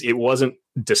 is it wasn't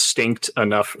distinct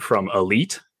enough from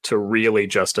Elite to really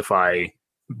justify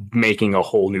making a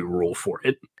whole new rule for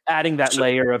it. adding that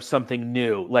layer of something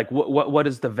new. Like what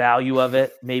is the value of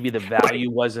it? Maybe the value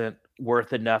wasn't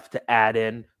worth enough to add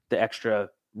in the extra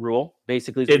rule,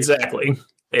 basically. Exactly.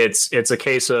 It's a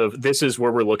case of, this is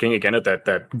where we're looking again at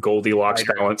that Goldilocks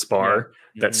balance bar,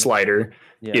 that slider.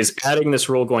 Is adding this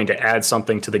rule going to add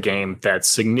something to the game that's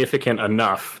significant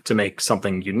enough to make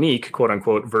something unique, quote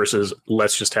unquote, versus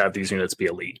let's just have these units be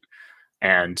elite.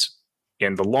 And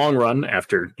in the long run,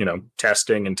 after,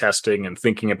 testing and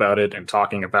thinking about it and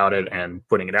talking about it and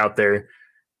putting it out there,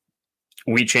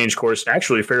 we changed course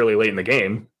actually fairly late in the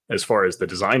game as far as the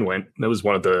design went. That was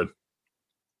one of the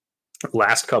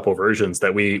last couple versions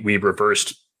that we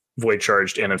reversed void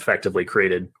charged and effectively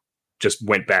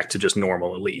went back to just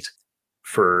normal elite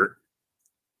for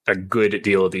a good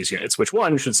deal of these units, which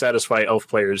one should satisfy elf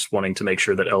players wanting to make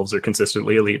sure that elves are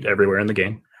consistently elite everywhere in the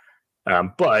game.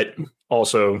 But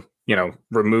also,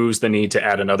 removes the need to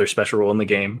add another special rule in the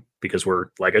game, because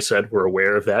like I said, we're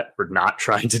aware of that. We're not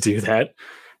trying to do that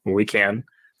when we can.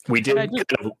 We did kind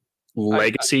of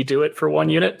legacy do it for one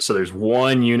unit. So there's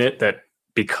one unit that,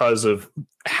 because of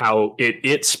how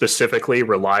it specifically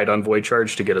relied on void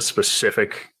charge to get a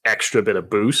specific extra bit of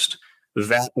boost,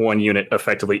 that one unit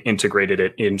effectively integrated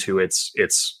it into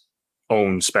its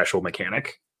own special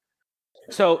mechanic.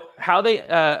 So how they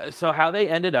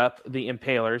ended up, the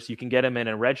Impalers, you can get them in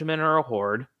a regiment or a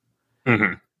horde.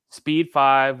 Mm-hmm. Speed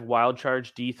 5, wild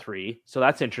charge D3. So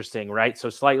that's interesting, right? So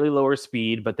slightly lower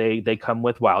speed, but they come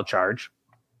with wild charge.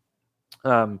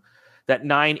 That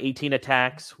 9-18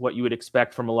 attacks, what you would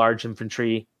expect from a large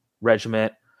infantry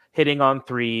regiment, hitting on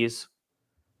 3s,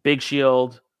 big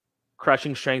shield,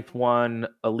 crushing strength 1,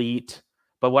 elite.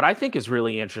 But what I think is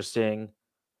really interesting,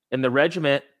 in the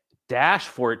regiment, dash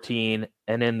 14,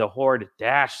 and in the horde,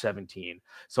 dash 17.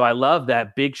 So I love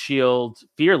that big shield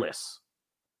fearless.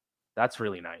 That's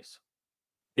really nice.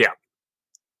 Yeah.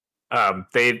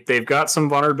 They've got some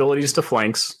vulnerabilities to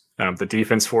flanks. The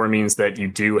defense 4 means that you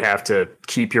do have to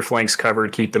keep your flanks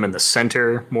covered, keep them in the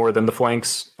center more than the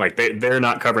flanks. Like they're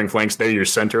not covering flanks, they're your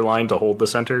center line to hold the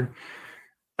center.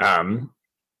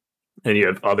 And you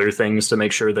have other things to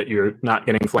make sure that you're not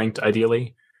getting flanked,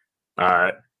 ideally.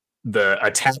 The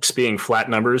attacks being flat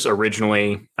numbers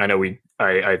originally, I know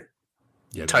I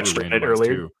touched on it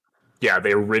earlier. Too. Yeah,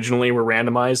 they originally were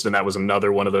randomized, and that was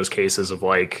another one of those cases of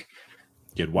like,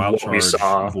 you had wild charge,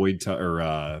 void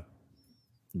or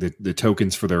the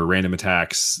tokens for their random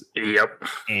attacks. Yep.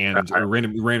 And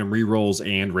random rerolls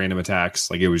and random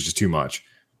attacks. Like, it was just too much.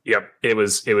 Yep. It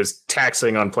was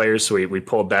taxing on players, so we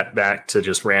pulled that back to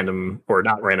just random, or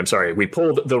not random, sorry. We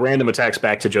pulled the random attacks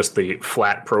back to just the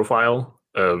flat profile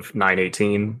of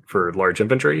 9-18 for large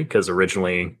infantry, because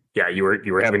originally, you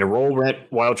were having to roll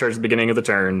wild charge at the beginning of the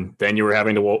turn, then you were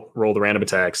having to roll the random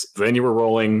attacks, then you were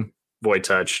rolling void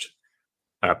touched,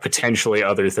 potentially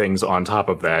other things on top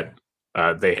of that.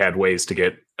 They had ways to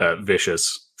get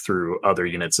vicious through other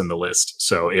units in the list,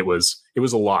 so it was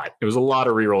a lot. It was a lot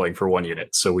of rerolling for one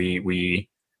unit. So we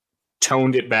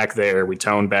toned it back there. We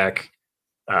toned back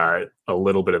a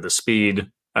little bit of the speed.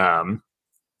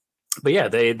 But yeah,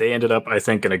 they ended up, I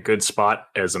think, in a good spot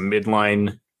as a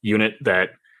midline unit that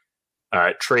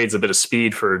trades a bit of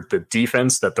speed for the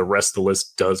defense that the rest of the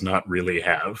list does not really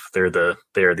have. They're the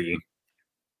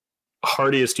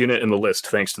hardiest unit in the list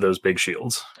thanks to those big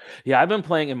shields. Yeah, I've been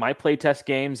playing in my playtest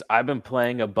games. I've been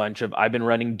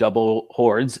running double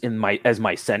hordes as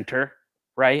my center,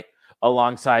 right?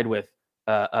 Alongside with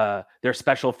their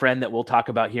special friend that we'll talk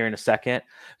about here in a second.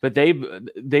 But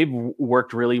they've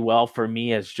worked really well for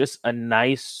me as just a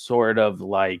nice sort of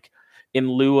like, in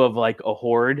lieu of like a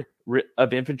horde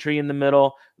of infantry in the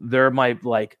middle, they're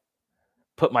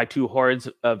put my 2 hordes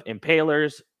of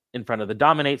impalers in front of the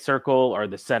dominate circle or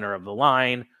the center of the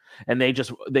line, and they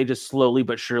just slowly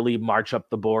but surely march up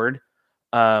the board.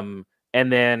 And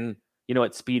then,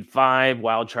 at speed 5,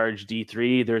 wild charge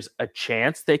D3, there's a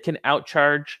chance they can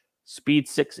outcharge speed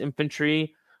 6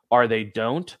 infantry, or they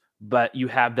don't, but you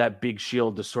have that big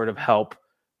shield to sort of help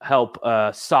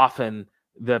soften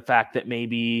the fact that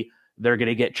maybe they're going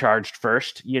to get charged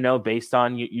first, based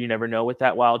on you never know with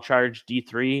that wild charge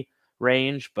D3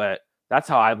 range. But that's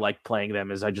how I like playing them,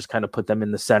 is I just kind of put them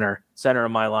in the center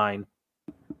of my line.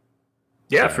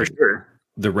 Yeah, for sure.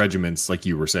 The regiments, like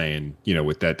you were saying,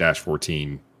 with that dash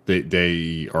 14,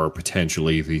 they are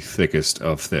potentially the thickest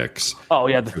of thicks. Oh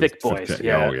yeah, the thick boys.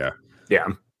 Yeah. Oh yeah. Yeah.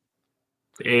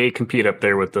 They compete up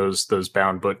there with those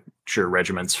bound butcher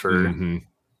regiments for. Mm-hmm.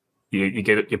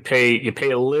 You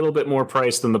pay a little bit more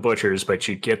price than the butchers, but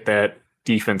you get that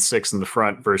defense 6 in the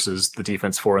front versus the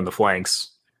defense 4 in the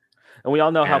flanks. And we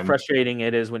all know how frustrating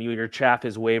it is when your chaff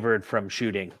is wavered from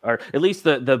shooting, or at least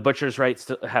the butcher's rights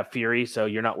to have fury, so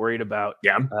you're not worried about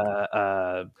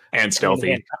and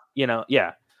stealthy.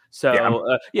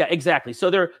 So exactly. So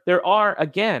there are,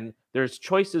 again, there's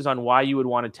choices on why you would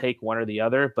want to take one or the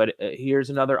other, but here's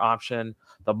another option.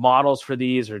 The models for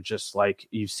these are just like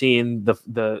you've seen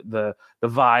the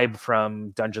vibe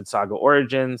from Dungeon Saga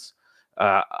Origins.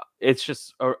 It's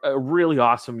just a really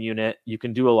awesome unit. You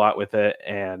can do a lot with it,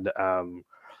 and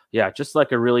just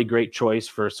like a really great choice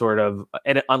for sort of,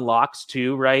 and it unlocks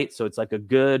too, right? So it's like a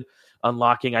good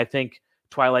unlocking. I think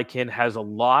Twilight Kin has a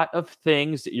lot of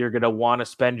things that you're going to want to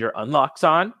spend your unlocks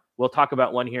on. We'll talk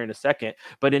about one here in a second,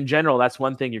 but in general, that's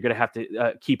one thing you're going to have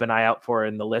to keep an eye out for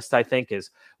in the list, I think,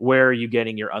 is where are you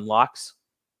getting your unlocks?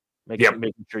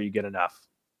 Making sure you get enough.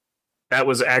 That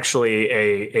was actually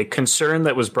a concern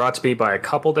that was brought to me by a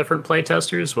couple different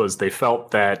playtesters, was they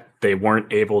felt that they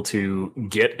weren't able to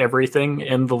get everything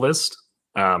in the list.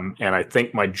 And I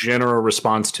think my general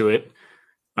response to it,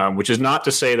 which is not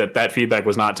to say that feedback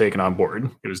was not taken on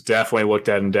board. It was definitely looked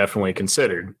at and definitely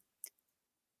considered.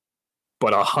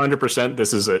 But 100%,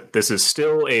 this is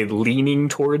still a leaning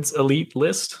towards elite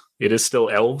list. It is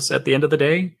still elves at the end of the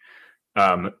day.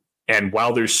 And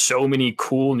while there's so many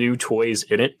cool new toys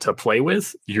in it to play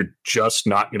with, you're just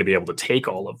not going to be able to take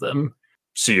all of them.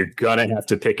 So you're going to have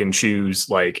to pick and choose,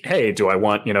 like, hey, do I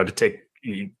want, to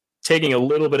taking a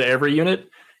little bit of every unit?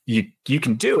 You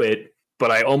can do it. But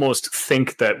I almost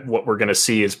think that what we're going to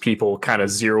see is people kind of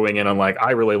zeroing in on, like,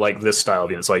 I really like this style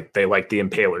of units. Like, they like the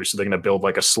Impalers, so they're going to build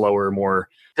like a slower, more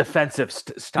defensive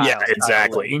style. Yeah,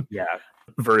 exactly.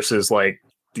 Versus like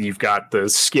you've got the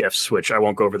Skiffs, which I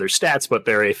won't go over their stats, but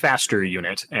they're a faster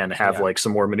unit and have like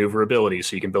some more maneuverability,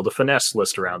 so you can build a finesse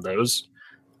list around those.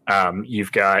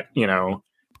 You've got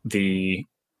the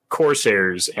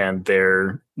Corsairs and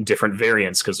their different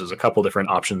variants, because there's a couple different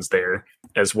options there,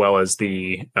 as well as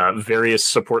the various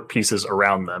support pieces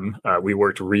around them. We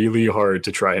worked really hard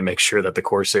to try and make sure that the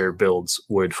Corsair builds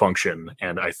would function,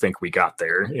 and I think we got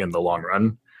there in the long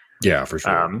run. Yeah, for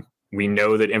sure. We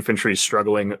know that infantry is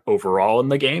struggling overall in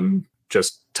the game,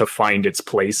 just to find its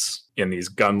place in these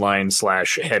gunline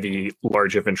 / heavy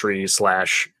large infantry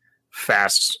 /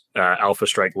 fast alpha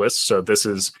strike lists. So this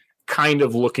is kind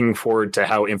of looking forward to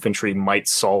how infantry might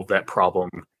solve that problem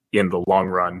in the long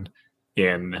run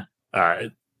in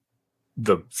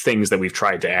the things that we've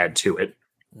tried to add to it.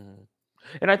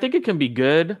 And I think it can be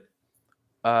good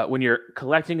when you're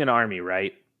collecting an army,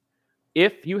 right?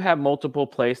 If you have multiple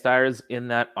play styles in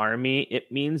that army,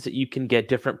 it means that you can get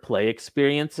different play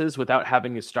experiences without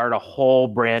having to start a whole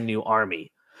brand new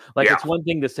army. Like, it's one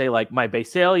thing to say, like, my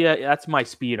Basalia, that's my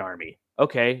speed army.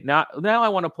 Okay, now I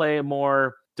want to play a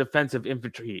more defensive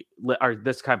infantry or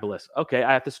this type of list. Okay,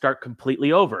 I have to start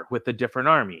completely over with a different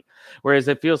army. Whereas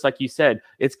it feels like you said,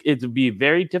 it'd be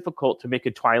very difficult to make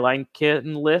a Twilight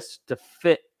Kin list to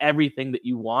fit everything that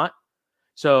you want.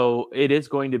 So it is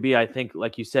going to be, I think,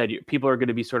 like you said, people are going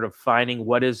to be sort of finding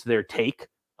what is their take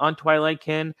on Twilight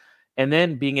Kin, and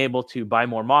then being able to buy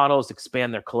more models,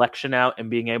 expand their collection out, and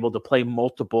being able to play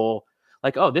multiple.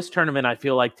 Like, oh, this tournament, I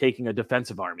feel like taking a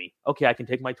defensive army. Okay, I can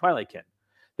take my Twilight Kin.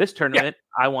 This tournament,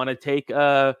 I want to take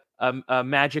a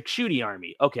magic shooty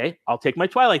army. Okay, I'll take my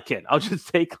Twilight Kin. I'll just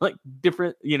take like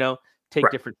different,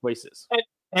 different choices.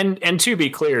 And to be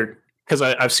clear, because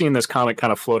I've seen this comment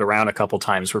kind of float around a couple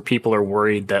times where people are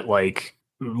worried that like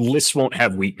lists won't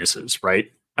have weaknesses, right?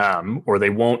 Or they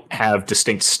won't have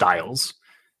distinct styles.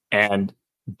 And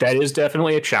that is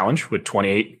definitely a challenge with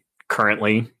 28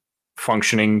 currently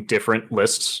functioning different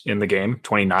lists in the game.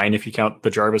 29 if you count the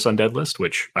Jarvis Undead list,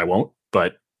 which I won't,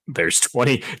 but there's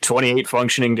 28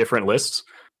 functioning different lists.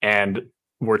 And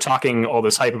we're talking all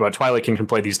this hype about Twilight Kin can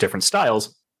play these different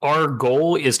styles. Our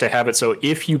goal is to have it so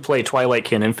if you play Twilight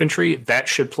Kin infantry, that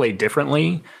should play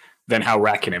differently than how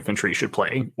Rat-Kin infantry should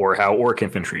play, or how Orc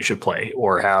infantry should play,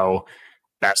 or how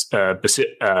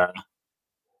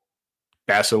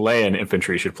Basilean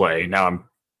infantry should play. Now I'm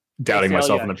doubting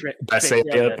myself in the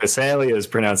Basalia's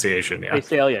pronunciation. Yeah.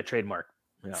 Basalia, trademark.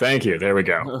 Yeah. Thank you. There we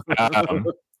go.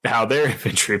 How their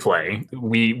infantry play.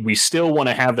 We still want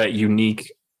to have that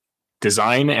unique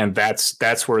design, and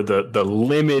that's where the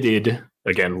limited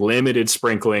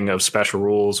sprinkling of special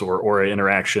rules or aura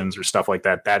interactions or stuff like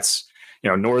that. That's,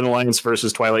 Northern Alliance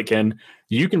versus Twilight Kin.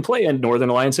 You can play a Northern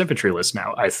Alliance infantry list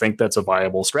now. I think that's a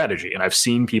viable strategy, and I've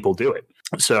seen people do it.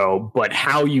 So, but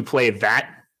how you play that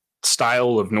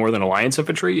style of Northern Alliance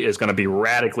infantry is going to be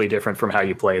radically different from how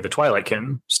you play the Twilight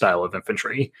Kin style of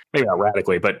infantry. Maybe not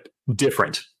radically, but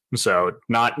different. So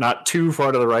not too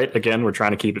far to the right. Again, we're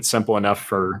trying to keep it simple enough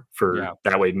for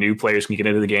that way new players can get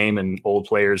into the game and old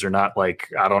players are not like,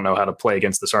 I don't know how to play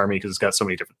against this army because it's got so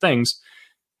many different things,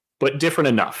 but different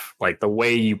enough. Like the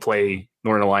way you play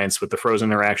Northern Alliance with the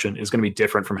Frozen interaction is going to be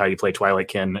different from how you play Twilight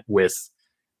Kin with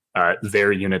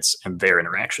their units and their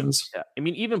interactions. Yeah. I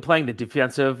mean, even playing the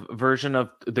defensive version of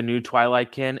the new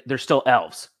Twilight Kin, they're still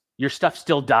elves. Your stuff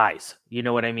still dies. You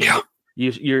know what I mean? Yeah.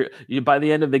 You by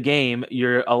the end of the game,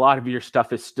 a lot of your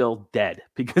stuff is still dead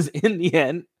because in the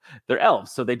end they're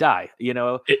elves, so they die. You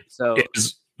know, it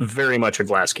is very much a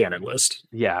glass cannon list.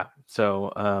 Yeah.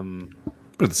 So,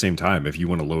 but at the same time, if you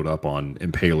want to load up on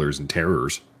impalers and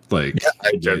terrors, like,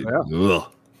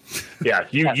 yeah,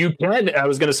 you can. I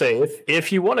was going to say,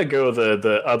 if you want to go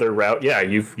the other route, yeah,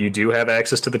 you do have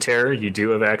access to the terror. You do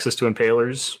have access to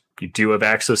impalers. You do have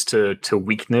access to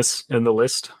weakness in the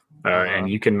list, and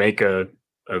you can make a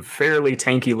fairly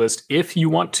tanky list if you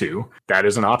want to. That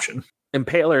is an option.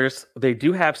 Impalers, they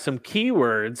do have some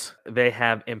keywords. They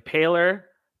have Impaler,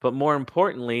 but more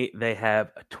importantly, they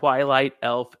have Twilight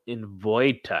Elf and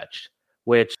Void Touch,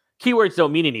 which keywords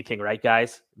don't mean anything, right,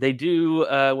 guys? They do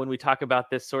when we talk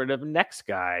about this sort of next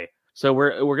guy. So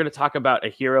we're going to talk about a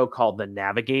hero called the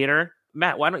Navigator.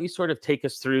 Matt, why don't you sort of take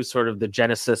us through sort of the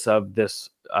genesis of this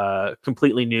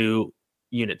completely new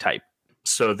unit type?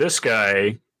 So this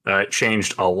guy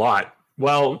changed a lot.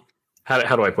 Well,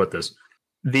 how do I put this?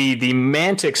 The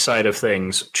Mantic side of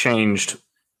things changed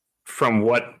from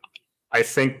what I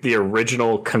think the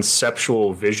original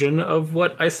conceptual vision of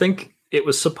what I think it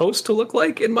was supposed to look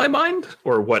like in my mind,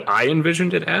 or what I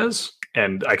envisioned it as.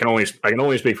 And I can only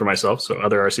speak for myself. So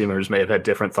other RC members may have had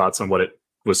different thoughts on what it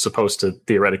was supposed to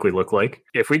theoretically look like.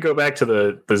 If we go back to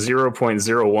the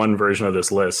 0.01 version of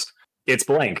this list, it's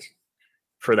blank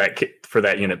for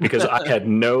that unit because I had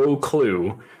no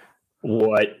clue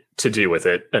what to do with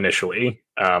it initially.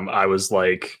 I was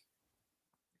like,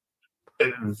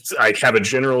 I have a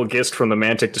general gist from the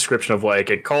Mantic description of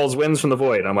like, it calls winds from the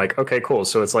void. I'm like, okay, cool.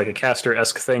 So it's like a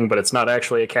caster-esque thing, but it's not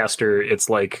actually a caster. It's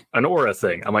like an aura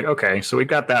thing. I'm like, okay, so we've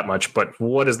got that much, but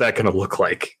what is that going to look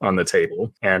like on the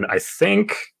table? And I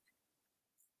think,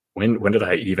 when did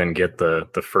I even get the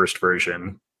first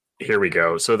version? Here we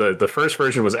go. So the first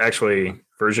version was actually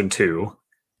version 2,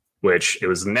 which it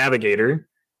was the Navigator,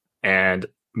 and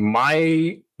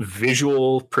my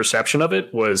visual perception of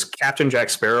it was Captain Jack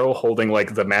Sparrow holding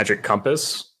like the magic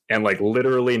compass and like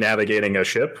literally navigating a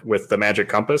ship with the magic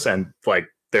compass, and like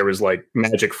there was like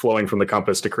magic flowing from the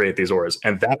compass to create these auras,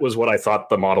 and that was what I thought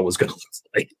the model was going to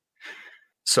look like.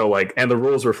 So like, and the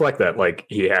rules reflect that. Like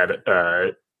he had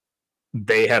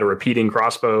they had a repeating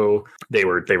crossbow. They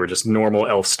were just normal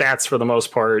elf stats for the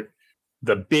most part.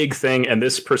 The big thing, and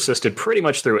this persisted pretty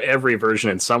much through every version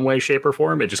in some way, shape, or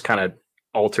form, it just kind of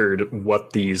altered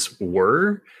what these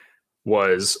were,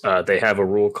 was they have a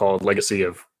rule called Legacy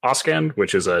of Oscan,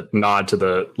 which is a nod to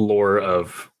the lore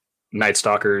of Night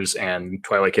Stalkers and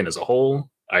Twilight Kin as a whole.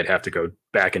 I'd have to go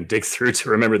back and dig through to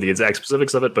remember the exact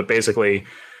specifics of it, but basically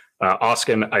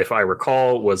Oscan, if I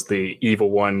recall, was the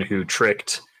evil one who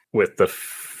tricked with the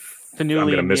I'm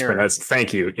going to mispronounce.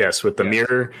 Thank you. Yes, with the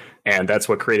mirror, and that's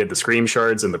what created the Scream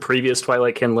Shards in the previous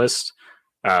Twilight Kin list.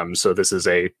 So this is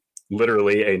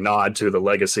literally a nod to the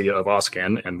legacy of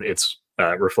Oscan and its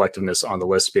reflectiveness on the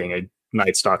list being a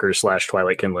Night Stalker /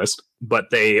 Twilight Kin list. But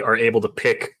they are able to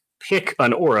pick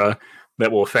an aura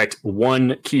that will affect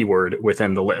one keyword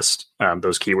within the list.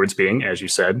 Those keywords being, as you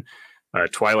said,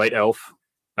 Twilight Elf,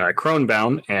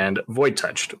 Cronebound, and Void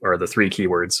Touched are the 3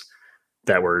 keywords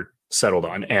that were settled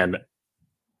on. And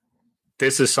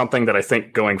this is something that I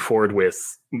think going forward with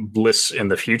lists in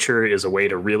the future is a way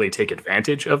to really take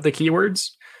advantage of the keywords.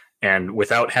 And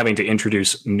without having to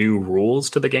introduce new rules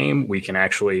to the game, we can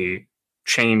actually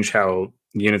change how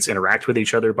units interact with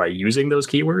each other by using those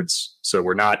keywords. So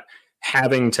we're not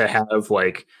having to have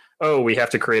like, oh, we have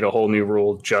to create a whole new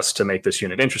rule just to make this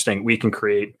unit interesting. We can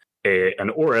create an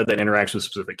aura that interacts with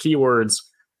specific keywords,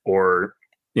 or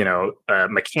a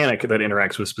mechanic that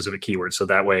interacts with specific keywords. So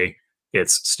that way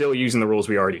it's still using the rules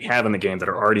we already have in the game that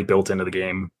are already built into the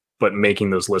game, but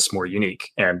making those lists more unique.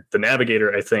 And the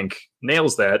Navigator, I think,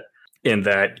 nails that, in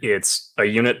that it's a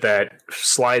unit that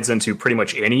slides into pretty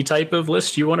much any type of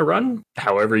list you want to run,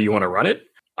 however you want to run it.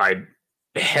 I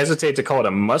hesitate to call it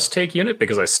a must-take unit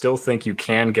because I still think you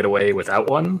can get away without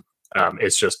one.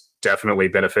 It's just definitely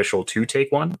beneficial to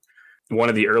take one. One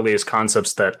of the earliest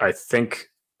concepts that I think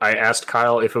I asked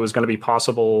Kyle if it was going to be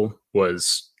possible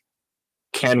was,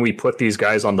 can we put these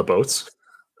guys on the boats?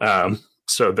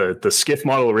 So the skiff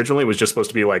model originally was just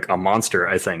supposed to be like a monster,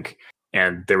 I think.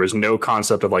 And there was no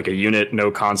concept of like a unit,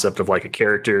 no concept of like a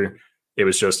character. It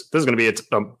was just, this is going to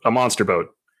be a monster boat.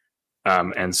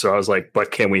 And so I was like,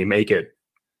 but can we make it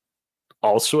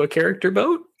also a character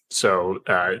boat? So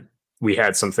we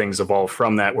had some things evolve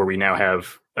from that where we now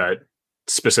have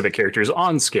specific characters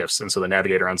on skiffs. And so the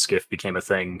navigator on skiff became a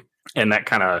thing. And that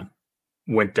kind of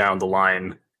went down the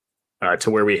line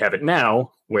to where we have it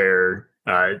now, where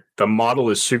the model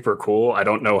is super cool. I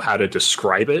don't know how to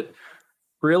describe it,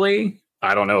 really.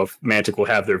 I don't know if Mantic will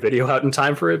have their video out in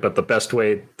time for it, but the best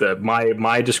way,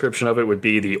 my description of it would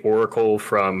be the Oracle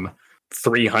from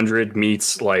 300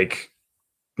 meets like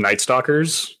Night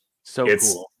Stalkers. So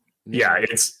cool. Yeah,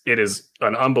 it is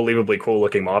an unbelievably cool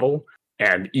looking model.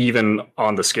 And even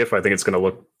on the skiff, I think it's going to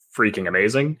look freaking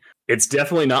amazing. It's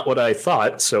definitely not what I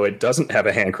thought, so it doesn't have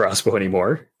a hand crossbow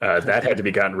anymore. That had to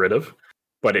be gotten rid of.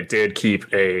 But it did keep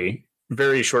a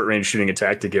very short range shooting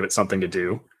attack to give it something to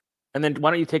do. And then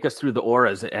why don't you take us through the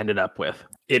auras it ended up with?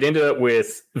 It ended up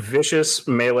with Vicious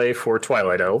Melee for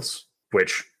Twilight Elves,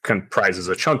 which comprises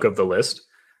a chunk of the list.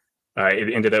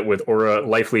 It ended up with Aura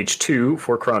Life Leech 2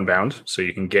 for Cronebound, so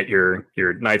you can get your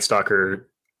Night Stalker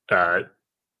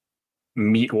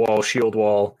meat wall, shield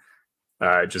wall,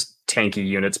 just tanky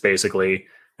units basically.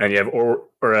 And you have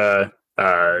Aura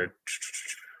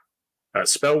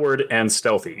Spellword and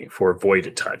Stealthy for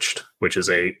Void Touched, which is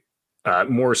a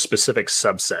more specific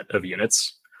subset of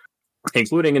units,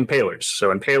 including Impalers. So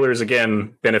Impalers,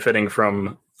 again, benefiting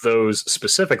from those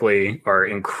specifically, are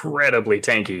incredibly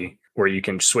tanky, where you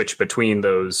can switch between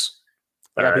those.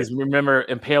 Yeah, because remember,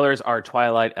 Impalers are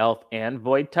Twilight Elf and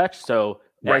Void Touch. So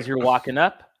as you're walking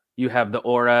up, you have the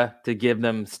aura to give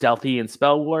them Stealthy and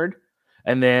Spell Ward.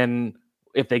 And then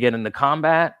if they get into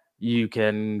combat, you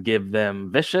can give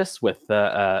them Vicious with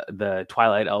the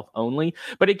Twilight Elf only.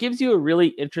 But it gives you a really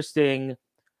interesting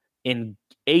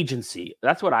agency.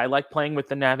 That's what I like playing with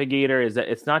the Navigator, is that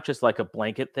it's not just like a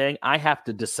blanket thing. I have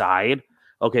to decide,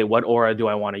 okay, what aura do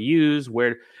I want to use?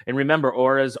 And remember,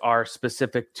 auras are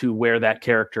specific to where that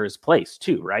character is placed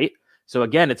too, right? So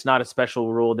again, it's not a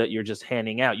special rule that you're just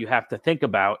handing out. You have to think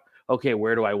about, okay,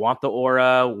 where do I want the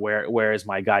aura? Where is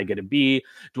my guy going to be?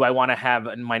 Do I want to have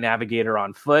my Navigator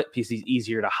on foot because he's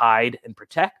easier to hide and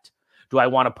protect? Do I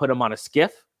want to put him on a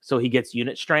skiff so he gets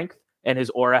unit strength and his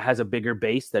aura has a bigger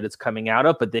base that it's coming out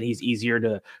of, but then he's easier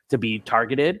to be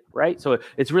targeted, right? So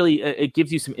it's really, it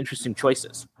gives you some interesting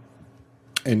choices.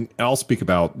 And I'll speak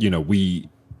about,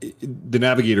 the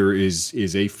Navigator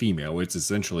is a female. It's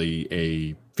essentially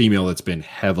a female that's been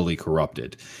heavily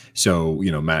corrupted. So,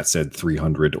 Matt said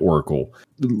 300 Oracle,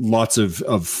 lots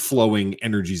of flowing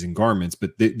energies and garments,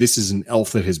 but this is an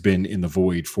elf that has been in the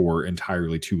void for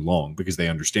entirely too long because they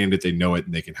understand it, they know it,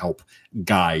 and they can help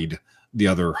guide the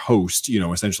other host,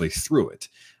 essentially through it.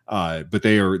 But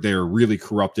they are really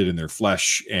corrupted in their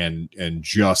flesh and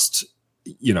just,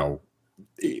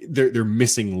 they're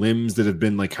missing limbs that have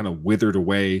been like kind of withered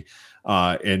away.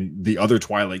 And the other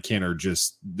Twilight Kin are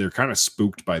they're kind of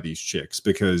spooked by these chicks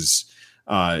because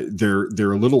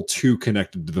they're a little too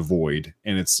connected to the void,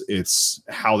 and it's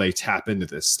how they tap into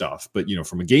this stuff. But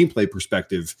from a gameplay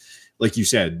perspective, like you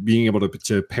said, being able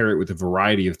to pair it with a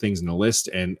variety of things in the list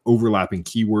and overlapping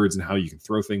keywords and how you can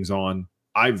throw things on.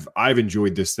 I've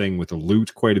enjoyed this thing with the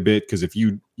loot quite a bit, because if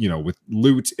with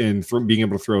loot and from being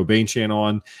able to throw a Banechan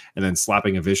on and then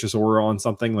slapping a Vicious Aura on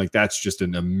something, like that's just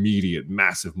an immediate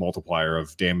massive multiplier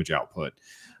of damage output.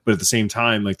 But at the same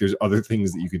time, like there's other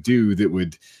things that you could do that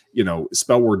would,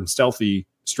 Spellward and Stealthy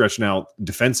stretching out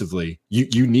defensively.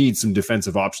 You need some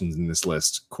defensive options in this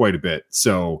list quite a bit.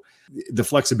 So the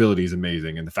flexibility is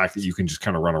amazing, and the fact that you can just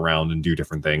kind of run around and do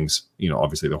different things.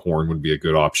 Obviously the Horn would be a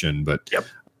good option, but yep.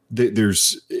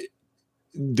 There's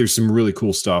some really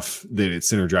cool stuff that it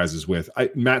synergizes with.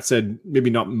 Matt said maybe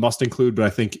not must include, but I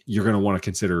think you're going to want to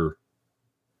consider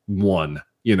one.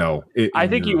 I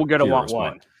think you're going to want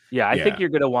one. Yeah, I think you're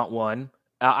going to want one.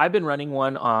 I've been running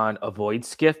one on a Void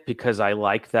Skiff because I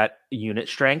like that unit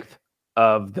strength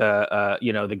of the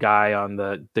the guy on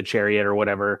the chariot or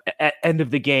whatever at end of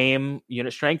the game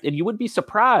unit strength. And you would be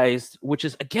surprised, which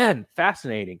is again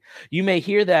fascinating. You may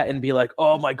hear that and be like,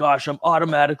 oh my gosh, I'm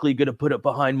automatically going to put it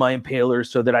behind my Impalers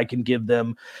so that I can give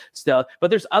them stealth. But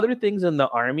there's other things in the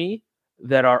army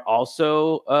that are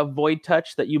also a Void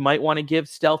Touch that you might want to give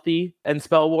Stealthy and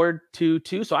Spell Ward to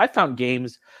too. So I found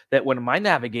games that when my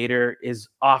Navigator is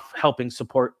off helping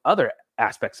support other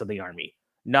aspects of the army,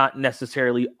 not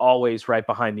necessarily always right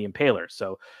behind the Impaler.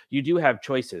 So you do have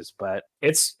choices, but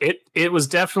it was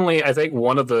definitely, I think,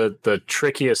 one of the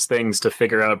trickiest things to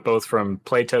figure out, both from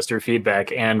playtester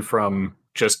feedback and from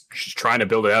just trying to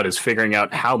build it out, is figuring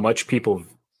out how much people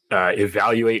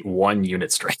evaluate one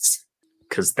unit strength.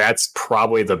 because that's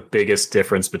probably the biggest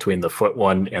difference between the foot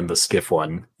one and the skiff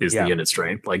one is the unit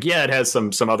strength. Like, yeah, it has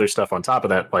some other stuff on top of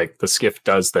that. Like the skiff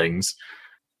does things.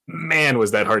 Man,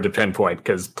 was that hard to pinpoint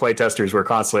because playtesters were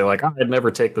constantly like, I'd never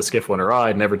take the skiff one or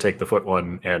I'd never take the foot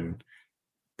one. And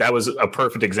that was a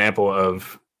perfect example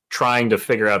of trying to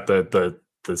figure out the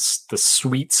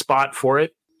sweet spot for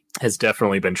it. Has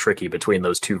definitely been tricky between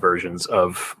those two versions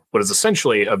of what is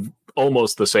essentially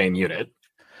almost the same unit.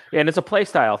 Yeah, and it's a play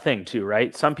style thing too,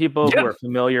 right? Some people who are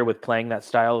familiar with playing that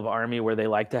style of army where they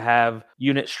like to have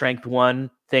unit strength 1,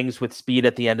 things with speed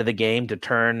at the end of the game to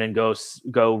turn and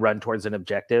go run towards an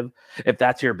objective. If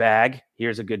that's your bag,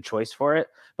 here's a good choice for it.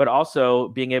 But also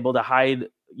being able to hide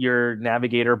your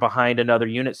navigator behind another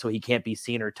unit so he can't be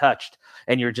seen or touched.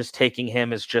 And you're just taking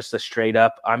him as just a straight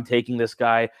up, I'm taking this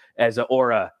guy as an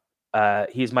aura.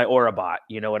 He's my aura bot.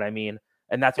 You know what I mean?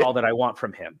 And that's all that I want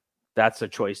from him. That's a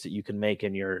choice that you can make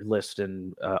in your list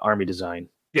and army design.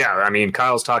 Yeah, I mean,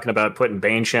 Kyle's talking about putting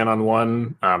Baneshan on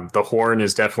one. The Horn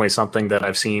is definitely something that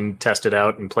I've seen tested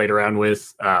out and played around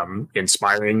with.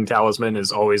 Inspiring Talisman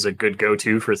is always a good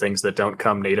go-to for things that don't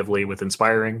come natively with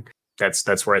Inspiring.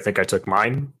 That's where I think I took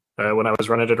mine when I was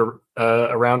running it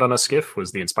around on a skiff,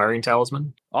 was the Inspiring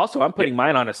Talisman. Also, I'm putting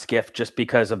mine on a skiff just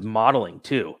because of modeling,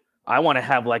 too. I want to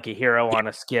have like a hero on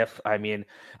a skiff. I mean,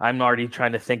 I'm already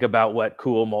trying to think about what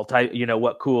cool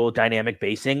what cool dynamic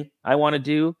basing I want to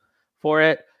do for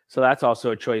it. So that's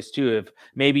also a choice too. If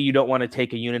maybe you don't want to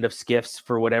take a unit of skiffs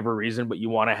for whatever reason, but you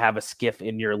want to have a skiff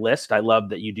in your list. I love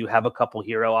that you do have a couple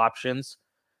hero options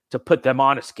to put them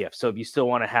on a skiff. So if you still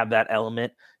want to have that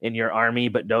element in your army,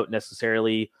 but don't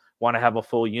necessarily want to have a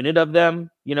full unit of them,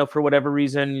 for whatever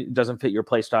reason, it doesn't fit your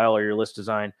play style or your list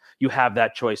design, you have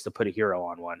that choice to put a hero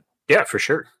on one. Yeah, for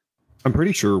sure. I'm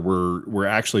pretty sure we're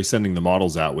actually sending the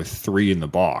models out with 3 in the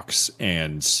box,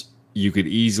 and you could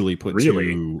easily put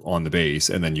 2 on the base,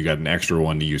 and then you got an extra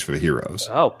one to use for the heroes.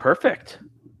 Oh, perfect.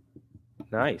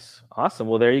 Nice. Awesome.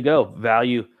 Well, there you go.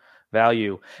 Value.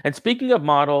 And speaking of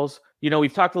models,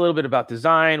 we've talked a little bit about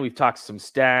design. We've talked some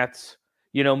stats.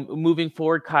 Moving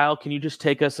forward, Kyle, can you just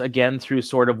take us again through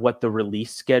sort of what the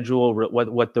release schedule,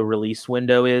 what the release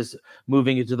window is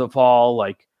moving into the fall,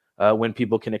 like when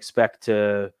people can expect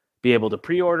to be able to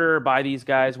pre-order, buy these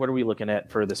guys? What are we looking at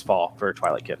for this fall for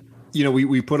Twilight Kin?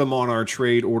 We put them on our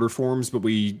trade order forms, but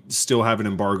we still have an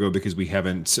embargo because we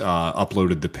haven't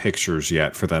uploaded the pictures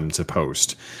yet for them to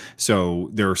post. So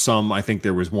there are some, I think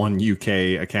there was one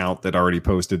UK account that already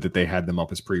posted that they had them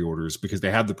up as pre-orders because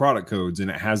they have the product codes and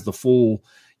it has the full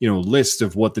list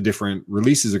of what the different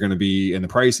releases are going to be and the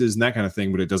prices and that kind of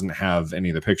thing, but it doesn't have any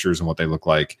of the pictures and what they look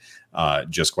like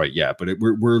just quite yet. But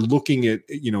we're looking at,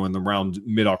 in around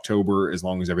mid-October, as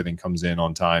long as everything comes in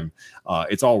on time,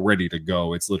 it's all ready to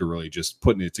go. It's literally just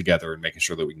putting it together and making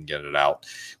sure that we can get it out.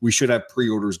 We should have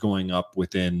pre-orders going up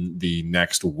within the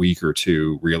next week or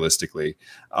two, realistically.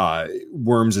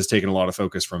 Worms has taken a lot of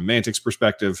focus from Mantic's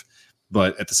perspective,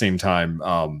 but at the same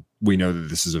time, we know that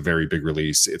this is a very big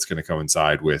release. It's going to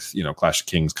coincide with, Clash of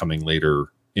Kings coming later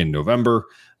in November.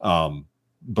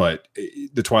 But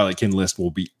the Twilight Kin list will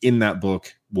be in that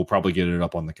book. We'll probably get it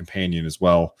up on the companion as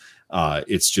well.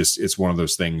 It's one of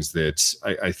those things that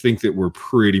I think that we're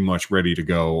pretty much ready to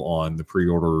go on the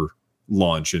pre-order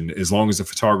launch. And as long as the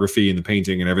photography and the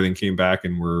painting and everything came back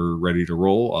and we're ready to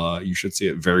roll, you should see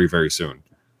it very, very soon.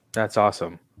 That's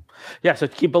awesome. Yeah, so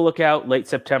keep a lookout late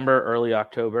September, early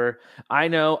October. I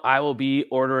know I will be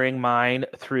ordering mine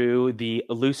through the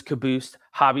Loose Caboose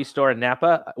hobby store in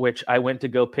Napa, which I went to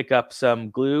go pick up some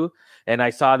glue, and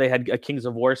I saw they had a Kings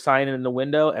of War sign in the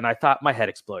window, and I thought my head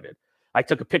exploded. I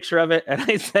took a picture of it, and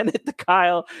I sent it to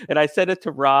Kyle, and I sent it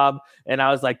to Rob, and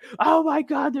I was like, oh my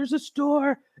God, there's a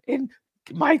store in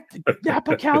my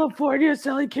Napa, California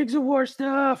selling Kings of War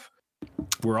stuff.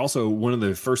 We're also, one of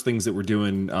the first things that we're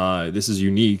doing, this is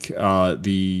unique,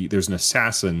 there's an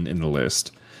assassin in the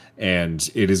list, and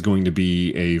it is going to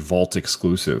be a Vault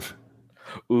exclusive.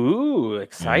 Ooh,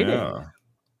 exciting. Yeah.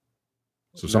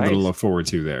 So something to look forward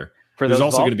to there. There's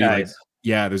also going to be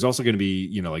there's also going to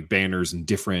be, like banners and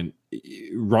different,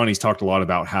 Ronnie's talked a lot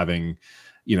about having,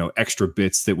 extra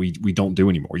bits that we don't do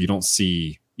anymore. You don't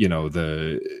see,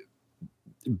 the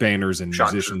banners and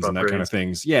musicians and that kind of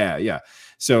things. Yeah.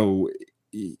 So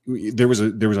there was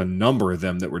a number of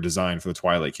them that were designed for the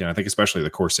Twilight Kin. I think especially the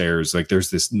Corsairs. Like there's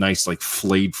this nice like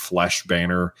flayed flesh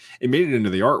banner. It made it into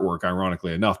the artwork,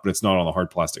 ironically enough, but it's not on the hard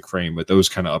plastic frame. But those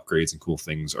kind of upgrades and cool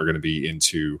things are going to be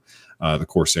into the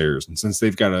Corsairs. And since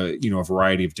they've got a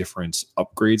variety of different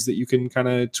upgrades that you can kind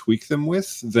of tweak them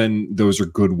with, then those are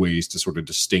good ways to sort of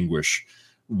distinguish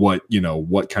what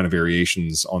kind of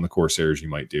variations on the Corsairs you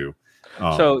might do.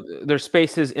 So there's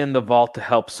spaces in the vault to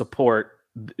help support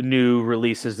new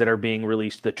releases that are being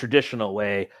released the traditional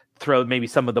way. Throw maybe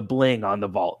some of the bling on the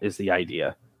vault is the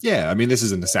idea. Yeah, I mean, this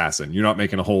is an assassin. You're not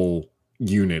making a whole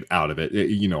unit out of it.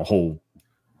 Whole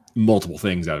multiple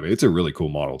things out of it. It's a really cool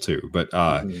model too. But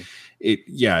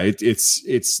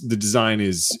it's the design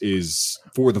is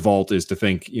for the vault is to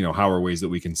think, how are ways that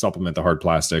we can supplement the hard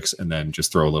plastics and then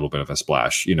just throw a little bit of a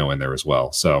splash, in there as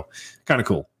well. So kind of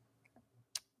cool.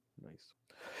 Nice.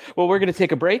 Well, we're going to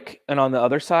take a break, and on the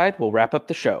other side, we'll wrap up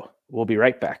the show. We'll be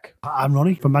right back. I'm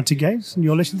Ronnie from Mantic Games, and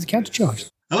you're listening to Countercharge.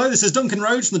 Hello, this is Duncan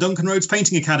Rhodes from the Duncan Rhodes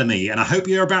Painting Academy, and I hope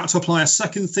you're about to apply a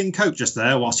second thin coat just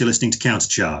there whilst you're listening to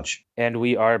Countercharge. And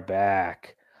we are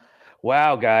back.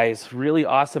 Wow, guys, really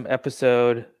awesome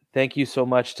episode. Thank you so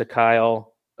much to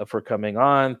Kyle for coming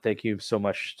on. Thank you so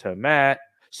much to Matt.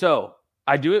 So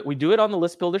we do it on the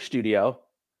List Builder Studio,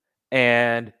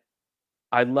 and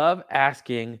I love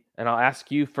asking, and I'll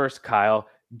ask you first, Kyle,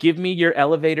 give me your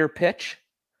elevator pitch.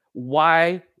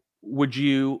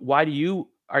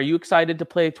 Are you excited to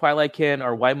play Twilight Kin,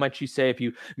 or why might you say if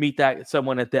you meet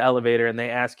someone at the elevator and they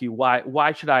ask you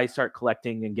why should I start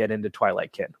collecting and get into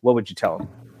Twilight Kin? What would you tell them?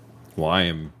 Well, I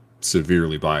am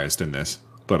severely biased in this,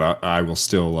 but I will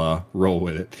still roll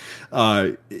with it.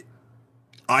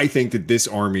 I think that this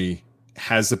army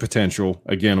has the potential.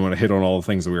 Again, I want to hit on all the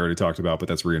things that we already talked about, but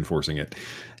that's reinforcing it.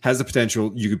 Has the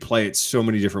potential. You could play it so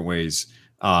many different ways.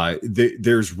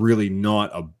 There's really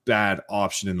not a bad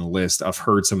option in the list. I've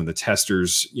heard some of the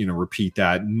testers, repeat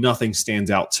that. Nothing stands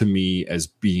out to me as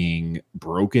being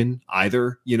broken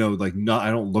either. I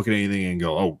don't look at anything and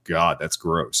go, oh God, that's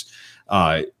gross.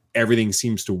 Everything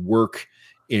seems to work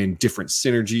in different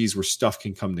synergies where stuff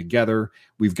can come together.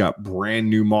 We've got brand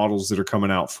new models that are coming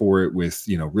out for it with,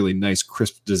 really nice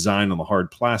crisp design on the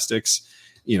hard plastics.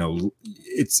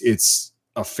 It's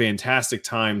a fantastic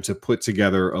time to put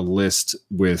together a list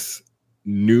with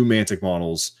new Mantic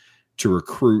models to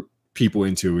recruit people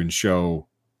into and show,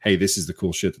 hey, this is the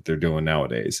cool shit that they're doing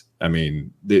nowadays. I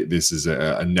mean, this is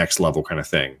a next level kind of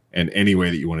thing. And any way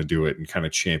that you want to do it and kind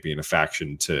of champion a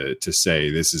faction to say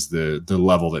this is the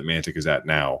level that Mantic is at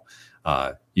now.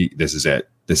 This is it.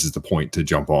 This is the point to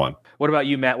jump on. What about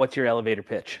you, Matt? What's your elevator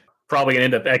pitch? Probably going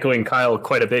to end up echoing Kyle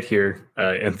quite a bit here.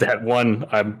 And that one,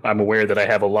 I'm aware that I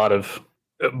have a lot of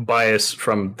bias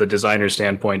from the designer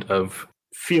standpoint of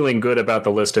feeling good about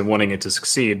the list and wanting it to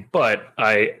succeed. But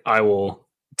I will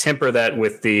temper that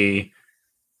with we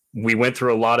went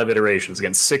through a lot of iterations.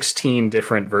 Again, 16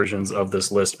 different versions of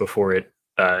this list before it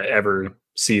ever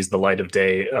sees the light of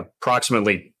day.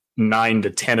 Approximately 9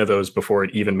 to 10 of those before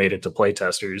it even made it to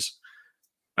playtesters.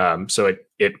 So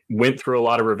it went through a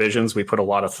lot of revisions. We put a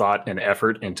lot of thought and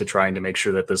effort into trying to make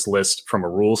sure that this list from a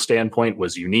rule standpoint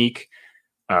was unique,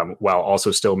 while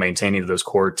also still maintaining those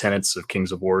core tenets of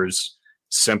Kings of War's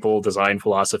simple design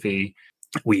philosophy.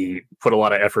 We put a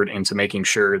lot of effort into making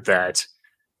sure that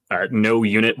no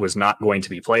unit was not going to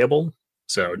be playable.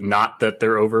 So not that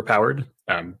they're overpowered.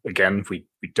 Again, we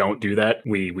don't do that.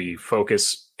 We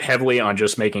focus heavily on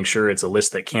just making sure it's a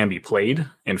list that can be played.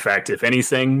 In fact, if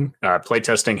anything,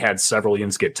 playtesting had several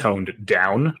units get toned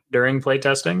down during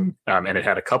playtesting, and it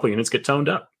had a couple units get toned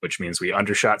up, which means we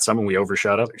undershot some and we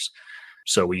overshot others.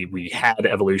 So we had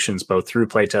evolutions both through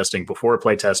playtesting, before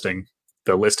playtesting.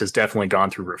 The list has definitely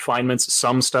gone through refinements.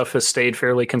 Some stuff has stayed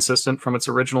fairly consistent from its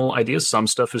original ideas. Some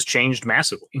stuff has changed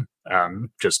massively,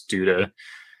 just due to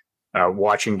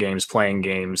watching games, playing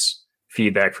games,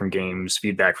 feedback from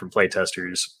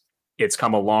playtesters. It's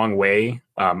come a long way.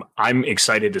 I'm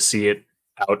excited to see it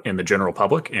out in the general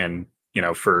public, and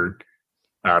for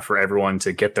everyone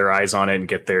to get their eyes on it and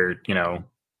get their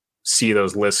see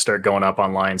those lists start going up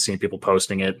online, seeing people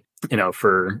posting it.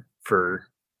 For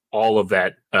all of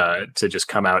that to just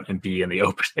come out and be in the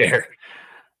open air.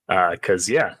 Because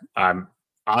I'm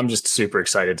just super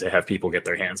excited to have people get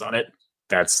their hands on it.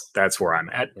 That's where I'm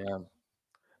at. Yeah.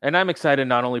 And I'm excited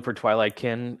not only for Twilight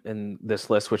Kin in this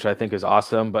list, which I think is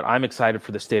awesome, but I'm excited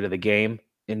for the state of the game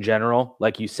in general.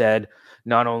 Like you said,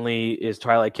 not only is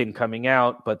Twilight Kin coming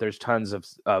out, but there's tons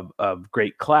of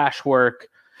great Clash work.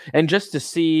 And just to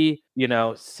see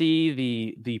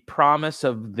the promise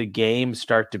of the game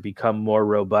start to become more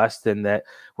robust, and that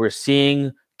we're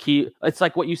seeing it's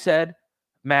like what you said,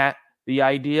 Matt, the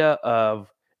idea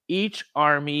of each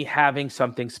army having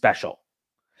something special,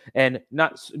 and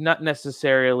not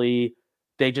necessarily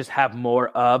they just have more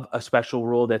of a special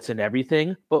rule that's in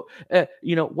everything, but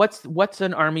what's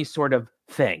an army sort of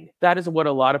thing? That is what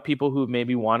a lot of people who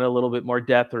maybe want a little bit more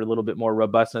depth or a little bit more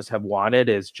robustness have wanted,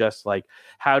 is just like,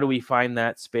 how do we find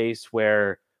that space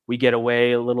where We get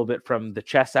away a little bit from the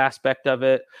chess aspect of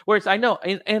it. Whereas I know,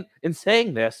 and in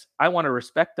saying this, I want to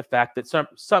respect the fact that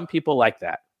some people like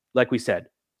that. Like we said,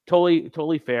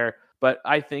 totally fair. But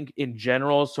I think in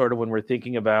general, sort of when we're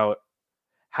thinking about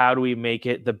how do we make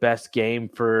it the best game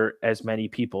for as many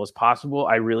people as possible,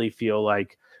 I really feel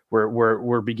like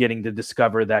we're beginning to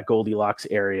discover that Goldilocks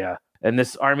area. And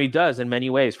this army does in many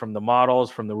ways, from the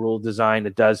models, from the rule design,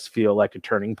 it does feel like a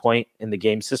turning point in the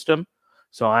game system.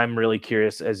 So I'm really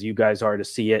curious, as you guys are, to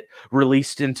see it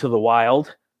released into the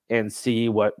wild and see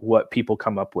what people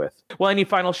come up with. Well, any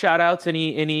final shout outs,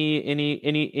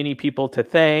 any people to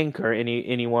thank, or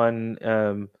anyone,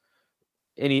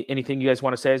 anything you guys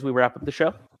want to say as we wrap up the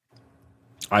show?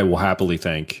 I will happily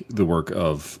thank the work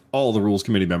of all the rules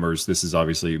committee members. This is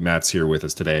obviously Matt's here with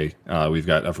us today. We've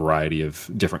got a variety of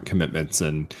different commitments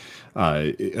and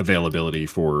availability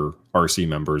for RC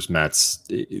members. Matt's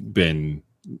been,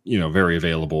 very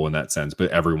available in that sense,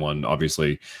 but everyone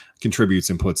obviously contributes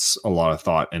and puts a lot of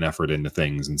thought and effort into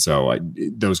things. And so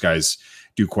those guys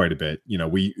do quite a bit.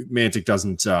 Mantic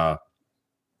doesn't,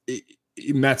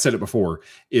 Matt said it before.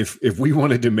 If we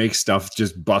wanted to make stuff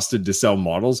just busted to sell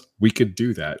models, we could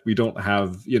do that. We don't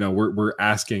have, we're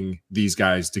asking these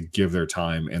guys to give their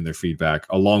time and their feedback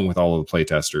along with all of the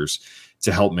playtesters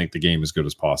to help make the game as good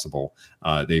as possible.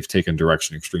 They've taken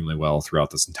direction extremely well throughout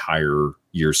this entire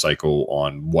year cycle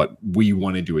on what we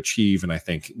wanted to achieve, and I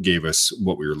think gave us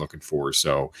what we were looking for.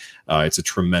 So it's a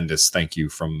tremendous thank you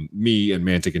from me and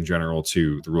Mantic in general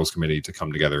to the rules committee to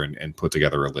come together and put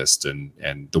together a list, and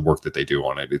the work that they do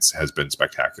on it has been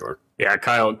spectacular. Yeah,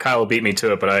 Kyle beat me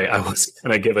to it, but I was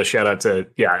going to give a shout out to,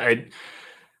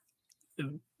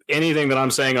 anything that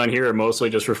I'm saying on here are mostly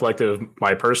just reflective of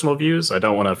my personal views. I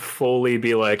don't want to fully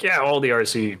be like, all the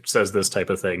RC says this type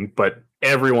of thing, but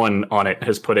everyone on it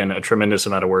has put in a tremendous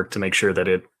amount of work to make sure that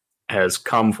it has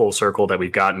come full circle, that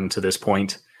we've gotten to this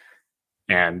point,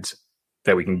 and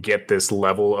that we can get this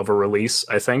level of a release.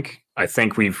 I think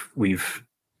we've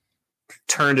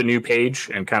turned a new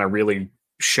page and kind of really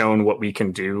shown what we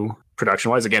can do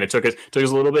production wise. Again, it took us a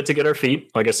little bit to get our feet.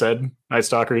 Like I said, Night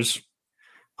Stalkers,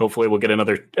 hopefully we'll get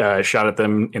another shot at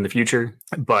them in the future,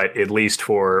 but at least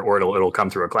or it'll come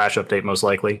through a Clash update most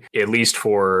likely. At least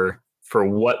for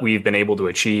what we've been able to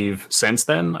achieve since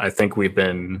then, I think we've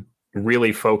been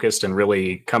really focused and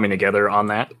really coming together on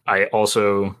that. I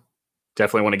also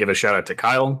definitely want to give a shout out to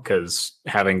Kyle, because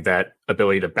having that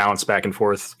ability to bounce back and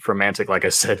forth from Mantic, like I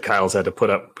said, Kyle's had to put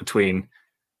up between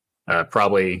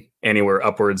probably anywhere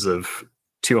upwards of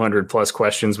 200 plus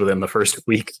questions within the first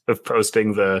week of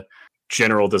posting the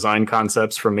general design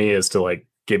concepts for me, is to like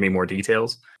give me more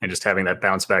details, and just having that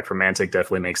bounce back from Mantic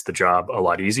definitely makes the job a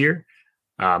lot easier.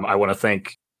 I want to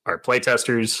thank our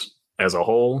playtesters as a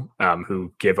whole,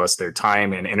 who give us their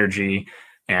time and energy,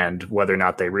 and whether or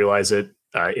not they realize it,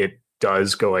 it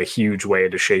does go a huge way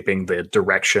into shaping the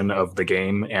direction of the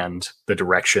game and the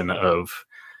direction of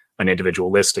an individual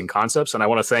list and concepts. And I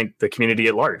want to thank the community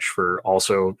at large for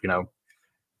also,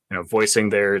 voicing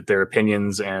their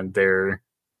opinions and their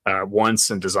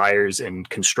wants and desires in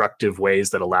constructive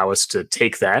ways that allow us to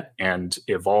take that and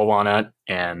evolve on it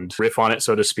and riff on it,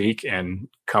 so to speak, and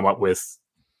come up with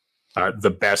the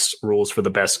best rules for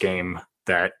the best game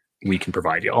that we can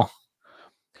provide y'all.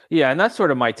 Yeah, and that's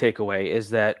sort of my takeaway, is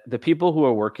that the people who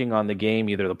are working on the game,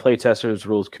 either the playtesters,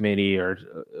 rules committee, or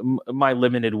my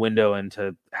limited window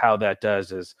into how that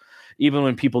does, is even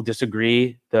when people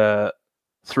disagree, the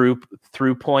through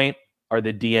point or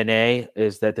the DNA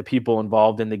is that the people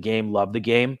involved in the game love the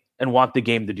game and want the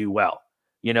game to do well.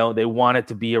 They want it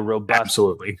to be a robust,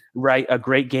 absolutely right, a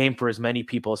great game for as many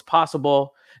people as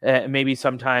possible. Maybe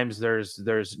sometimes there's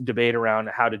debate around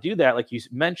how to do that, like you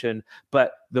mentioned,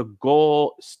 but the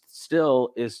goal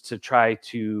still is to try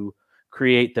to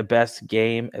create the best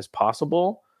game as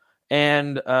possible.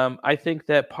 And I think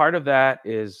that part of that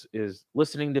is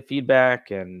listening to feedback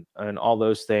and all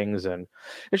those things. And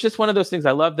it's just one of those things.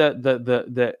 I love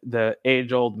the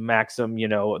age old maxim,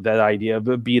 that idea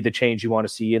of be the change you want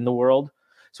to see in the world.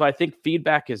 So I think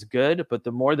feedback is good, but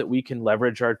the more that we can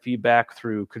leverage our feedback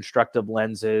through constructive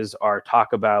lenses, or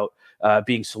talk about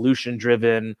being solution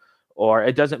driven, or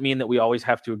it doesn't mean that we always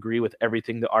have to agree with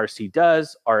everything that RC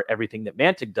does or everything that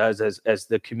Mantic does as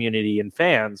the community and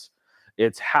fans.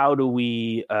 It's how do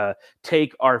we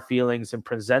take our feelings and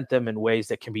present them in ways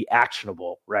that can be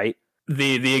actionable, right?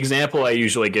 The example I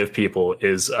usually give people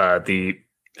is I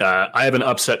have an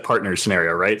upset partner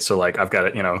scenario, right? So like I've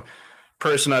got a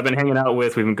person I've been hanging out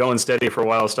with, we've been going steady for a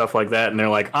while, stuff like that, and they're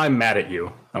like, I'm mad at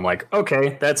you. I'm like,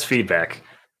 okay, that's feedback.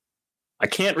 I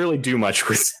can't really do much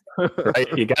with it, right?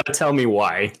 You got to tell me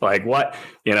why. Like what,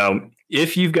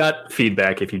 if you've got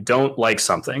feedback, if you don't like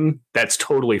something, that's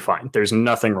totally fine. There's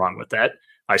nothing wrong with that.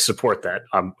 I support that.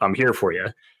 I'm here for you.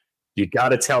 You got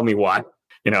to tell me why.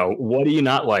 What do you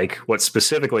not like? What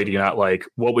specifically do you not like?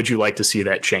 What would you like to see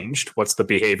that changed? What's the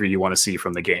behavior you want to see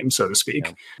from the game, so to speak?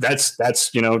 Yeah.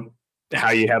 That's how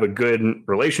you have a good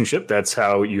relationship. That's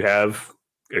how you have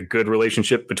a good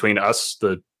relationship between us,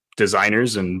 the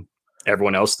designers, and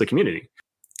everyone else, the community.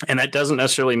 And that doesn't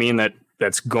necessarily mean that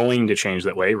that's going to change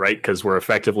that way, right? Because we're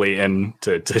effectively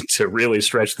to really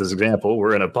stretch this example,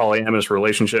 we're in a polyamorous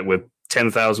relationship with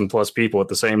 10,000 plus people at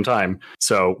the same time.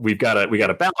 So we got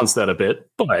to balance that a bit,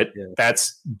 but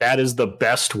that is the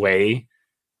best way,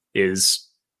 is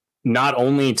not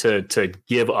only to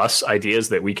give us ideas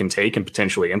that we can take and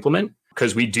potentially implement,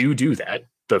 because we do that.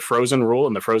 The Frozen rule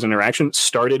and the Frozen interaction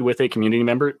started with a community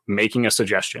member making a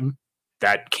suggestion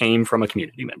that came from a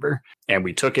community member, and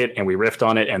we took it and we riffed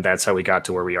on it, and that's how we got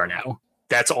to where we are now.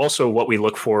 That's also what we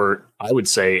look for, I would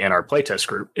say, in our playtest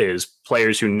group, is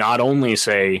players who not only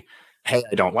say, hey,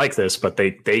 I don't like this, but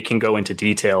they can go into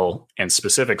detail and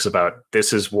specifics about,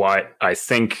 this is what I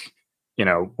think,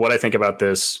 what I think about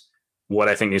this, what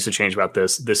I think needs to change about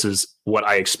this. This is what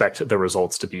I expect the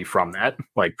results to be from that,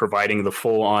 like providing the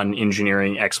full on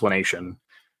engineering explanation.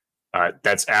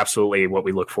 That's absolutely what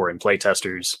we look for in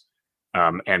playtesters.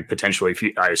 And potentially,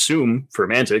 I assume for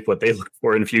Mantic, what they look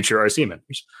for in future RC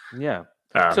members. Yeah.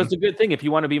 So it's a good thing if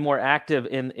you want to be more active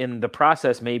in the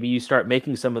process. Maybe you start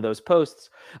making some of those posts.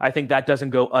 I think that doesn't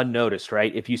go unnoticed,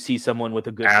 right? If you see someone with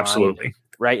a good mind,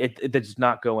 right, it does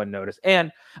not go unnoticed.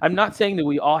 And I'm not saying that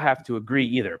we all have to agree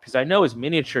either, because I know as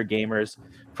miniature gamers,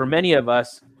 for many of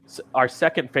us, our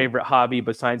second favorite hobby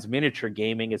besides miniature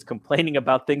gaming is complaining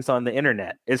about things on the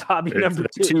internet. Is hobby number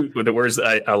two. With the words,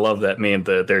 I love that meme.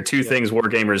 There are two things war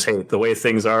gamers hate: the way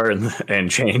things are and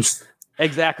change.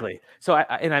 Exactly. So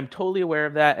I'm totally aware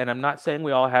of that. And I'm not saying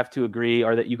we all have to agree,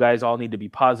 or that you guys all need to be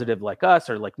positive like us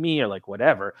or like me or like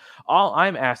whatever. All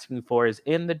I'm asking for is,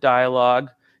 in the dialogue,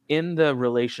 in the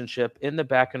relationship, in the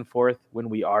back and forth, when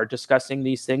we are discussing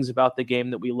these things about the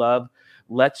game that we love,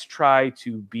 let's try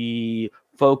to be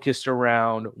focused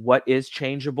around what is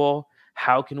changeable.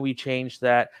 How can we change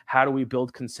that? How do we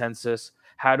build consensus?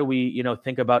 How do we,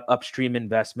 think about upstream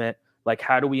investment? Like,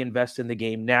 how do we invest in the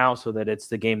game now so that it's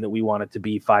the game that we want it to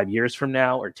be 5 years from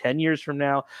now or 10 years from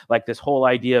now? Like, this whole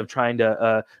idea of trying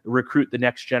to recruit the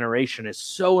next generation is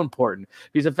so important,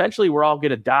 because eventually we're all going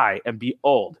to die and be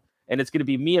old. And it's going to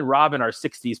be me and Rob in our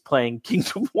 60s playing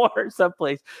Kings of War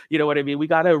someplace. You know what I mean? We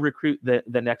got to recruit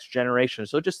the next generation.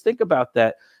 So just think about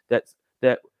that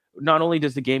not only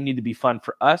does the game need to be fun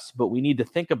for us, but we need to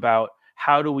think about,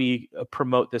 how do we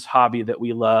promote this hobby that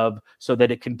we love so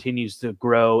that it continues to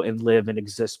grow and live and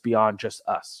exist beyond just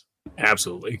us?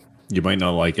 Absolutely. You might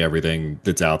not like everything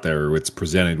that's out there or it's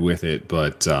presented with it,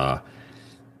 but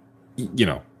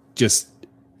just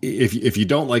if you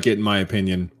don't like it, in my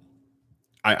opinion,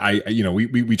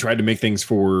 we tried to make things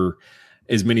for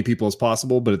as many people as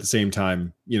possible, but at the same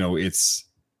time,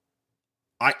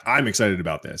 I'm excited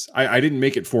about this. I didn't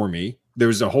make it for me.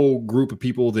 There's a whole group of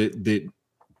people that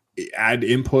add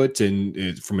input,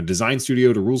 and from a design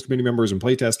studio to rules committee members and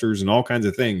playtesters and all kinds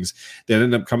of things that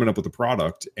end up coming up with a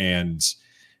product. And,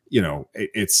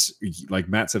 it's like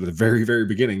Matt said at the very, very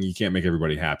beginning, you can't make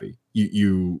everybody happy.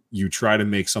 You try to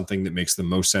make something that makes the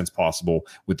most sense possible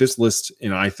with this list.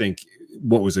 And I think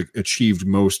what was achieved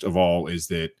most of all is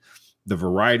that the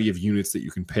variety of units that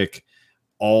you can pick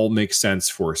all make sense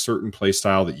for a certain play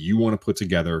style that you want to put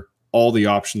together. All the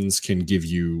options can give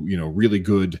you, really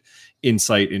good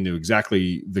insight into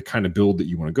exactly the kind of build that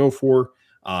you want to go for.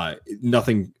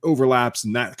 Nothing overlaps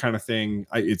and that kind of thing.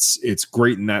 It's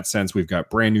great in that sense. We've got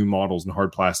brand new models and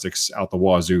hard plastics out the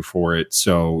wazoo for it.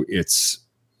 So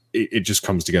it just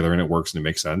comes together and it works and it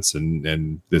makes sense.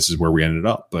 And this is where we ended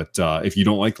up. But if you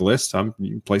don't like the list, you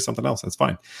can play something else. That's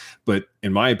fine. But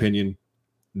in my opinion,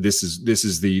 this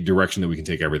is the direction that we can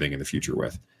take everything in the future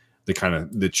with.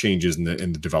 The changes and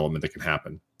the development that can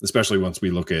happen, especially once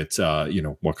we look at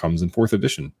what comes in 4th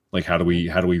edition. Like, how do we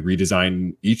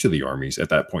redesign each of the armies at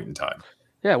that point in time?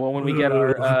 Yeah, well, when we get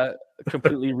our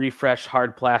completely refreshed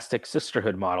hard plastic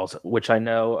sisterhood models, which I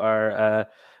know are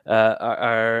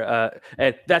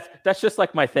and that's just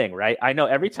like my thing, right? I know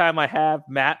every time I have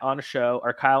Matt on a show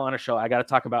or Kyle on a show, I got to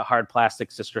talk about hard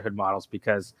plastic sisterhood models,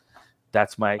 because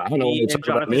that's my. I don't know what you're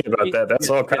talking about me about that. That's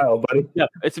all Kyle, buddy. Yeah,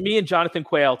 it's me and Jonathan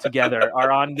Quayle together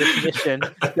are on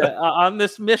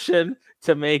this mission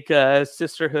to make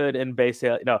sisterhood and base.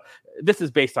 No, this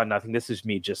is based on nothing. This is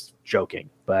me just joking.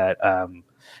 But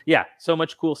so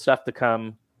much cool stuff to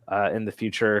come in the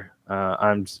future.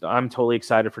 I'm totally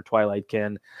excited for Twilight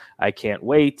Kin. I can't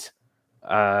wait.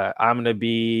 I'm going to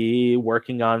be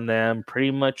working on them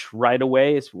pretty much right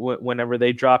away whenever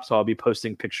they drop. So I'll be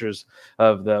posting pictures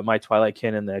of my Twilight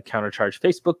Kin in the Countercharge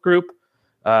Facebook group.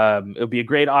 It'll be a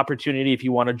great opportunity if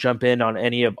you want to jump in on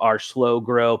any of our slow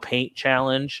grow paint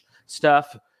challenge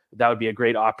stuff. That would be a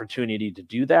great opportunity to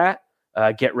do that.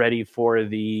 Get ready for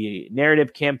the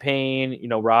narrative campaign.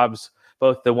 Rob's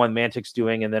both the one Mantic's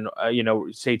doing, and then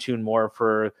stay tuned more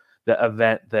for the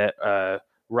event that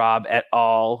Rob et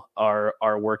al.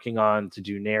 are working on to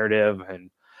do narrative. And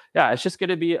yeah, it's just going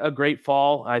to be a great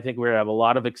fall. I think we're going to have a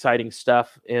lot of exciting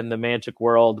stuff in the Mantic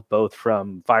world, both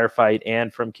from Firefight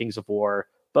and from Kings of War,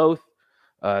 both.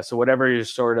 So whatever your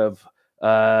sort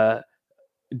of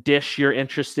dish you're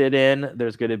interested in,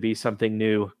 there's going to be something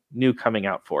new coming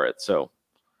out for it. So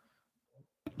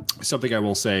something I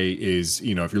will say is, if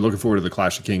you're looking forward to the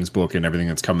Clash of Kings book and everything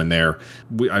that's coming there,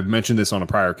 I've mentioned this on a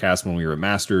prior cast when we were at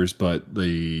Masters, but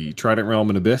the Trident Realm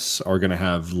and Abyss are going to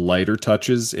have lighter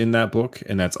touches in that book,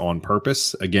 and that's on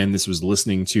purpose. Again, this was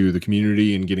listening to the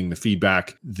community and getting the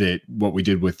feedback that what we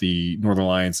did with the Northern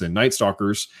Alliance and Night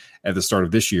Stalkers at the start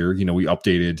of this year, we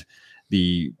updated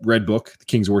the Red Book, the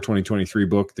Kings of War 2023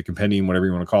 book, the Compendium, whatever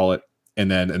you want to call it, and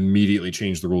then immediately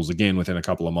changed the rules again within a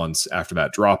couple of months after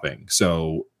that dropping.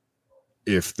 So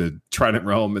if the Trident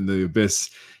Realm and the Abyss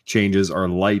changes are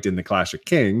light in the Clash of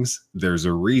Kings, there's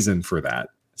a reason for that.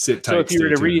 Sit tight. So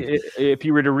if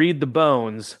you were to read the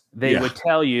bones, they would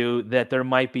tell you that there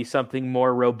might be something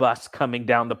more robust coming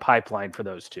down the pipeline for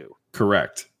those two.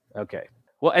 Correct. Okay.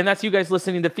 Well, and that's you guys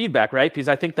listening to feedback, right? Because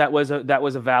I think that was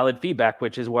a valid feedback,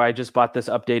 which is why I just bought this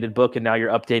updated book, and now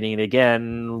you're updating it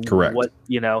again. Correct.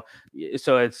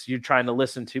 So you're trying to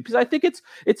listen to, because I think it's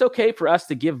okay for us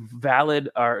to give valid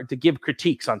or to give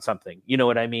critiques on something. You know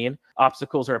what I mean?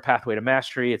 Obstacles are a pathway to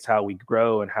mastery. It's how we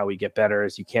grow and how we get better.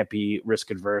 Is you can't be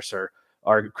risk adverse or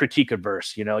critique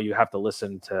adverse. You have to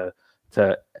listen to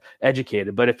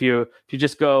educated. But if you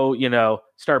just go,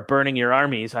 start burning your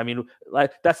armies, I mean,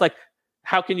 that's like.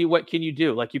 What can you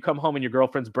do? Like, you come home and your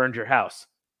girlfriend's burned your house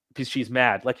because she's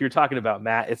mad. Like you're talking about,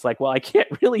 Matt. It's like, well, I can't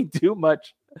really do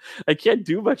much. I can't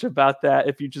do much about that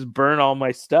if you just burn all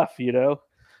my stuff, You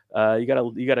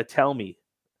gotta tell me.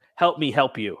 Help me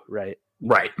help you, right?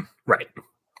 Right.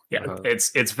 Yeah.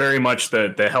 It's very much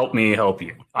the help me help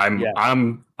you.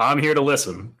 I'm here to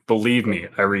listen. Believe me.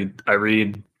 I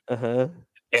read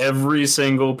every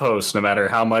single post, no matter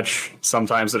how much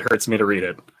sometimes it hurts me to read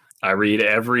it. I read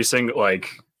every single, I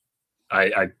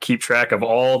keep track of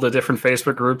all the different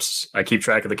Facebook groups. I keep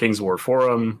track of the Kings of War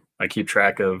forum. I keep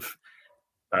track of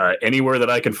anywhere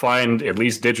that I can find, at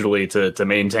least digitally, to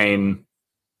maintain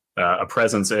a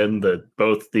presence in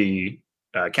both the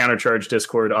Countercharge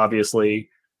Discord,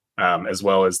 obviously, as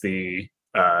well as the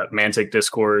Mantic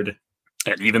Discord,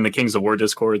 and even the Kings of War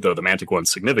Discord, though the Mantic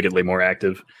one's significantly more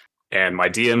active. And my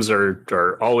DMs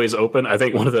are always open. I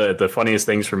think one of the funniest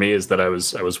things for me is that I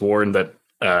was warned that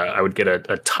I would get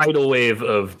a tidal wave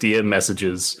of DM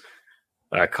messages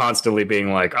constantly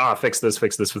being like, fix this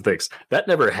with things. That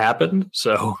never happened.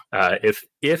 So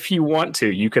if you want to,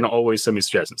 you can always send me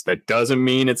suggestions. That doesn't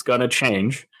mean it's going to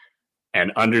change.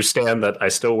 And understand that I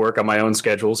still work on my own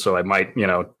schedule, so I might,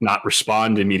 not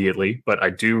respond immediately. But I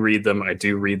do read them. I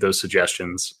do read those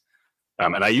suggestions.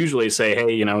 And I usually say,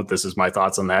 hey, this is my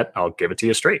thoughts on that. I'll give it to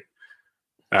you straight.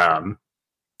 But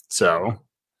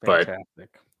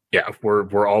yeah,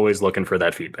 we're always looking for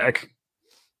that feedback.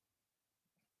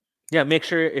 Yeah, make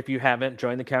sure if you haven't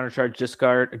joined the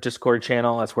Countercharge Discord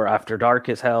channel, that's where After Dark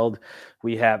is held.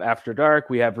 We have After Dark.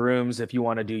 We have rooms if you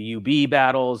want to do UB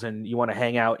battles and you want to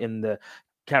hang out in the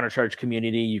Countercharge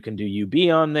community, you can do UB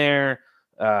on there.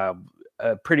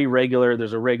 Pretty regular.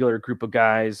 There's a regular group of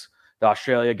guys. The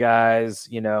Australia guys,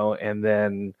 and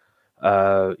then,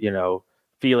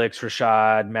 Felix,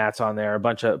 Rashad, Matt's on there, a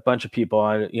bunch of people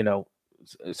on,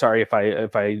 sorry if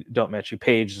I don't mention you.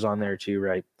 Paige is on there too,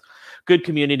 right? Good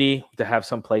community to have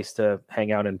some place to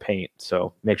hang out and paint.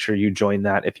 So make sure you join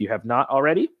that if you have not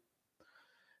already.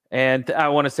 And I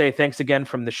want to say thanks again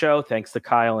from the show. Thanks to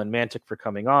Kyle and Mantic for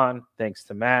coming on. Thanks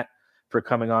to Matt for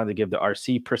coming on to give the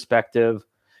RC perspective.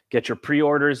 Get your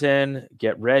pre-orders in,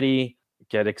 get ready.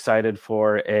 Get excited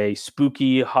for a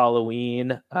spooky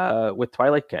Halloween with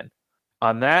Twilight Kin.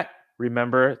 On that,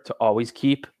 remember to always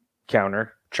keep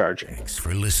countercharging. Thanks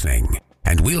for listening,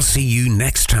 and we'll see you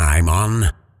next time on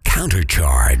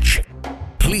Countercharge.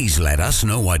 Please let us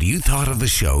know what you thought of the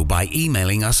show by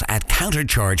emailing us at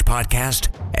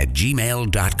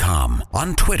counterchargepodcast@gmail.com,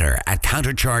 on Twitter at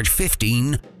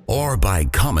countercharge15, or by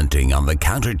commenting on the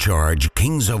Countercharge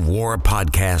Kings of War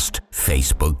podcast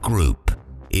Facebook group.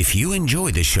 If you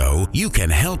enjoy the show, you can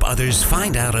help others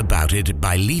find out about it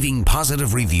by leaving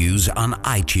positive reviews on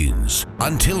iTunes.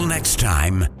 Until next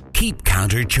time, keep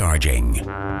countercharging.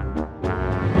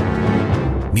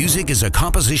 Music is a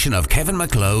composition of Kevin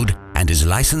MacLeod and is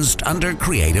licensed under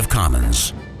Creative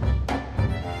Commons.